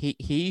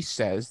 He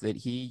says that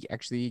he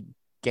actually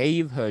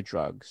gave her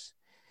drugs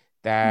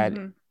that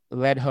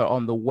led her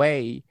on the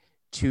way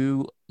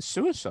to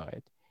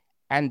suicide.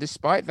 And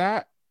despite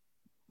that,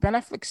 Ben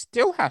Affleck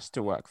still has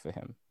to work for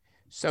him.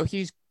 So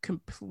he's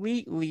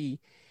completely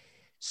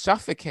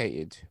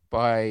suffocated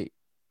by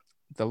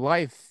the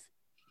life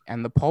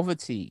and the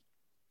poverty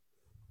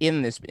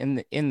in this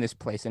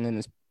place and in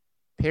this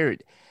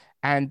period.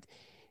 And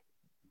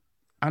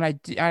I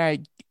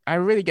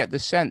really get the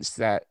sense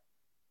that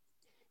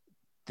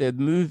the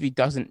movie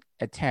doesn't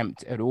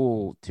attempt at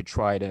all to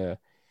try to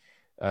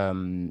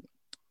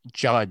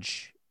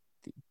judge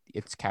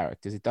its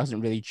characters. It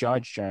doesn't really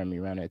judge Jeremy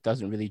Renner. It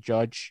doesn't really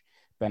judge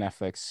Ben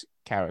Affleck's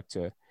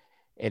character.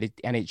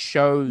 It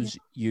shows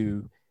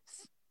you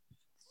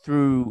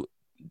through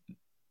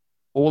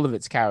all of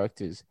its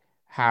characters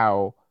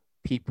how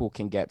people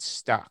can get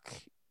stuck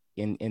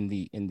in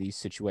these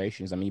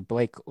situations. I mean,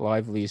 Blake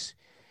Lively's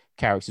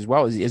character as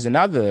well is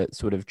another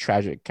sort of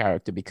tragic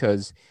character,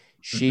 because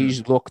she's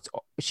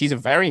a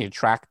very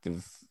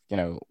attractive,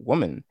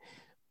 woman,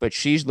 but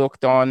she's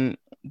looked on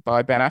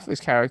by Ben Affleck's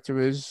character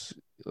as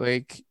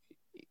like,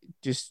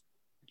 just,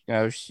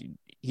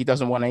 he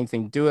doesn't want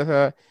anything to do with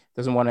her,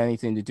 doesn't want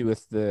anything to do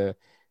with the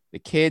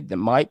kid that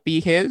might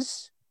be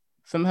his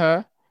from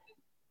her.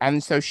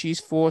 And so she's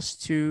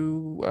forced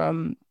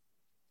to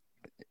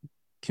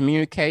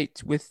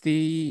communicate with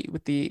the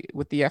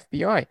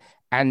FBI,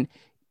 and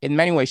in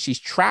many ways she's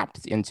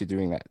trapped into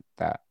doing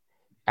that.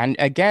 And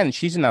again,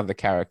 she's another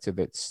character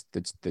that's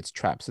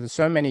trapped. So there's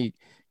so many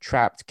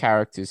trapped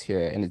characters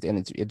here, and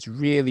it's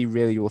really,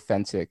 really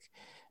authentic.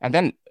 And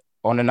then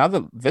on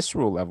another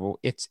visceral level,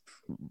 it's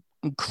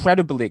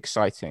incredibly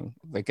exciting.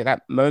 Like at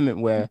that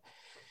moment where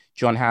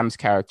John Hamm's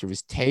character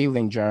is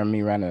tailing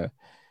Jeremy Renner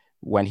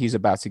when he's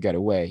about to get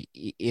away,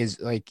 is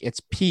like, it's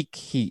peak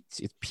heat,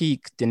 it's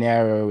peak De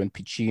Niro and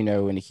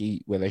Pacino and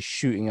heat, where they're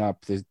shooting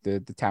up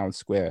the town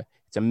square.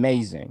 It's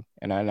amazing,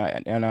 and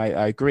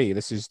I agree. I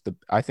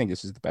think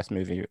this is the best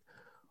movie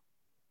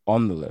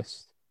on the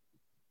list.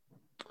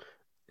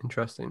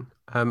 Interesting.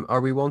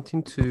 Are we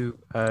wanting to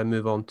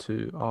move on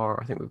to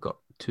I think we've got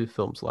 2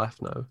 films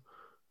left now,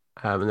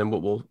 and then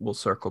we'll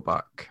circle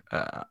back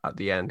at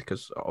the end,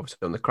 because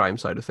obviously on the crime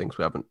side of things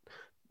we haven't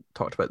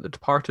talked about The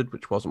Departed,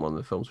 which wasn't one of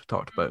the films we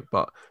talked about,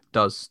 but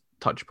does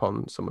touch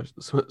upon some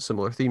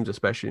similar themes,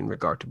 especially in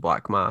regard to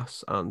Black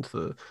Mass and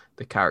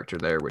the character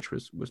there, which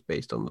was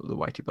based on the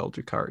Whitey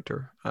Bulger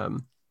character.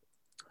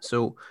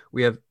 So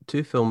we have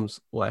two films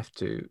left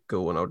to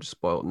go, and I'll just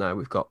spoil it now.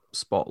 We've got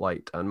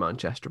Spotlight and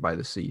Manchester by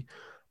the Sea.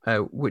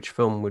 Which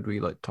film would we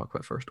like to talk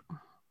about first?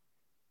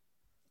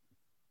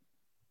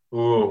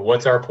 Ooh,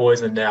 what's our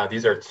poison now?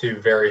 These are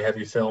two very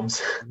heavy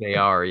films. They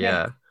are,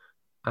 yeah.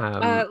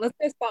 Let's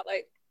do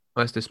Spotlight.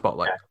 Let's do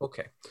Spotlight.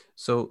 Okay.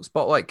 So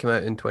Spotlight came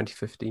out in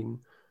 2015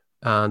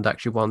 and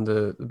actually won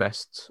the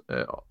best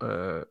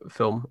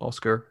film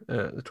Oscar,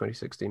 the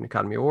 2016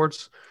 Academy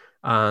Awards,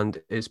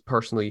 and is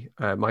personally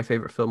my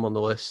favorite film on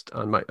the list,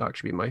 and might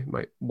actually be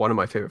my one of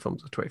my favorite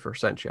films of the 21st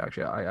century.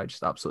 Actually, I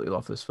just absolutely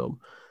love this film.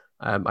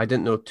 I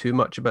didn't know too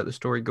much about the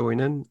story going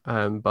in,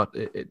 but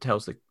it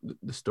tells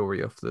the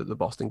story of the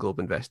Boston Globe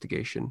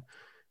investigation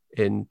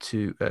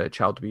into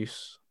child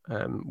abuse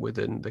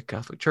within the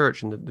Catholic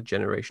Church, and the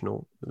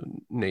generational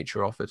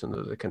nature of it, and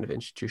the kind of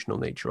institutional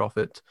nature of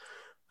it.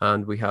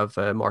 And we have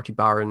Marty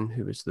Baron,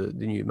 who is the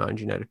new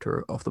managing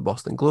editor of the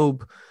Boston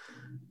Globe,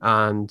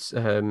 and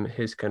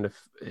his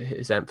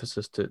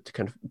emphasis to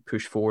kind of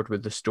push forward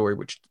with the story,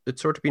 which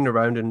it's sort of been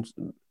around and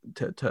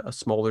to a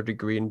smaller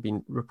degree and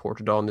been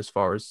reported on as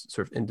far as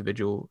sort of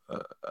individual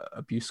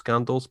abuse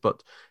scandals,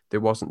 but there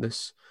wasn't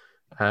this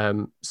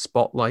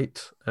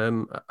spotlight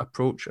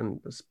approach. And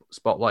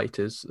Spotlight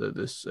is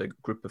this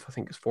group of, I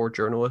think it's 4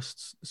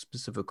 journalists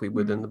specifically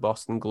within the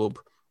Boston Globe,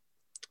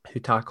 who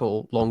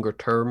tackle longer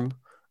term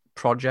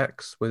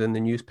projects within the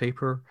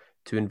newspaper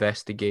to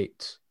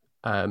investigate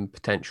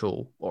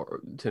potential,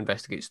 or to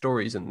investigate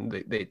stories, and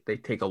they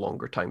take a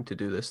longer time to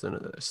do this than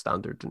a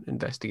standard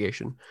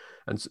investigation.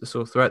 And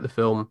so throughout the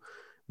film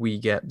we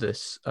get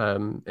this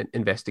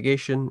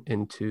investigation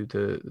into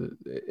the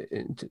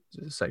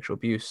sexual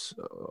abuse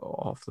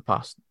of the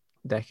past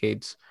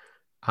decades,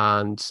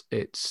 and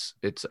it's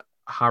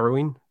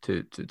harrowing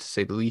to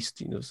say the least.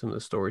 You know, some of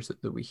the stories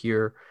that we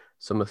hear,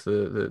 some of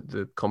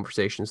the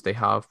conversations they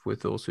have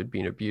with those who'd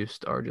been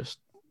abused are just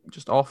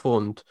awful,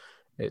 and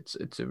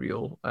it's a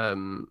real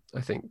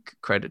I think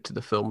credit to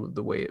the film,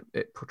 the way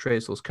it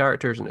portrays those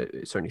characters, and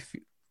it certainly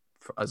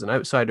as an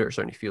outsider, it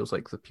certainly feels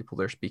like the people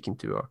they're speaking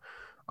to are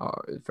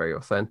very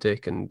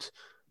authentic, and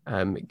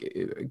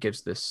it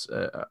gives this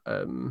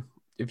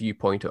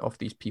viewpoint of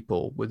these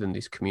people within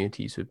these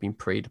communities who've been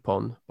preyed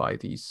upon by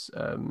these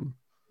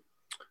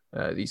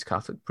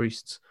Catholic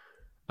priests.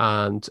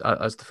 And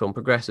as the film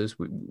progresses,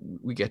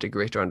 we get a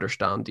greater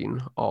understanding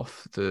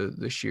of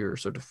the sheer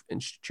sort of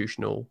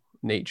institutional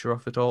nature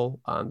of it all.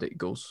 And it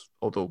goes,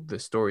 although the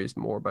story is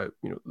more about,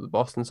 you know, the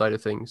Boston side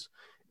of things,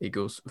 it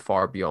goes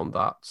far beyond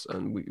that.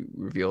 And we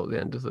reveal at the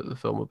end of the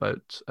film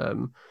about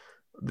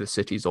the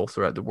cities all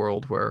throughout the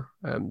world where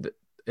the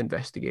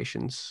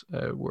investigations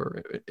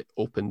were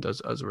opened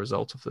as a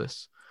result of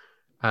this.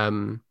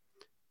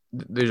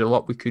 There's a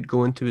lot we could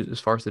go into as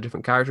far as the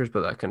different characters,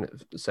 but that kind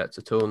of sets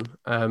a tone.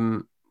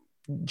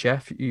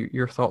 Jeff,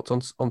 your thoughts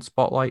on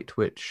Spotlight,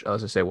 which,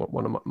 as I say,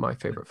 one of my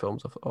favorite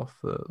films of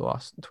the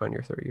last 20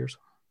 or 30 years.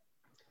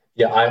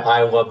 Yeah,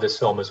 I love this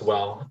film as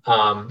well.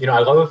 You know, I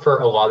love it for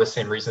a lot of the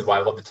same reasons why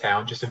I love The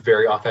Town, just a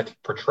very authentic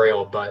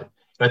portrayal. But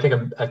I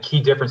think a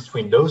key difference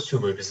between those two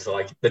movies is,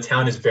 like, The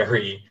Town is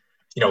very,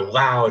 you know,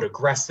 loud,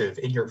 aggressive,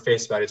 in your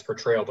face about its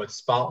portrayal, but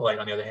Spotlight,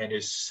 on the other hand,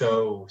 is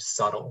so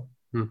subtle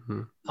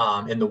in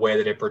the way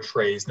that it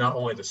portrays not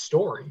only the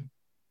story,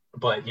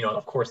 but, you know,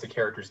 of course, the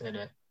characters in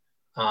it.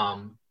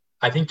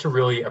 I think to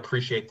really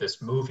appreciate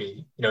this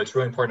movie, you know, it's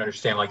really important to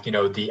understand, like, you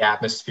know, the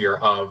atmosphere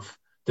of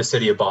the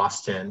city of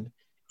Boston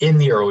in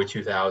the early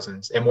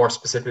 2000s, and more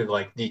specifically,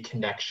 like, the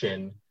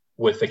connection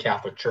with the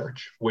Catholic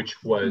Church,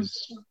 which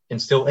was and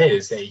still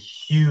is a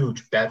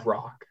huge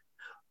bedrock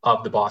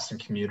of the Boston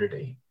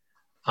community.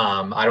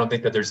 I don't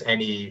think that there's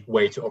any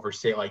way to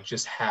overstate, like,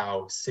 just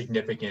how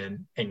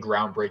significant and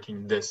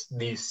groundbreaking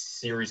these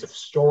series of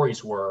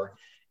stories were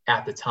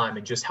at the time,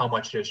 and just how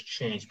much it has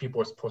changed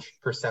people's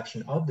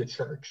perception of the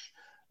church,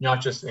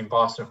 not just in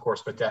Boston, of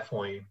course, but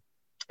definitely,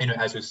 you know,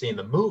 as we see in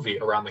the movie,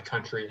 around the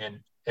country and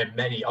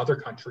many other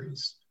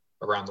countries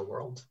around the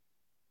world.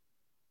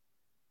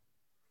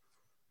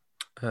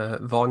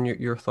 Vaughn,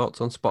 your thoughts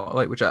on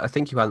Spotlight, which I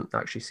think you hadn't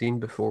actually seen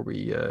before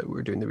we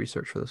were doing the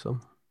research for this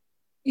film.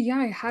 Yeah,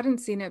 I hadn't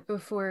seen it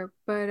before,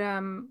 but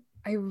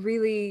I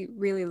really,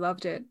 really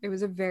loved it. It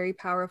was a very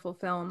powerful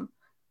film,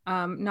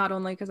 not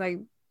only because I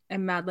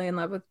am madly in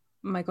love with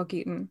Michael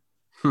Keaton,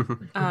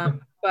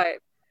 but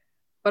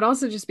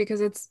also just because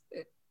it's,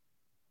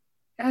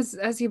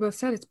 as you both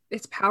said,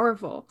 it's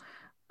powerful,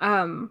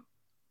 and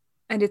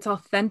it's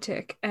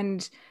authentic.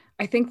 And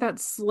I think that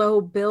slow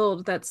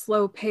build, that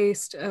slow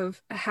pace of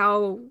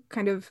how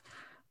kind of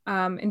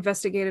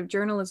investigative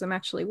journalism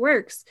actually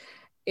works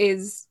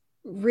is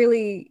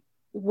really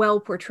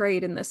well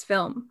portrayed in this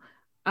film.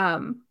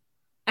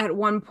 At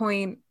one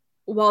point,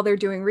 while they're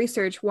doing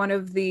research, one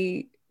of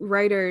the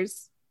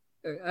writers,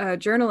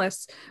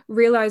 journalists,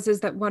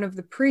 realizes that one of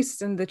the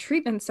priests in the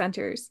treatment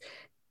centers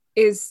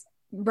is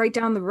right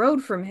down the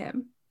road from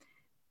him.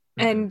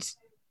 And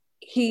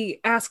he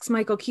asks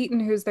Michael Keaton,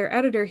 who's their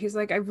editor, he's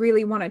like, I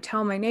really want to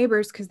tell my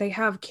neighbors because they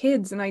have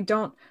kids, and I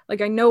don't,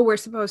 like, I know we're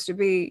supposed to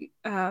be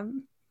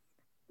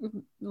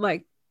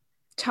like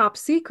top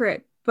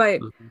secret,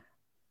 but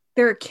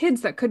there are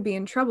kids that could be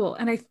in trouble.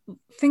 And I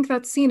think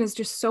that scene is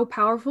just so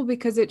powerful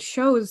because it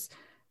shows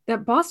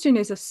that Boston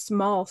is a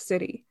small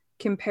city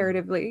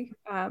comparatively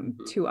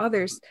to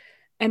others.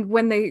 And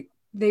when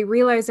they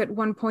realize at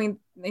one point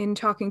in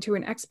talking to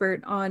an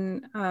expert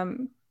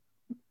on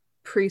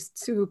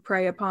priests who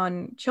prey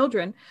upon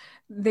children,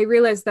 they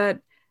realize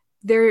that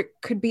there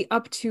could be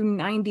up to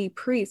 90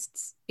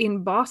 priests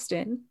in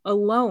Boston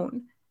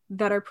alone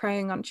that are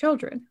preying on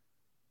children.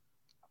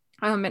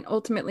 And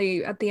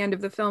ultimately, at the end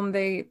of the film,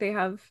 they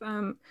have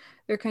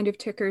their kind of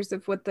tickers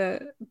of what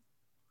the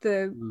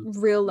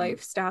real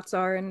life stats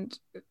are and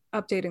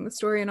updating the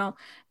story and all.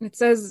 And it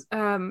says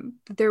that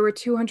there were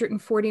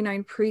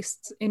 249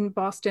 priests in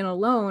Boston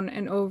alone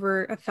and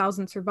over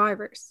 1,000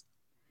 survivors.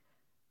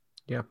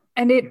 Yeah.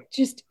 And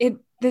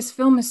this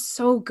film is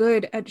so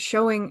good at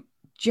showing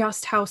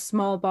just how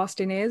small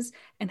Boston is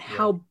and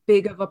how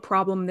big of a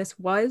problem this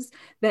was,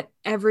 that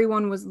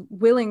everyone was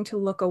willing to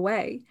look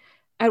away.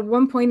 At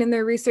one point in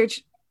their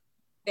research,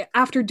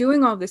 after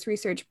doing all this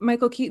research,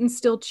 Michael Keaton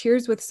still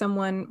cheers with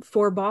someone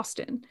for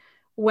Boston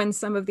when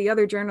some of the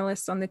other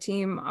journalists on the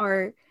team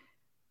are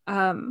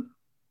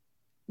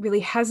really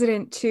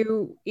hesitant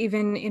to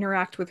even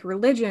interact with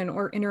religion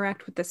or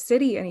interact with the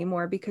city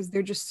anymore because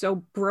they're just so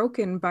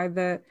broken by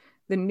the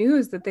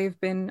news that they've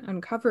been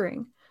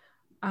uncovering.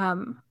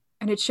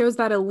 And it shows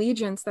that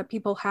allegiance that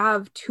people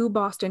have to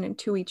Boston and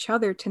to each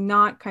other to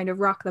not kind of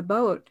rock the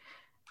boat,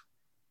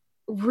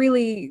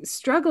 really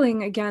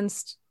struggling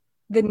against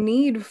the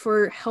need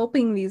for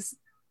helping these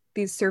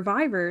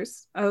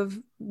survivors of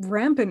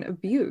rampant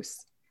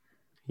abuse.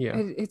 Yeah,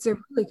 it's a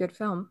really good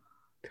film.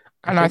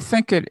 And I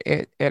think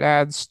it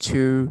adds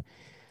to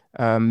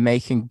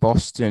making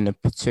Boston a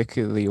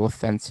particularly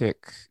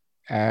authentic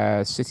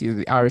city of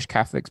the Irish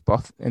Catholics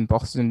in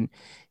Boston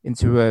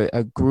into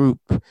a group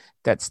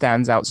that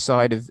stands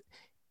outside of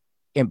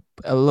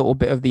a little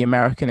bit of the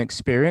American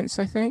experience,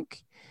 I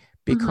think,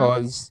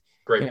 because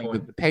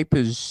the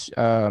paper's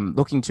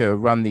looking to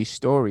run these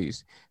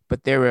stories,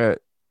 but there are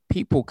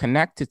people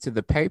connected to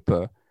the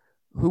paper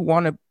who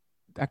want to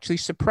actually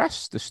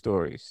suppress the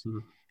stories.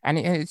 And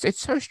it's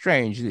so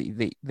strange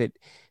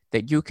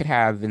that you could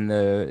have in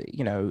the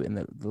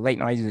late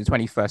 19th and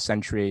 21st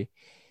century,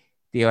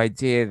 the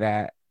idea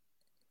that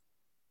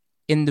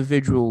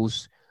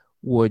individuals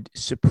would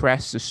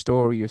suppress a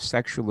story of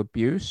sexual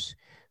abuse,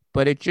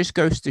 but it just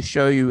goes to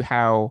show you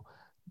how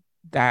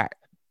that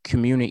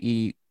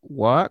community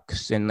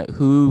works and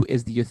who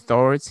is the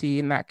authority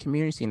in that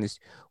community, in this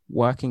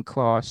working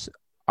class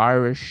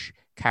Irish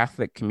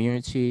Catholic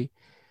community,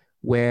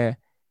 where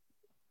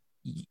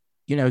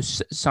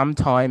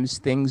sometimes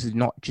things are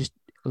not just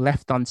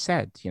left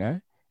unsaid,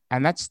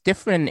 and that's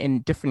different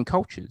in different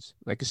cultures.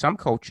 Like some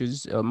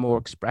cultures are more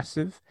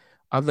expressive,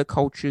 other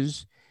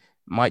cultures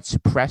might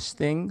suppress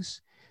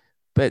things,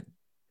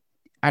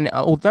 and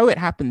although it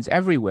happens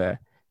everywhere,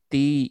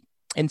 the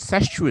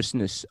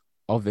incestuousness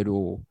of it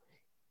all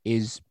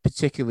is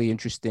particularly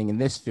interesting in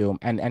this film,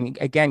 and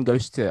again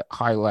goes to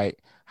highlight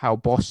how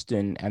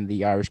Boston and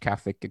the Irish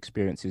Catholic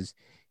experience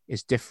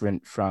is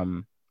different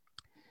from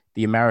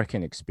the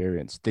American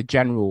experience, the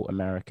general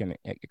American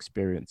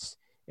experience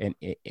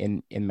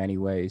in many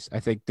ways. I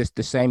think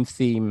the same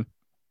theme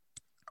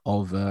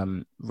of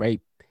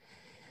rape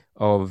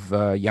of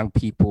young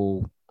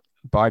people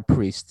by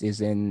priests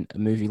is in a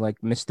movie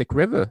like Mystic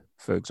River,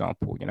 for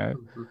example,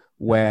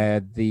 where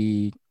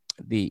in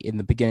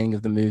the beginning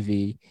of the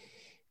movie,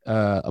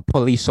 a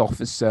police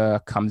officer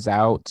comes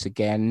out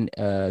again,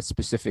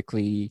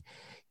 specifically,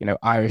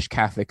 Irish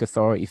Catholic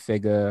authority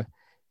figure,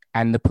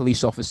 and the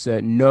police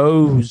officer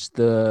knows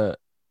the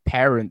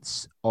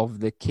parents of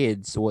the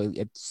kids, or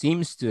it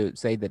seems to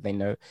say that they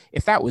know.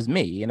 If that was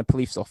me and a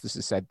police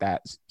officer said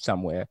that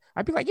somewhere,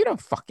 I'd be like, you don't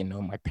fucking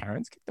know my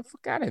parents, get the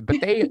fuck out of it.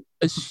 But they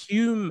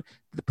assume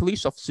the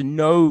police officer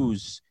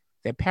knows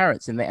their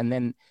parents, and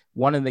then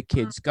one of the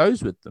kids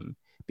goes with them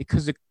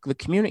because the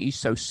community is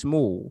so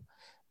small,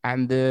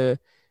 and the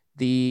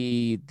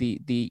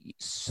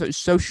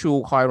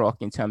social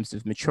hierarchy in terms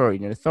of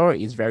maturity and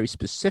authority is very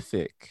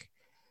specific.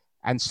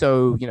 And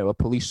so, a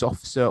police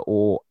officer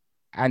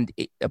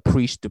a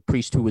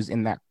priest who was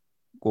in that,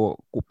 or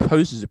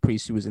poses a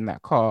priest who was in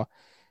that car,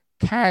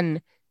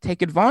 can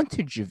take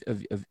advantage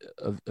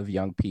of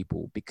young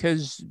people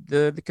because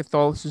the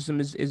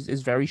Catholicism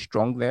is very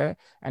strong there,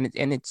 and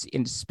it's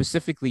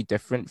specifically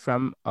different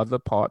from other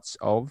parts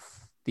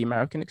of the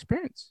American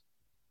experience.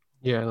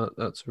 Yeah,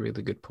 that's a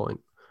really good point.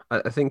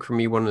 I think for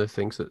me, one of the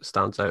things that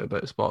stands out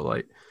about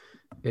Spotlight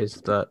is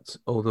that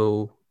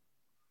although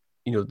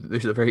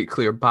there's a very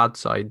clear bad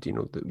side,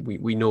 that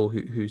we know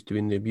who's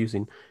doing the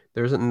abusing,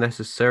 there isn't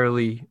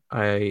necessarily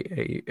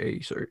a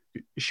sort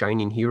of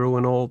shining hero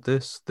in all of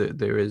this. That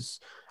there is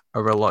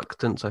a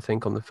reluctance, I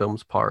think, on the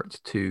film's part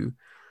to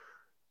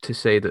to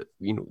say that,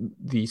 you know,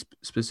 these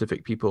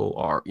specific people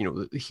are, you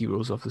know, the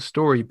heroes of the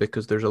story,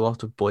 because there's a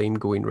lot of blame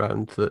going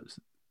around that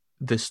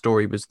this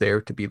story was there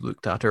to be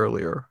looked at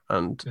earlier,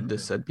 and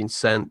this had been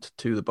sent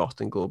to the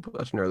Boston Globe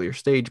at an earlier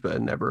stage, but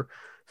had never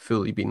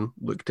fully been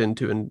looked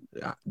into, and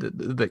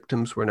the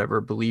victims were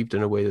never believed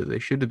in a way that they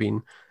should have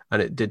been.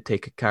 And it did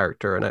take a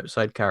character, an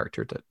outside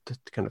character, to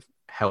kind of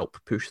help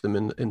push them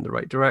in the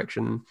right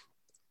direction.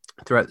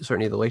 Throughout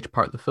certainly the later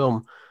part of the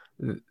film,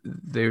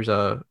 there's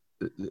a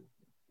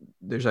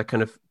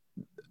kind of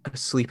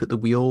asleep at the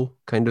wheel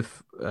kind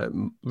of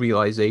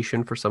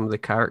realization for some of the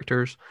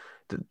characters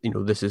that, you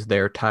know, this is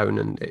their town,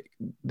 and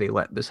they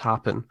let this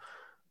happen.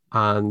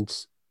 And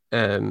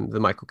the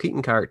Michael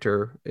Keaton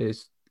character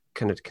is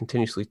kind of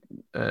continuously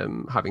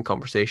having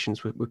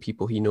conversations with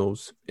people he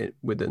knows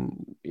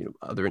within, you know,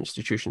 other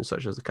institutions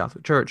such as the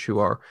Catholic Church, who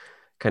are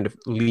kind of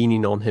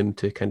leaning on him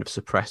to kind of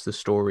suppress the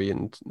story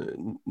and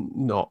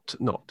not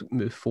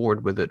move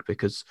forward with it,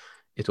 because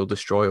it'll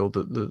destroy all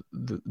the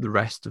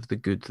rest of the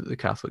good that the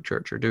Catholic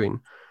Church are doing.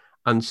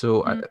 And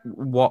so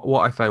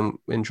what I found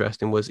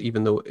interesting was,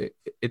 even though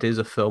it is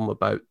a film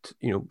about,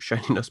 you know,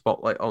 shining a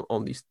spotlight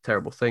on these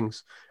terrible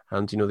things,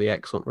 and, you know, the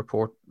excellent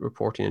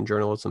reporting and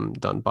journalism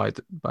done by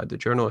the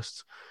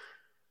journalists,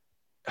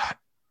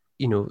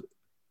 you know,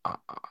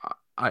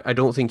 I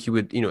don't think you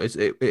would, you know,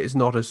 it's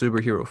not a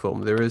superhero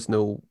film. There is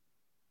no,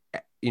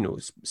 you know,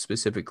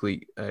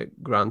 specifically a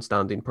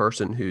grandstanding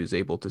person who's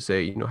able to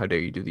say, you know, how dare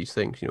you do these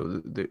things? You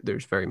know,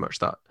 there's very much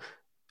that,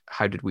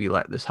 how did we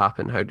let this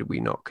happen? How did we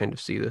not kind of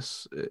see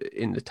this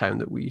in the town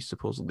that we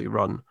supposedly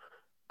run?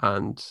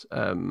 And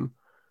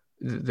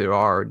there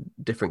are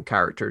different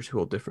characters who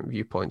hold different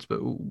viewpoints,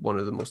 but one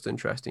of the most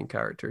interesting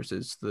characters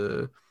is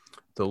the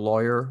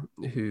lawyer,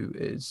 who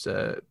is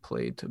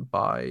played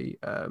by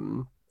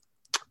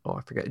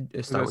I forget,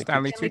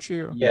 Stanley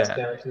Tucci. Yes,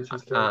 Stanley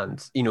Tucci.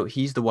 And, you know,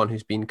 he's the one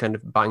who's been kind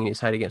of banging his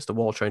head against the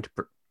wall trying to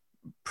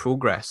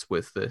progress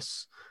with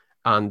this.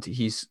 And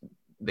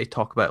they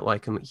talk about,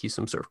 like, him, he's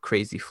some sort of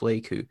crazy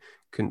flake who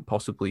couldn't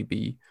possibly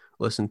be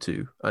listened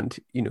to. And,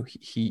 you know,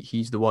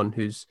 he's the one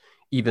who's,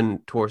 even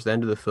towards the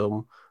end of the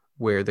film,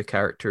 where the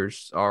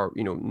characters are,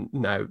 you know,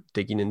 now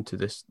digging into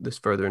this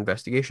further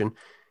investigation,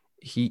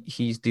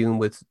 he's dealing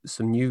with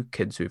some new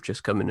kids who've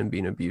just come in and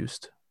been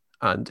abused.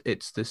 And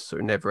it's this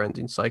sort of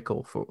never-ending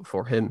cycle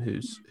for him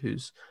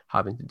who's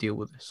having to deal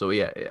with this. So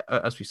yeah,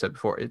 as we said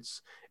before,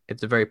 it's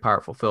a very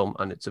powerful film,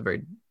 and it's a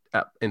very,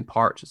 in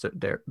parts, it's a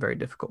very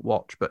difficult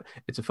watch. But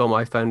it's a film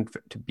I found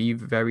to be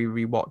very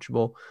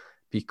rewatchable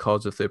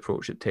because of the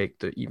approach it takes,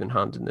 the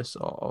even-handedness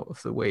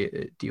of the way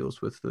it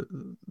deals with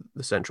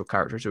the central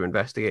characters who are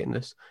investigating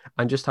this,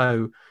 and just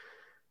how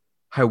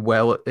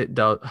well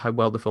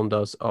the film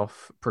does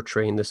of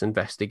portraying this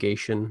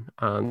investigation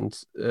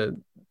and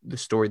the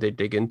story they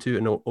dig into.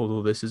 And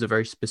although this is a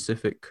very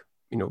specific,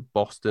 you know,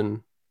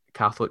 Boston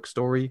Catholic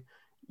story,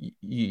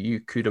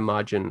 you could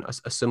imagine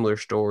a similar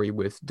story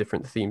with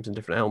different themes and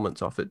different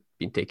elements of it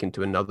being taken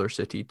to another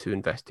city to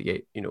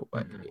investigate, you know,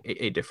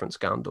 a different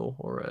scandal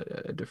or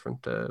a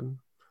different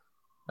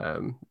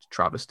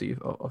travesty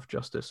of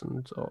justice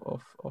and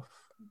of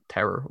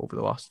terror over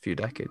the last few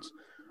decades.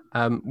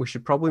 We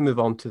should probably move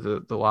on to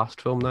the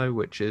last film now,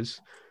 which is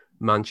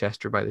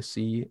Manchester by the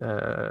Sea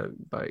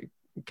by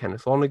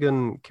Kenneth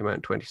Lonergan. Came out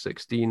in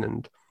 2016,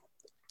 and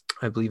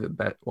I believe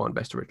it won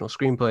Best Original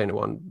Screenplay, and it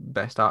won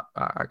Best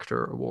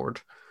Actor award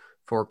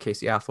for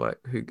Casey Affleck,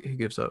 who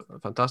gives a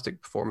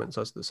fantastic performance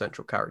as the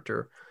central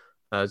character,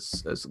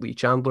 as Lee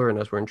Chandler. And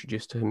as we're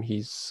introduced to him,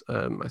 he's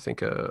I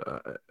think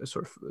a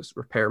sort of this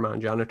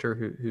repairman janitor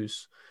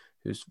who's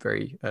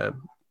very a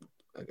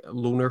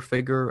loner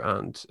figure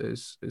and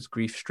is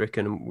grief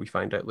stricken. And we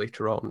find out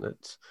later on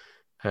that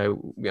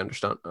we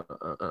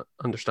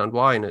understand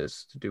why, and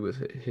it's to do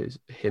with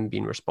him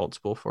being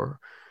responsible for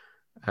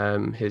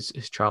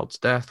his child's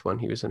death when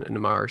he was in a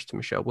marriage to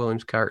Michelle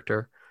Williams'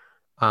 character.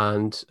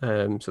 And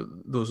so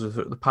those are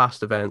the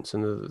past events,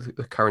 and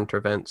the current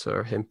events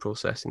are him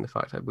processing the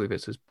fact, I believe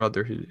it's his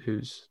brother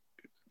who's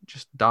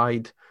just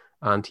died,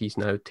 and he's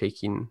now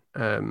taking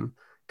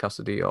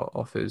custody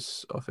of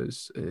his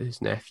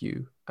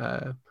nephew,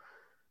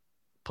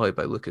 played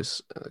by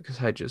Lucas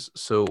Hedges.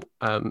 So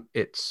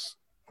it's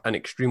an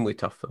extremely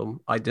tough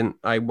film.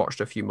 I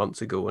watched a few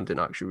months ago and didn't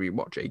actually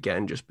rewatch it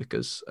again, just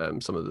because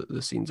some of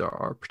the scenes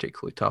are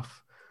particularly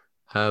tough.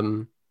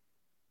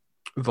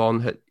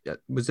 Vaughn,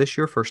 was this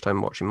your first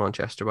time watching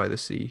Manchester by the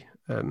Sea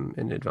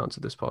in advance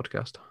of this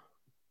podcast?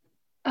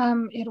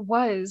 It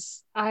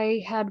was.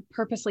 I had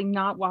purposely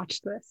not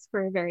watched this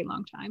for a very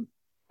long time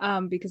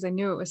because I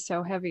knew it was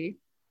so heavy.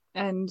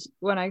 And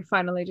when I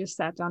finally just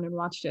sat down and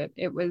watched it,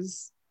 it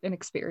was an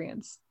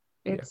experience.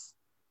 It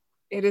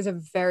is a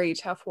very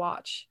tough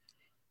watch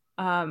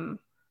and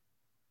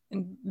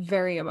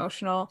very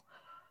emotional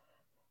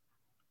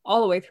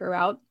all the way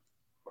throughout.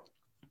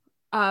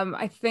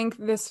 I think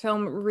this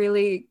film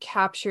really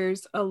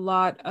captures a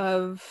lot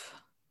of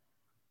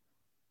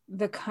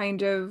the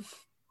kind of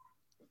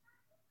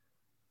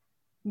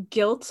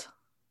guilt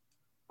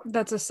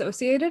that's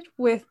associated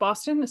with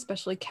Boston,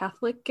 especially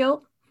Catholic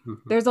guilt.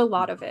 There's a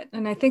lot of it.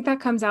 And I think that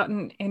comes out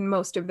in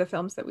most of the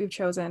films that we've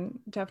chosen,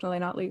 definitely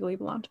not Legally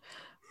Blonde.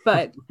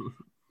 But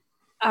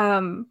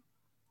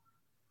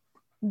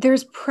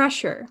there's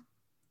pressure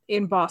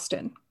in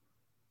Boston.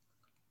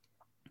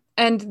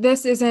 And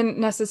this isn't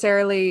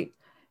necessarily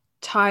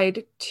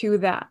tied to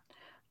that,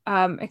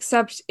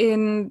 except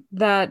in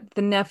that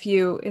the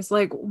nephew is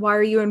like, why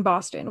are you in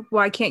Boston?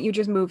 Why can't you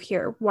just move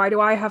here? Why do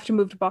I have to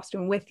move to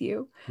Boston with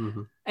you?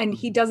 And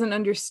he doesn't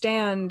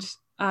understand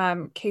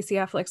Casey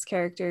Affleck's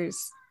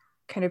character's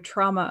kind of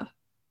trauma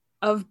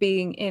of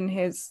being in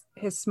his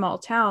small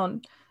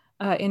town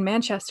in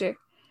Manchester.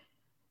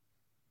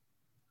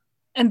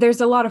 And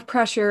there's a lot of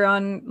pressure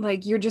on,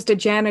 like, you're just a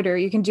janitor.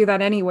 You can do that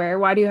anywhere.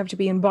 Why do you have to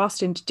be in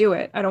Boston to do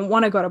it? I don't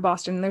want to go to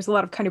Boston. And there's a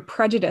lot of kind of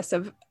prejudice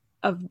of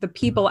the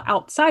people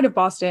outside of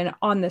Boston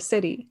on the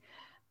city.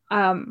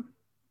 And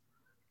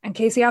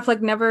Casey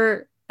Affleck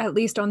never, at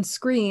least on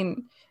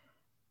screen,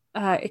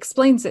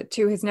 explains it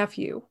to his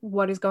nephew,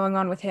 what is going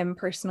on with him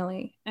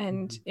personally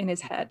and in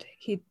his head.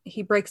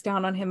 He breaks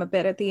down on him a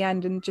bit at the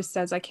end and just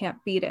says, I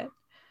can't beat it.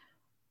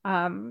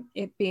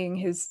 It being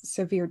his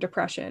severe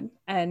depression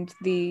and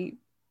the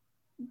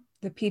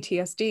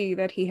PTSD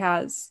that he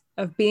has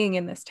of being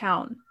in this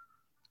town,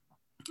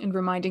 and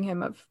reminding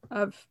him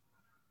of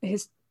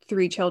his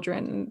 3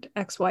 children and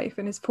ex-wife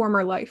and his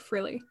former life,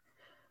 really.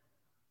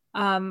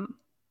 Yeah,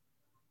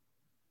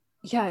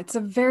 it's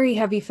a very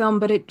heavy film,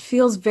 but it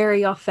feels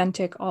very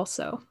authentic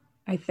also,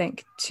 I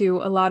think, to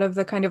a lot of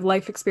the kind of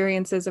life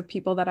experiences of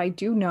people that I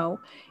do know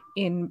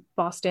in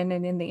Boston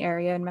and in the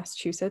area in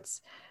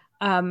Massachusetts.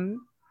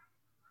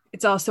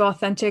 It's also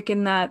authentic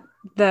in that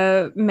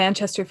the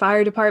Manchester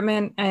Fire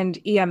Department and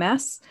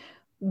EMS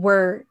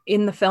were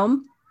in the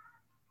film.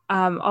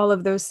 All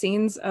of those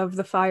scenes of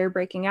the fire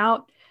breaking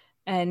out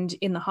and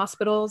in the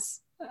hospitals,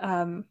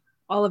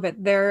 all of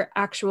it, they're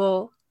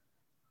actual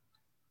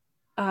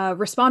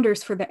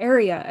responders for the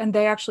area. And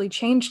they actually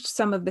changed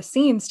some of the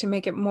scenes to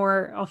make it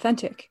more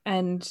authentic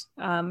and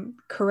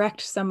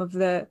correct some of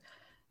the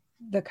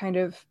kind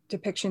of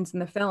depictions in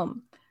the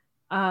film.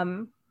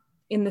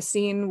 In the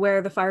scene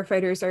where the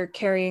firefighters are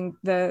carrying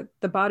the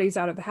bodies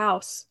out of the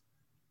house,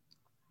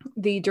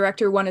 the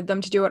director wanted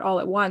them to do it all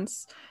at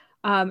once.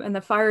 And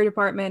the fire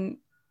department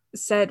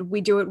said,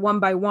 we do it one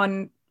by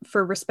one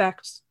for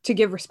respect, to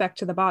give respect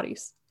to the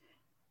bodies.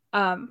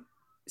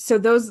 So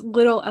those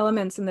little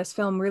elements in this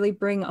film really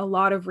bring a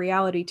lot of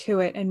reality to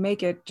it and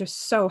make it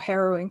just so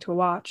harrowing to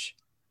watch.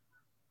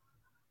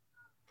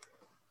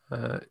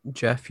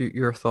 Jeff,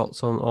 your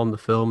thoughts on the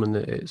film and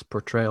its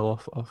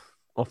portrayal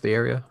of the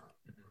area?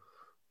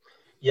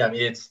 Yeah, I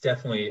mean, it's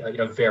definitely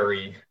a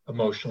very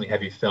emotionally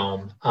heavy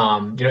film.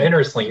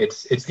 Interestingly,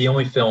 it's the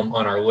only film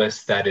on our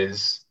list that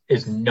is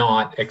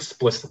not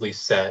explicitly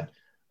set,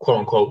 quote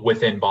unquote,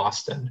 within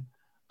Boston.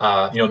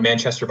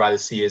 Manchester by the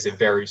Sea is a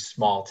very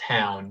small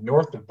town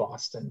north of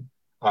Boston,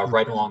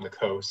 right along the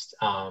coast.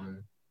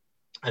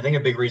 I think a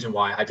big reason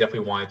why I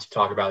definitely wanted to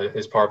talk about it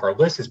as part of our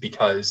list is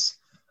because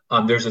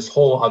there's this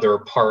whole other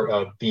part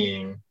of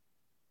being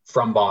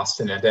from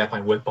Boston and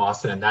identifying with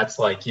Boston, and that's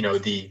like,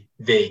 the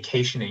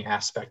vacationing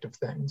aspect of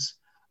things.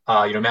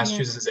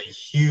 Massachusetts is a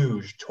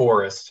huge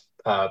tourist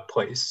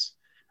place,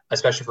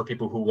 especially for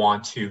people who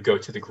want to go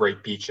to the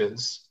great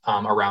beaches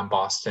around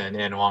Boston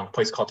and along a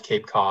place called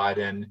Cape Cod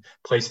and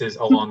places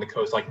along the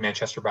coast like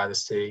Manchester by the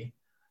Sea.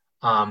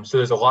 So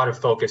there's a lot of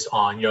focus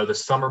on, the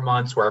summer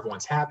months where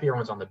everyone's happy,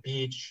 everyone's on the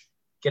beach,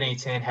 getting a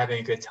tan, having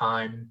a good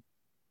time.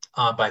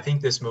 But I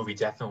think this movie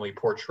definitely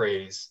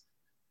portrays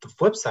the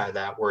flip side of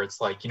that, where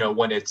it's like,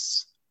 when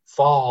it's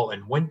fall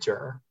and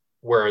winter,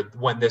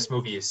 when this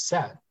movie is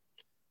set,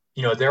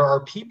 there are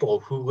people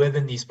who live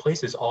in these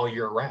places all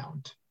year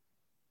round,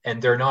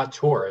 and they're not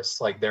tourists.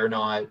 Like, they're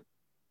not,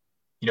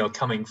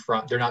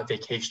 they're not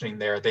vacationing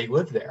there. They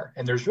live there,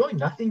 and there's really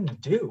nothing to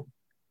do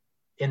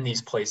in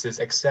these places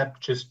except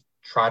just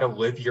try to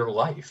live your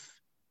life.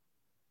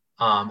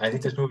 I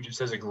think this movie just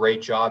does a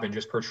great job in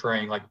just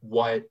portraying like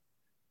what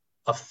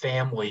a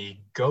family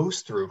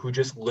goes through who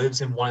just lives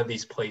in one of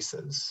these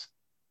places,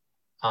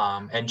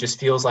 and just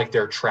feels like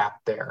they're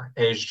trapped there,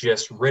 and is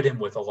just ridden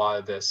with a lot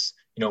of this,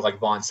 like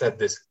Vaughn said,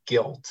 this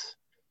guilt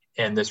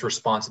and this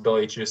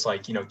responsibility to just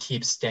like,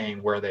 keep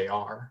staying where they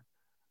are.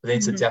 I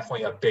think it's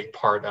definitely a big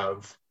part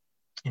of,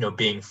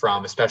 being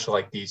from, especially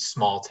like these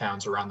small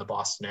towns around the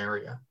Boston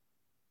area.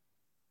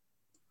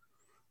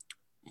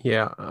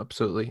 Yeah,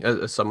 absolutely.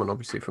 As someone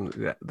obviously from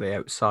the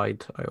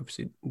outside, I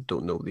obviously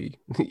don't know the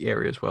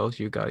area as well as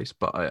you guys,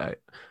 but I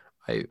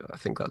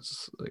think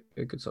that's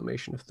a good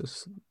summation of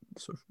this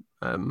sort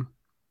of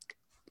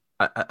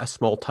a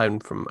small town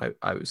from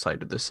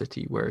outside of the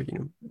city where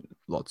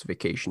lots of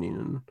vacationing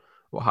and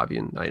what have you.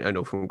 And I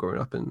know from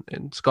growing up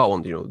in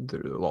Scotland, there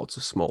are lots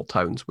of small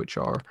towns which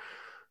are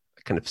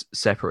kind of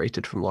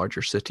separated from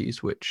larger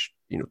cities, which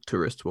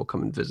tourists will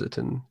come and visit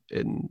in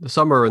the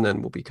summer, and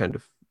then will be kind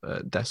of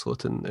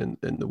desolate in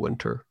the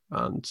winter,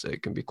 and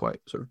it can be quite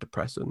sort of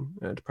depression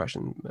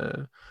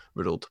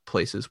riddled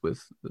places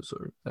with the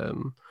sort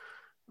of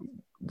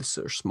the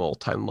sort of small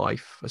town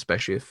life,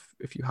 especially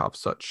if you have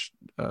such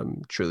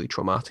truly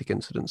traumatic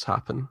incidents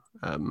happen,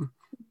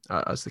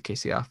 as the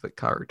Casey Affleck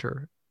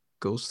character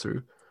goes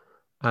through.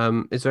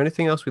 Is there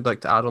anything else we'd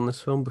like to add on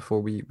this film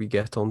before we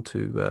get on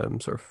to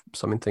sort of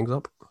summing things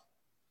up?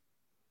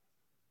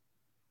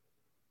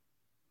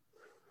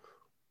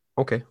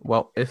 Okay,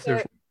 well, if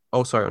there's...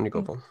 Oh, sorry, on you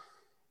go, Paul.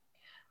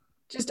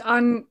 Just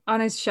on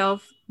his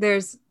shelf,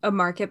 there's a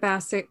Market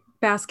Basket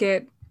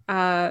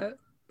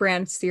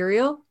brand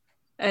cereal,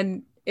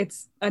 and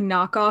it's a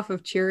knockoff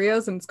of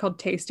Cheerios, and it's called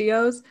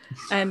Tastios.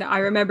 And I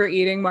remember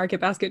eating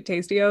Market Basket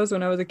Tastios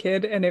when I was a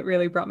kid, and it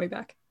really brought me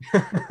back.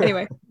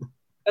 Anyway,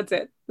 that's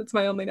it. That's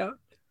my only note.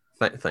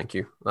 Thank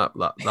you. That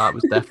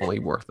was definitely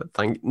worth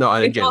it. No,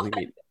 I genuinely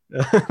mean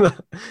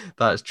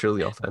that is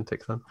truly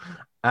authentic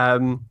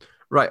then.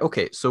 Right,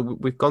 okay, so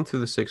we've gone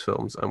through the 6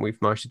 films and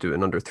we've managed to do it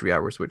in under 3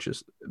 hours, which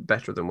is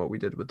better than what we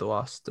did with the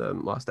last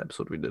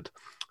episode we did.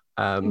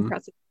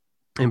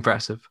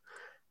 Impressive.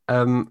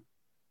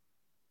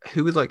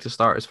 Who would like to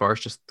start as far as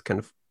just kind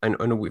of, I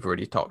know we've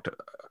already talked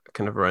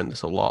kind of around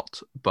this a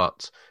lot,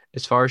 but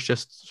as far as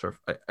just sort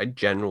of a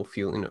general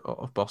feeling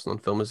of Boston on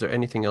film, is there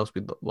anything else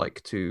we'd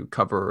like to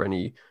cover, or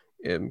any,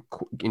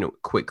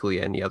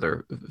 quickly, any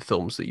other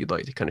films that you'd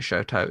like to kind of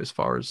shout out as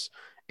far as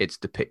its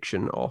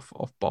depiction of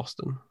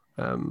Boston?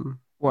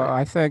 Well,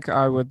 I think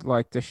I would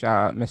like to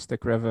shout out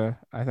Mystic River.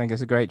 I think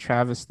it's a great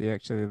travesty,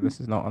 actually.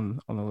 This is not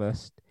on the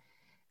list,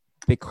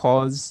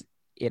 because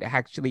it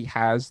actually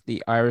has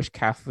the Irish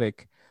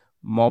Catholic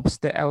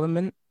mobster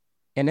element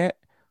in it,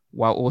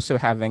 while also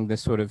having the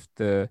sort of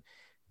the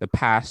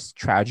past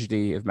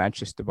tragedy of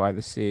Manchester by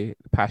the Sea,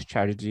 the past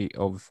tragedy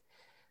of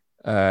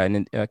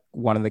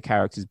one of the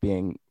characters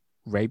being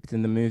raped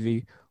in the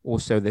movie.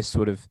 Also, this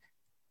sort of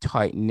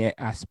tight-knit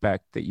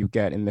aspect that you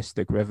get in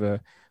Mystic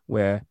River,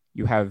 where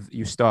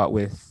you start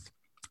with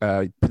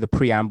the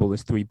preamble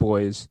is 3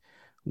 boys.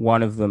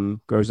 One of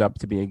them grows up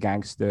to be a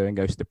gangster and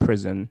goes to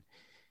prison,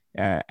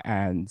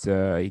 and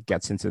he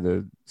gets into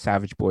the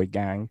Savage Boy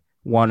gang.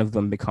 One of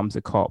them becomes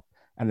a cop,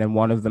 and then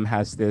one of them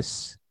has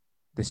this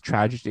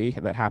tragedy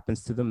that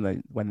happens to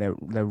them when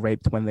they're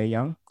raped when they're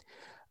young.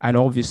 And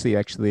obviously,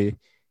 actually,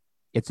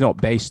 it's not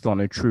based on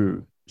a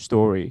true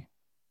story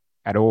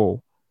at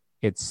all.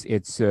 It's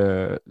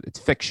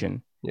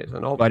fiction. Yeah, it's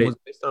a novel. But was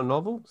it based on a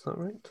novel? Is that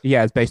right?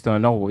 Yeah, it's based on a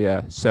novel.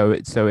 Yeah, so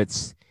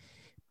it's.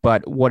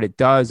 But what it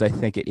does, I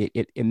think,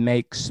 it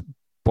makes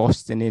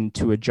Boston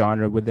into a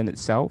genre within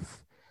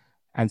itself,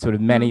 and sort of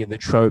many of the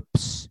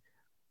tropes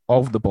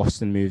of the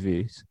Boston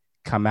movies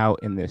come out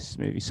in this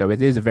movie. So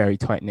it is a very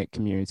tight-knit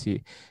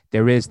community.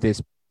 There is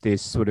this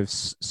sort of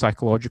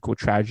psychological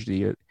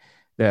tragedy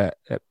that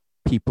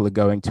people are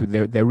going to.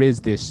 There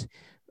is this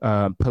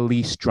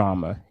police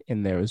drama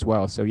in there as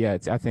well. So yeah,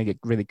 I think it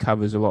really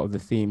covers a lot of the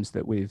themes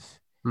that we've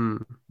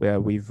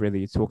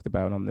really talked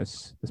about on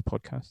this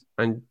podcast.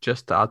 And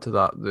just to add to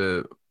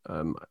that,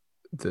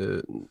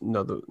 the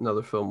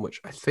another film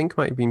which I think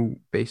might have been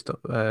based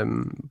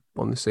on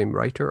the same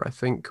writer, I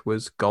think,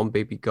 was Gone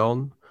Baby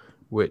Gone,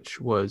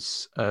 which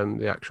was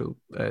the actual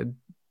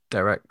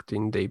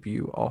directing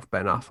debut of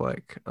Ben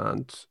Affleck,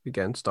 and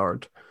again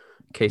starred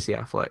Casey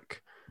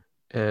Affleck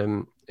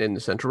in the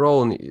central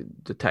role, and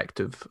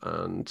detective,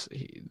 and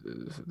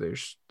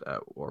there's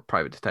or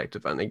private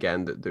detective, and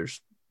again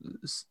there's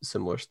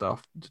similar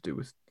stuff to do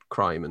with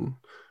crime and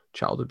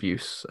child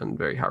abuse and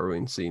very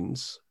harrowing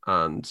scenes.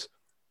 And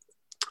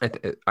I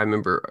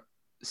remember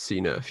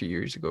seeing it a few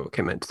years ago. It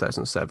came out in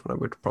 2007. I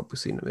would have probably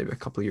seen it maybe a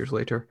couple of years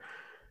later.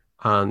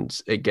 And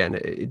again,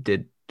 it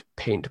did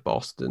paint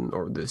Boston,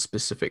 or the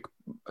specific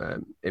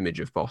image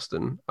of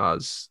Boston,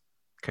 as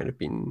kind of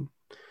being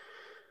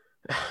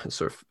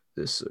sort of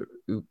this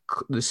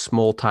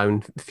small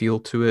town feel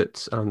to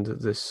it, and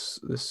this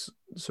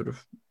sort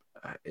of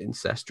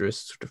incestuous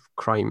sort of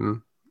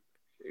crime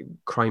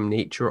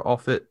nature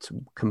of it,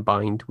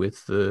 combined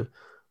with the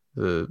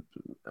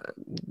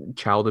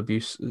child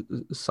abuse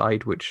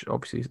side, which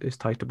obviously is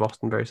tied to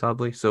Boston very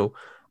sadly. So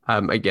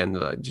again,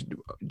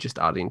 just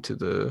adding to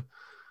the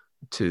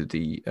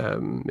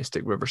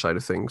Mystic River side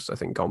of things, I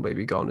think Gone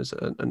Baby Gone is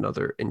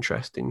another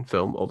interesting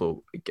film,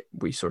 although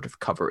we sort of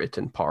cover it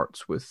in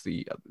parts with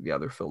the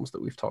other films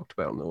that we've talked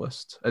about on the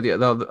list. The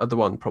other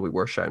one probably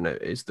worth shouting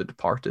out is The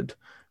Departed,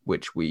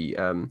 which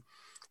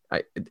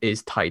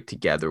is tied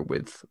together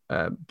with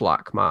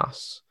Black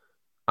Mass,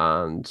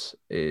 and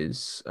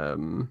is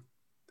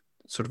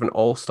sort of an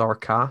all-star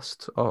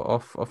cast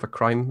of a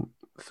crime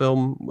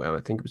film. Well,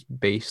 I think it was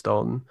based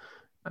on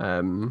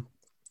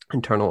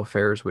Internal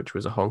Affairs, which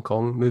was a Hong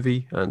Kong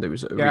movie, and there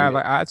was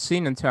like I'd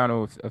seen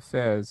Internal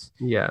Affairs.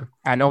 Yeah,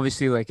 and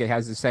obviously, like, it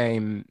has the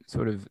same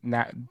sort of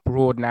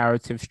broad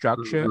narrative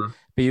structure,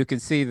 but you can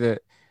see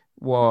that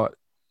what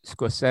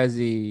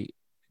Scorsese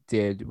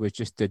did was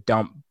just to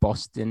dump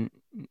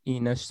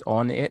Boston-iness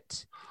on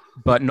it,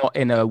 but not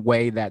in a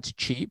way that's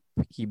cheap.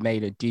 He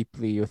made it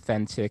deeply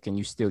authentic, and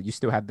you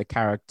still had the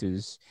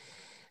characters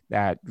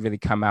that really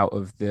come out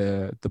of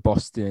the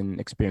Boston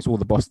experience, or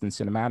the Boston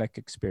cinematic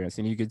experience.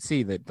 And you could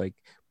see that like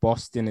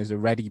Boston is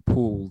already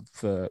pulled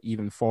for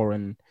even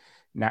foreign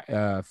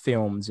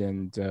films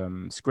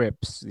and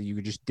scripts. You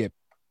could just dip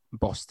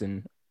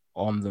Boston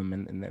on them,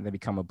 and they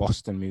become a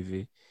Boston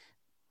movie.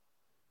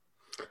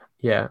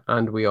 Yeah,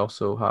 and we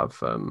also have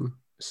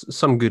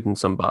some good and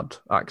some bad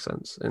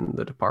accents in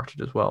The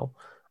Departed as well.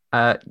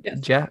 Yes.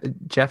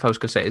 Jeff, I was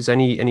going to say, is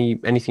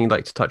anything you'd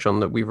like to touch on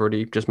that we've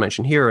already just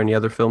mentioned here, or any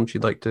other films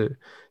you'd like to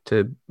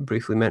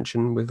briefly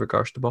mention with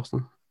regards to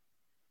Boston?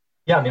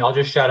 Yeah, I mean, I'll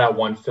just shout out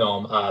one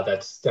film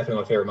that's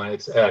definitely my favorite of mine.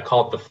 It's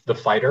called The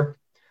Fighter,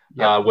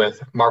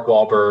 with Mark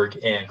Wahlberg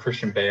and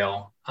Christian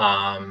Bale.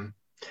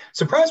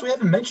 Surprised we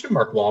haven't mentioned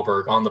Mark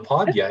Wahlberg on the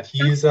pod yet.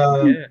 He's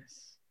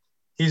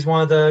he's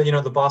one of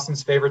the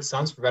Boston's favorite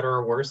sons, for better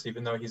or worse,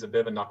 even though he's a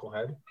bit of a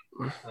knucklehead.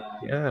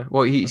 Yeah,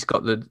 well, he's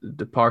got The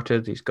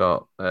Departed, he's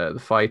got The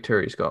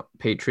Fighter, he's got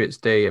Patriots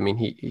Day. I mean,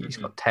 he's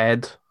got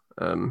Ted.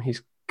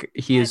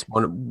 He is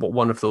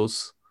one of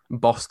those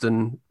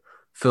Boston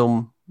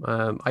film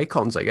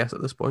icons, I guess,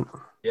 at this point.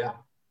 Yeah,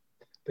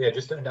 but yeah,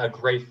 just a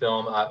great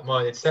film. Well,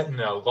 it's set in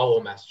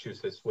Lowell,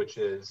 Massachusetts, which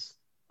is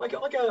like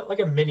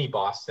a mini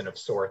Boston of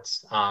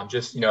sorts.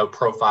 Just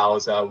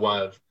profiles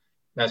one of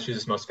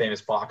Massachusetts' most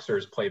famous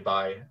boxers, played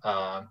by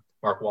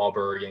Mark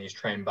Wahlberg, and he's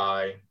trained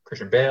by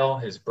Christian Bale,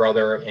 his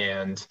brother,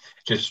 and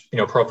just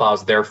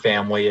profiles their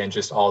family and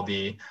just all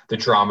the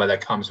drama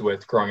that comes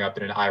with growing up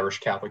in an Irish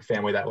Catholic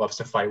family that loves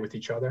to fight with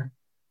each other.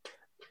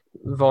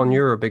 Vaughn,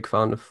 you're a big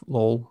fan of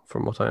Lowell,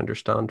 from what I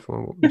understand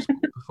from what we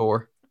spoke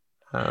before.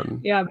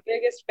 Yeah,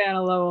 biggest fan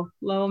of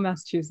Lowell,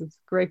 Massachusetts.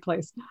 Great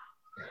place.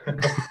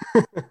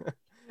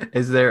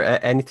 Is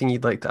there anything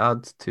you'd like to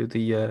add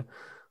to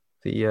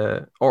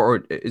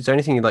or is there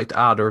anything you'd like to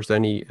add, or is there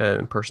any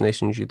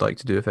impersonations you'd like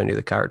to do of any of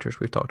the characters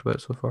we've talked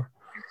about so far?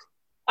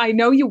 I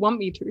know you want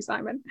me to,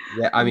 Simon.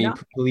 Yeah, I mean,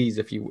 please,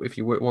 if you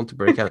want to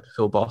break out to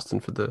Phil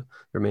Boston for the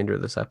remainder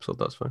of this episode,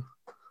 that's fine.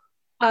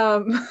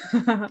 I'm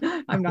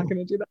not going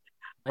to do that.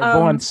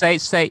 Vaughn, say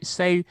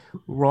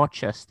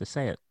Rochester.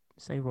 Say it.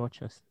 Say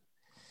Rochester.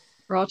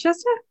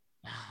 Rochester?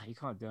 You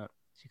can't do it.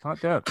 She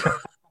can't do it.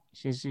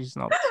 She's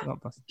not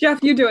Boston.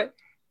 Jeff, you do it.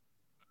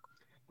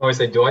 Oh, I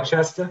say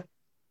Dorchester.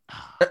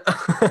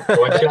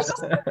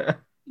 Dorchester.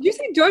 Did you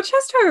say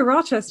Dorchester or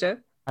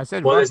Rochester? I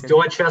said. Well, there's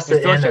Dorchester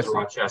It's and there's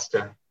Dorchester.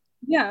 Rochester.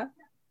 Yeah.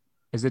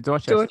 Is it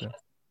Dorchester?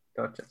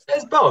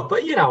 There's both,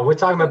 but we're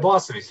talking about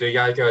Boston, so you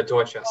gotta go to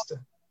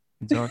Dorchester.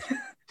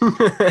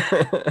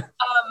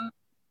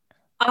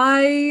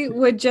 I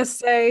would just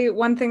say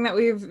one thing that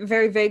we've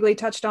very vaguely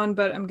touched on,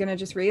 but I'm going to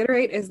just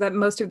reiterate, is that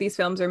most of these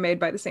films are made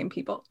by the same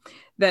people.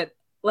 That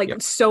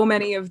so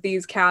many of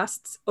these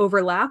casts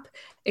overlap,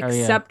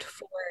 except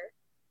for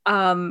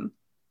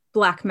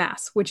Black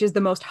Mass, which is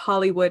the most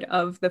Hollywood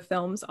of the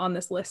films on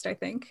this list, I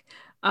think.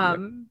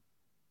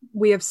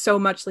 We have so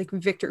much like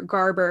Victor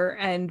Garber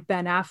and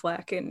Ben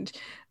Affleck, and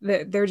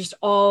they're just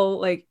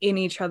all like in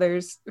each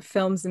other's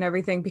films and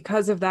everything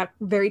because of that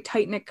very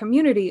tight-knit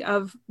community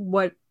of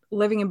what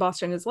living in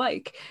Boston is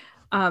like,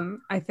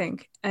 I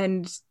think.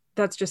 And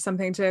that's just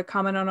something to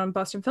comment on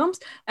Boston films.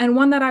 And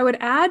one that I would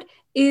add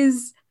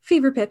is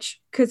Fever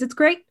Pitch, because it's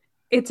great.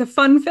 It's a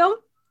fun film.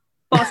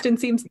 Boston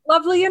seems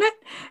lovely in it.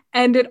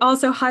 And it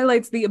also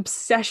highlights the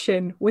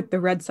obsession with the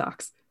Red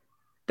Sox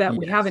that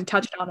we haven't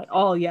touched on at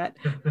all yet.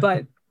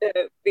 But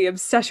the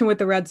obsession with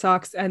the Red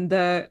Sox and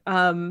the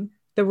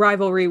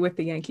rivalry with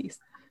the Yankees.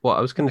 Well,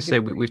 I was going to say,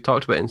 we've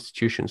talked about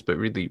institutions, but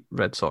really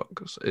Red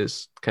Sox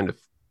is kind of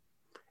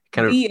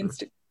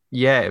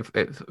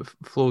it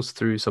flows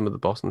through some of the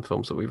Boston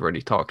films that we've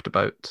already talked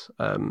about,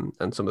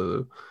 and some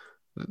of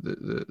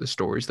the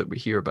stories that we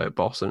hear about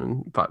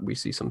Boston. In fact, we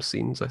see some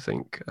scenes. I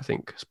think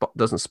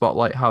doesn't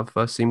Spotlight have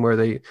a scene where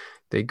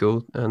they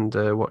go and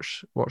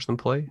watch them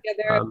play? Yeah,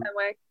 they're in that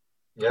way.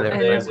 Yeah,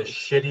 they have the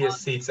shittiest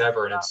seats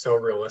ever, and it's so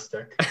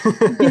realistic.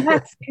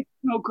 Yes, it's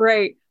so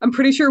great. I'm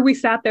pretty sure we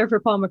sat there for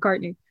Paul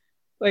McCartney.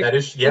 Like, that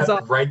is,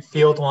 right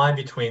field line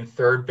between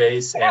third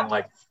base and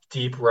like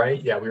deep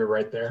right. Yeah, we were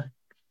right there.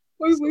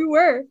 We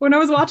were. When I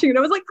was watching it, I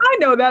was like, I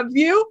know that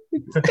view.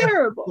 It's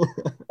terrible.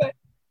 But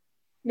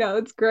no,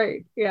 it's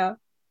great. Yeah.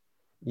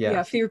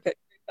 Fever Pitch.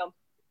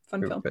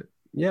 Fun film.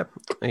 Yeah,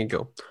 there you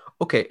go.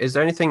 Okay, is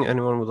there anything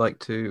anyone would like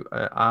to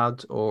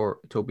add, or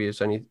Toby, is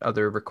there any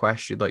other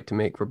requests you'd like to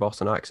make for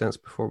Boston accents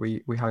before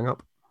we hang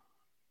up?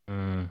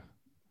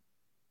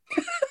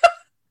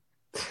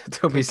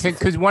 Toby,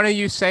 could one of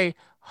you say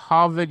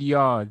Harvard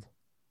Yard?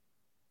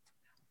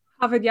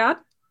 Harvard Yard?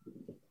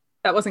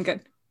 That wasn't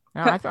good.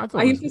 No, I thought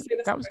I used to say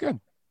this. That was good.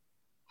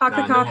 Park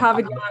the car,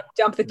 Harvard Yard,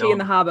 dump the tea in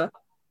the harbor.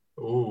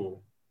 Ooh,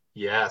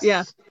 yes.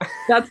 Yeah,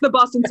 that's the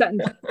Boston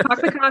sentence.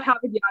 Park the car,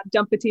 Harvard Yard,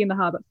 dump the tea in the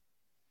harbor.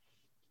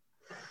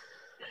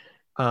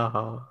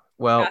 Well,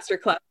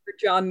 Masterclass for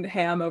John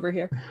Hamm over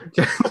here.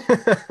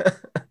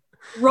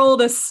 Roll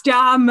the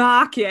Star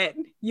Market,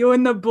 you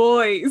and the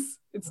boys.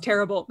 It's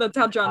terrible. That's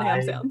how John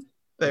Hamm sounds.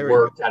 I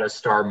worked at a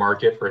Star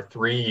Market for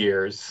 3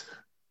 years.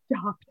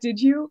 Stop.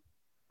 Did you?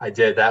 I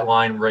did. That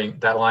line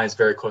is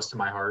very close to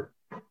my heart.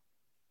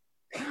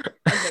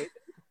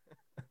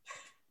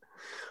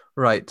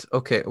 Right.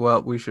 Okay.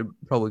 Well, we should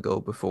probably go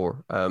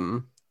before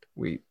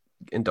we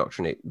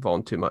indoctrinate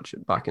Vaughn too much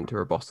back into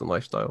her Boston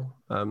lifestyle.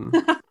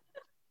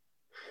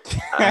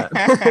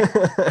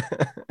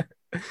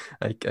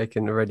 I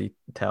can already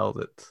tell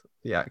that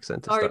the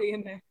accent is already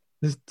in there.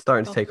 Is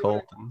starting to take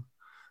hold, and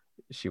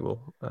she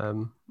will.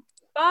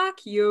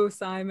 Fuck you,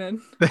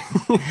 Simon.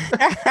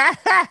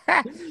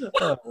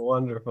 Oh,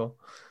 wonderful.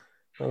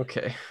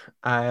 Okay.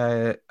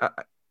 I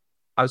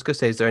was gonna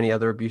say, is there any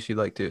other abuse you'd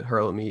like to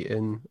hurl at me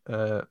in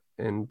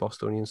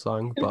Bostonian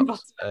slang?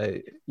 But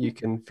you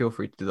can feel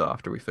free to do that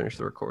after we finish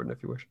the recording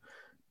if you wish.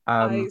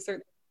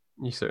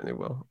 You certainly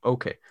will.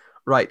 Okay.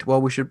 Right.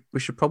 Well, we should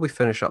probably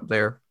finish up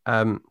there.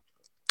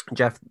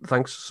 Jeff,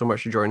 thanks so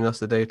much for joining us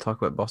today to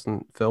talk about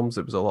Boston films.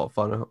 It was a lot of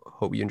fun. I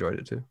hope you enjoyed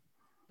it too.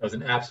 It was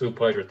an absolute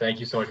pleasure. Thank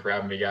you so much for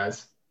having me,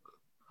 guys.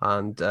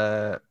 And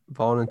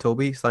Vaughn and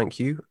Toby, thank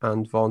you.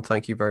 And Vaughn,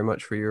 thank you very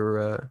much for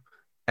your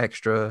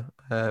extra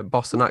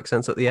Boston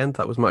accents at the end.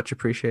 That was much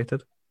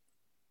appreciated.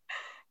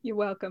 You're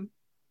welcome.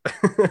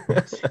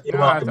 You're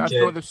welcome, I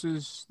thought this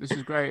is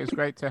great. It's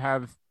great to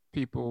have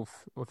people,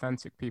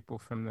 authentic people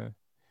from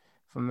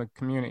the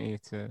community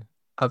to.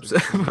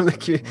 Absolutely.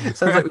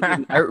 Sounds like we did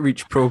an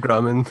outreach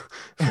program.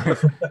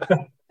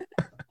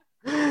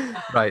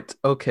 Right.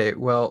 Okay.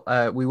 Well,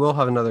 we will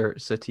have another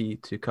city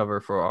to cover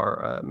for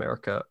our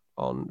America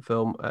on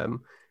film.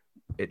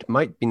 It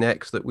might be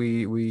next that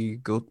we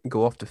go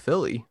off to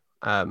Philly,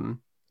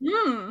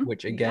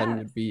 which again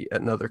would be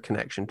another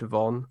connection to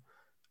Vaughn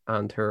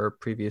and her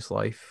previous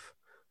life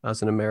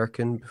as an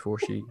American before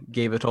she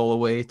gave it all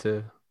away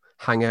to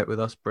hang out with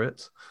us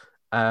Brits.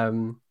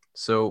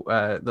 So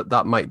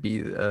that might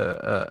be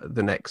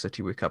the next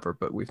city we cover,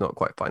 but we've not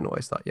quite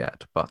finalized that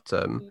yet. But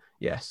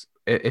yes,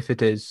 if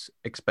it is,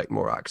 expect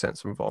more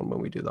accents from Vaughn when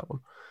we do that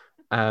one.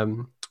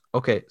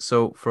 Okay,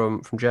 so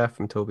from Jeff,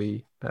 from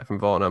Toby, from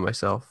Vaughn, and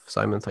myself,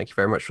 Simon, thank you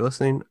very much for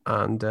listening,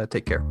 and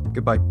take care.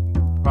 Goodbye.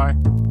 Bye.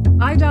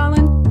 Bye, Dom.